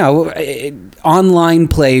 fucking, online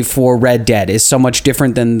play for Red Dead is so much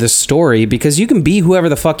different than the story because you can be whoever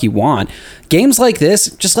the fuck you want. Games like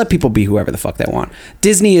this, just let people be whoever the fuck they want.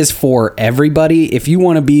 Disney is for everybody. If you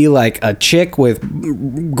want to be like a chick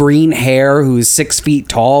with green hair who's 6 feet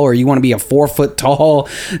tall, or you want to be a 4 foot tall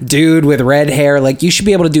dude with red hair, like you should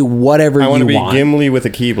be able to do whatever I want you to be want. Gimli with a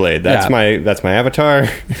Keyblade. That's Yeah. that's my avatar.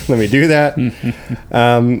 Let me do that.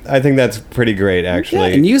 I think that's pretty great,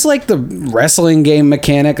 actually. And use like the wrestling game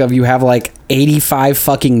mechanic of you have like 85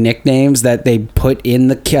 fucking nicknames that they put in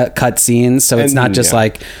the cutscenes, so it's And- not just yeah.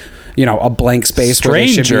 like a blank space where they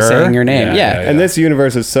should be Stranger. saying your name. Yeah, Yeah, And this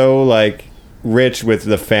universe is so like rich with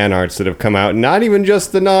the fan arts that have come out. Not even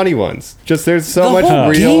just the naughty ones. Just there's so the much whole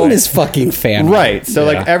real. game is fucking fan art. Right. So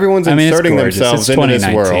like everyone's I mean, it's inserting gorgeous. themselves It's into this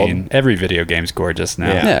 2019. world. Every video game's gorgeous now.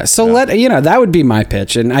 Yeah. Yeah, so that would be my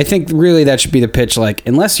pitch, and I think really that should be the pitch. Like,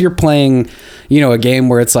 unless you're playing, a game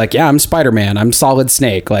where it's like, yeah, I'm Spider-Man, I'm Solid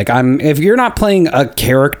Snake. Like, if you're not playing a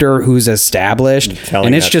character who's established Telling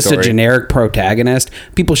and it's that just story. a generic protagonist,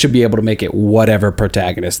 people should be able to make it whatever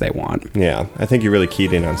protagonist they want. Yeah. I think you really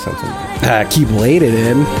keyed in on something. Keep laid it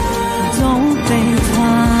in. Don't think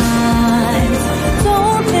twice.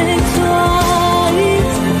 Don't think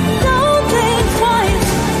twice. Don't think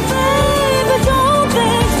twice. Baby, don't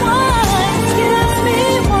think twice. Kiss me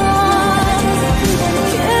once.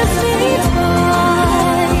 Kiss me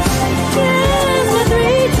twice. Kiss me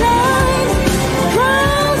 3 times.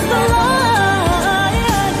 Cross the line.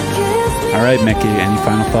 Kiss me. All right, Mickey, any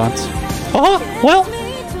final thoughts? Well,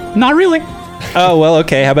 not really. Oh, well,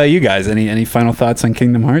 okay. How about you guys? Any final thoughts on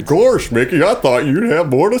Kingdom Hearts? Gosh, Mickey, I thought you'd have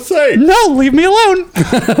more to say. No, leave me alone.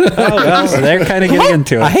 Oh, well, so they're kind of getting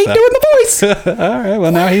into it. I hate so. doing the voice. All right,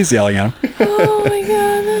 well, now he's yelling at him. Oh my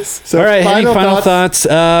god. is. So All right, any final thoughts?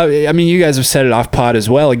 I mean, you guys have said it off pod as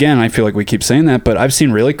well. Again, I feel like we keep saying that, but I've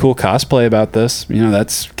seen really cool cosplay about this. You know,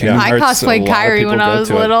 that's Kingdom I Hearts. cosplayed A lot of Kyrie people when I go was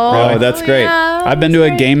to it. little. Oh, that's great. Yeah, I've been to a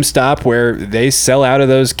that's great. GameStop where they sell out of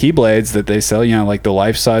those Keyblades that they sell, you know, like the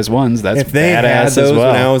life-size ones. That's If they had badass those as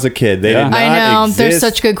well. when I was a kid, they Yeah. did not I know. They're exist.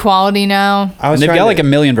 such good quality now. I was And they've trying got to- like a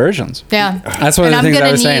million versions. Yeah. That's one of And the I'm things I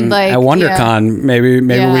gonna was saying need, like, at WonderCon. Maybe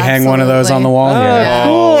Yeah, we hang one of those on the absolutely. wall here. Yeah.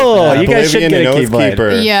 Cool. You guys should Oblivion get a and Keyblade.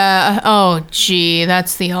 Oathkeeper. Yeah. Oh, gee,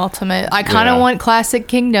 that's the ultimate. I kind of Yeah. want Classic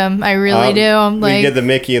Kingdom. I really do. I'm we like, get the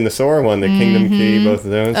Mickey and the Sora one, the Kingdom Key, both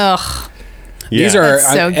of those. ugh. Yeah. These are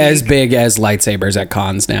That's so as geek. big as lightsabers at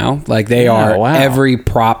cons now. Like they are. wow. Every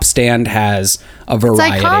prop stand has a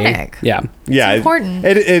variety. iconic. Yeah. yeah, important.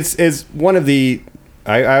 It's one of the.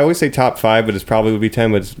 I always say top 5, but it's probably would be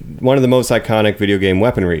 10. But it's one of the most iconic video game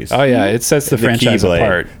weaponries. Oh, yeah. It sets the franchise Keyblade,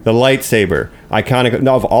 apart. the lightsaber, iconic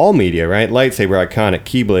of all media, right? Lightsaber, iconic.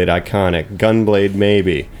 Keyblade, iconic. Gunblade,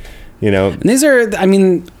 maybe. You know, And these are. I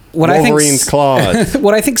mean. What Wolverine's claws.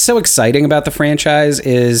 What I think's so exciting about the franchise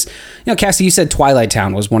is, you know, Cassie, you said Twilight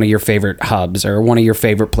Town was one of your favorite hubs or one of your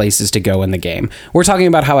favorite places to go in the game. We're talking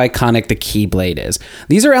about how iconic the Keyblade is.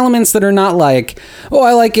 These are elements that are not like, oh,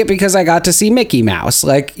 I like it because I got to see Mickey Mouse.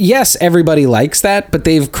 Like, yes, everybody likes that, but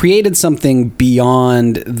they've created something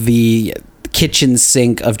beyond the kitchen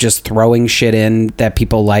sink of just throwing shit in that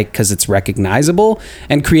people like because it's recognizable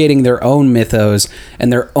and creating their own mythos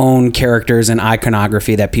and their own characters and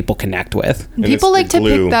iconography that people connect with. And People it's like the to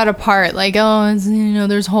glue. pick that apart, like, oh, it's, you know,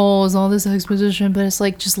 there's holes, all this exposition, but it's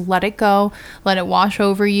like, just let it go, let it wash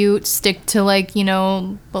over you, stick to, like, you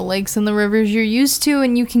know, the lakes and the rivers you're used to,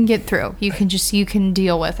 and you can get through. You can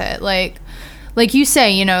deal with it. Like you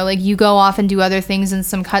say, you know, like you go off and do other things in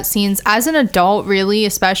some cutscenes. As an adult, really,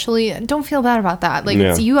 especially, don't feel bad about that. Like,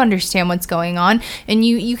 Yeah. you understand what's going on, and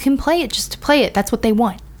you can play it just to play it. That's what they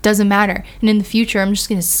want. Doesn't matter. And in the future, I'm just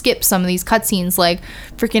gonna skip some of these cutscenes, like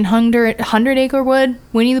freaking 100 Acre Wood,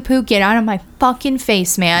 Winnie the Pooh. Get out of my fucking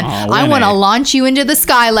face, man! Aw, I want to Winnie. launch you into the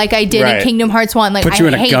sky like I did Right. in Kingdom Hearts 1. Like, Put you I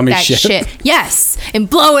in a hate gummy that ship. shit. Yes, and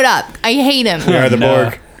blow it up. I hate him. You are the No.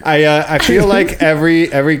 Borg. I feel like every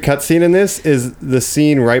cutscene in this is the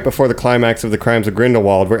scene right before the climax of the Crimes of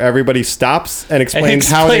Grindelwald, where everybody stops and explains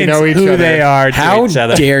how they know each who other. they are. to How each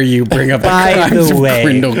other. dare you bring up By Crimes the of way,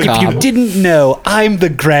 Grindel if you Cobb. didn't know, I'm the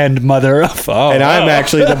grandmother of. Oh, And I'm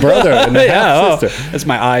actually the brother and the half-sister. As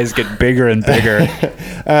my eyes get bigger and bigger.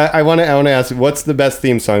 I want to ask, what's the best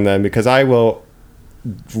theme song then? Because I will.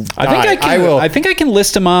 I think I can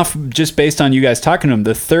list them off just based on you guys talking to them.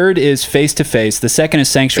 The third is Face to Face. The second is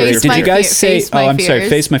Sanctuary. Face Did My you guys Fear- say? Face My I'm sorry, Fears.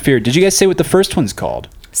 Face My Fear. Did you guys say what the first one's called?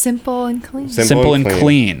 Simple and clean. Simple and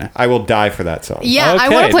clean. I will die for that song. Yeah, I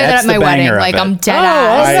Okay, want to play that that's at my the wedding. banger of Like, it. I'm dead Oh,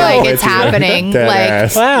 ass. I know, Like, it's it's happening. dead Like,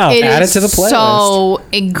 ass. Wow. it Add is it to the playlist. so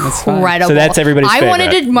incredible. So that's everybody's I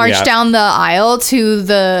wanted favorite. to march Yeah. down the aisle to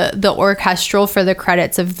the orchestral for the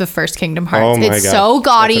credits of the first Kingdom Hearts. Oh my it's gosh, so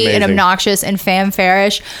gaudy that's and amazing. obnoxious and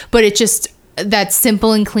fanfarish, but it just that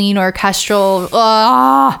simple and clean orchestral.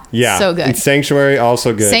 Yeah. so good. And Sanctuary,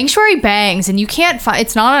 also good. Sanctuary bangs, and you can't find.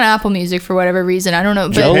 It's not on Apple Music for whatever reason. I don't know,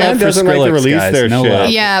 but No Japan love for doesn't like to Skrillex, release guys. their No shit. love.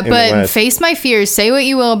 yeah, in the but West. Face My Fears. Say what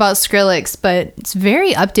you will about Skrillex, but it's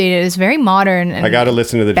very updated. It's very modern. And I got to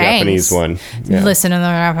listen to the bangs. Japanese one. Yeah. Listen to the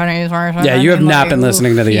Japanese version. Yeah, you have and not like, been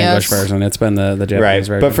listening to the English yes. version. It's been the Japanese Right.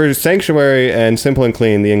 version. But for Sanctuary and Simple and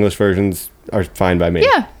Clean, the English versions are fine by me.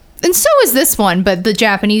 Yeah. And so is this one, but the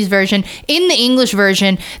Japanese version. In the English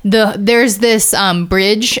version, there's this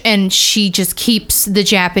bridge, and she just keeps the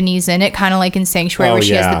Japanese in it, kind of like in Sanctuary, Oh, where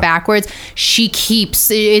she has yeah. the backwards. She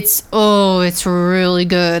keeps it's really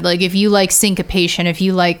good. Like, if you like syncopation, if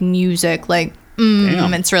you like music, like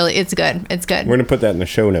it's good. It's good. We're going to put that in the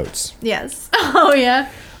show notes. Yes. Oh yeah.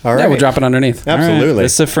 All yeah, right. we'll drop it underneath. All right. Absolutely.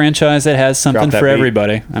 This is a franchise that has something Drop that for beat.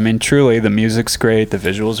 everybody. I mean, truly, the music's great. The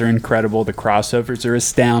visuals are incredible. The crossovers are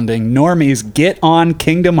astounding. Normies, get on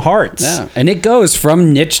Kingdom Hearts. Yeah, and it goes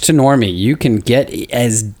from niche to normie. You can get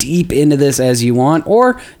as deep into this as you want,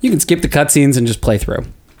 or you can skip the cutscenes and just play through.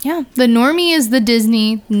 Yeah. The normie is the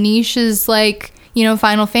Disney. Niche is like, you know,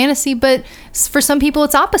 Final Fantasy, but for some people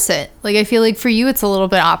it's opposite. Like, I feel like for you it's a little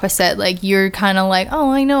bit opposite. Like, you're kind of like, oh,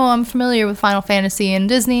 I know, I'm familiar with Final Fantasy and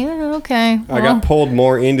Disney. Okay. I got pulled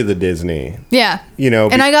more into the Disney. Yeah. You know,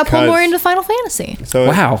 and I got pulled because- more into Final Fantasy. So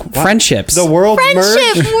Wow, friendships. The world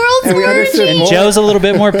Friendship, merged. world's and we understood merging. more. Joe's a little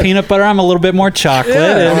bit more peanut butter. I'm a little bit more chocolate. I'm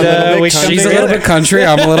a little and bit we country. come She's a together. little bit country.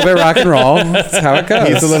 I'm a little bit rock and roll. That's how it goes.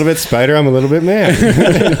 He's a little bit spider. I'm a little bit man.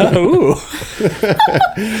 Ooh.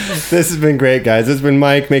 This has been great, guys. This has been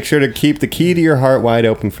Mike. Make sure to keep the key to your heart wide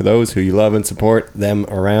open for those who you love and support them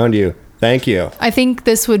around you. Thank you. I think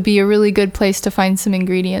this would be a really good place to find some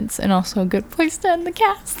ingredients and also a good place to end the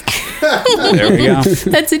cast. There we go.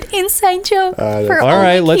 That's an inside joke. For All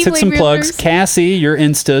right, let's hit Keyblade some plugs. wielders. Cassie, your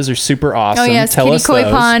Instas are super awesome. Oh yes, Tell Kitty us Koi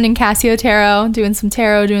those. Pond and Cassio Tarot, doing some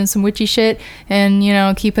tarot, doing some witchy shit,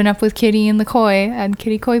 and keeping up with Kitty and the Koi at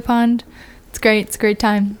Kitty Koi Pond. It's great. It's a great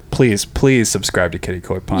time. Please subscribe to Kitty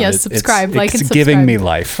Koi Pond. Yes, subscribe, like, it's and giving subscribe. me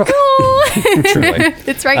life. Truly,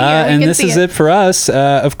 it's right here. We And can this see is it for us.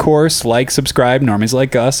 Of course, subscribe, Normies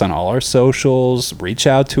Like Us on all our socials. Reach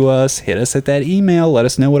out to us. Hit us at that email. Let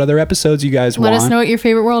us know what other episodes you guys Let want. us know what your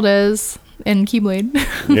favorite world is in Keyblade.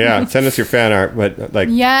 Yeah, send us your fan art, but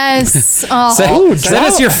Yes. Oh. Send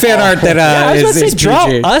us your fan art that I was is going to say, draw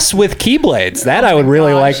PG. us with Keyblades. That I would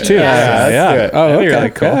really like too. let's do it. Oh, okay. really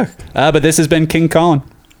cool. Yeah. But this has been King Colin.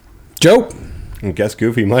 Joe. and guess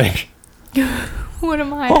Goofy Mike. What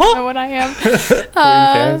am I? I don't know what I am.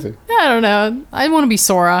 I don't know. I want to be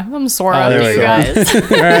Sora. I'm Sora. there to we you go. guys.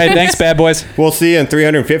 All right, thanks, bad boys. We'll see you in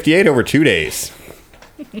 358 over 2 days.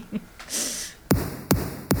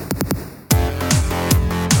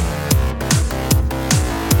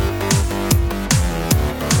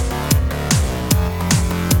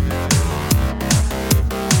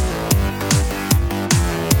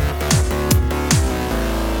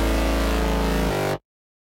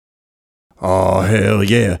 Oh, hell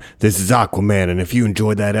yeah. This is Aquaman, and if you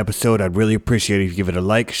enjoyed that episode, I'd really appreciate it if you give it a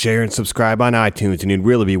like, share, and subscribe on iTunes, and you'd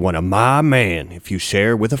really be one of my man if you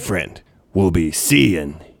share with a friend. We'll be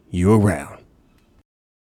seeing you around.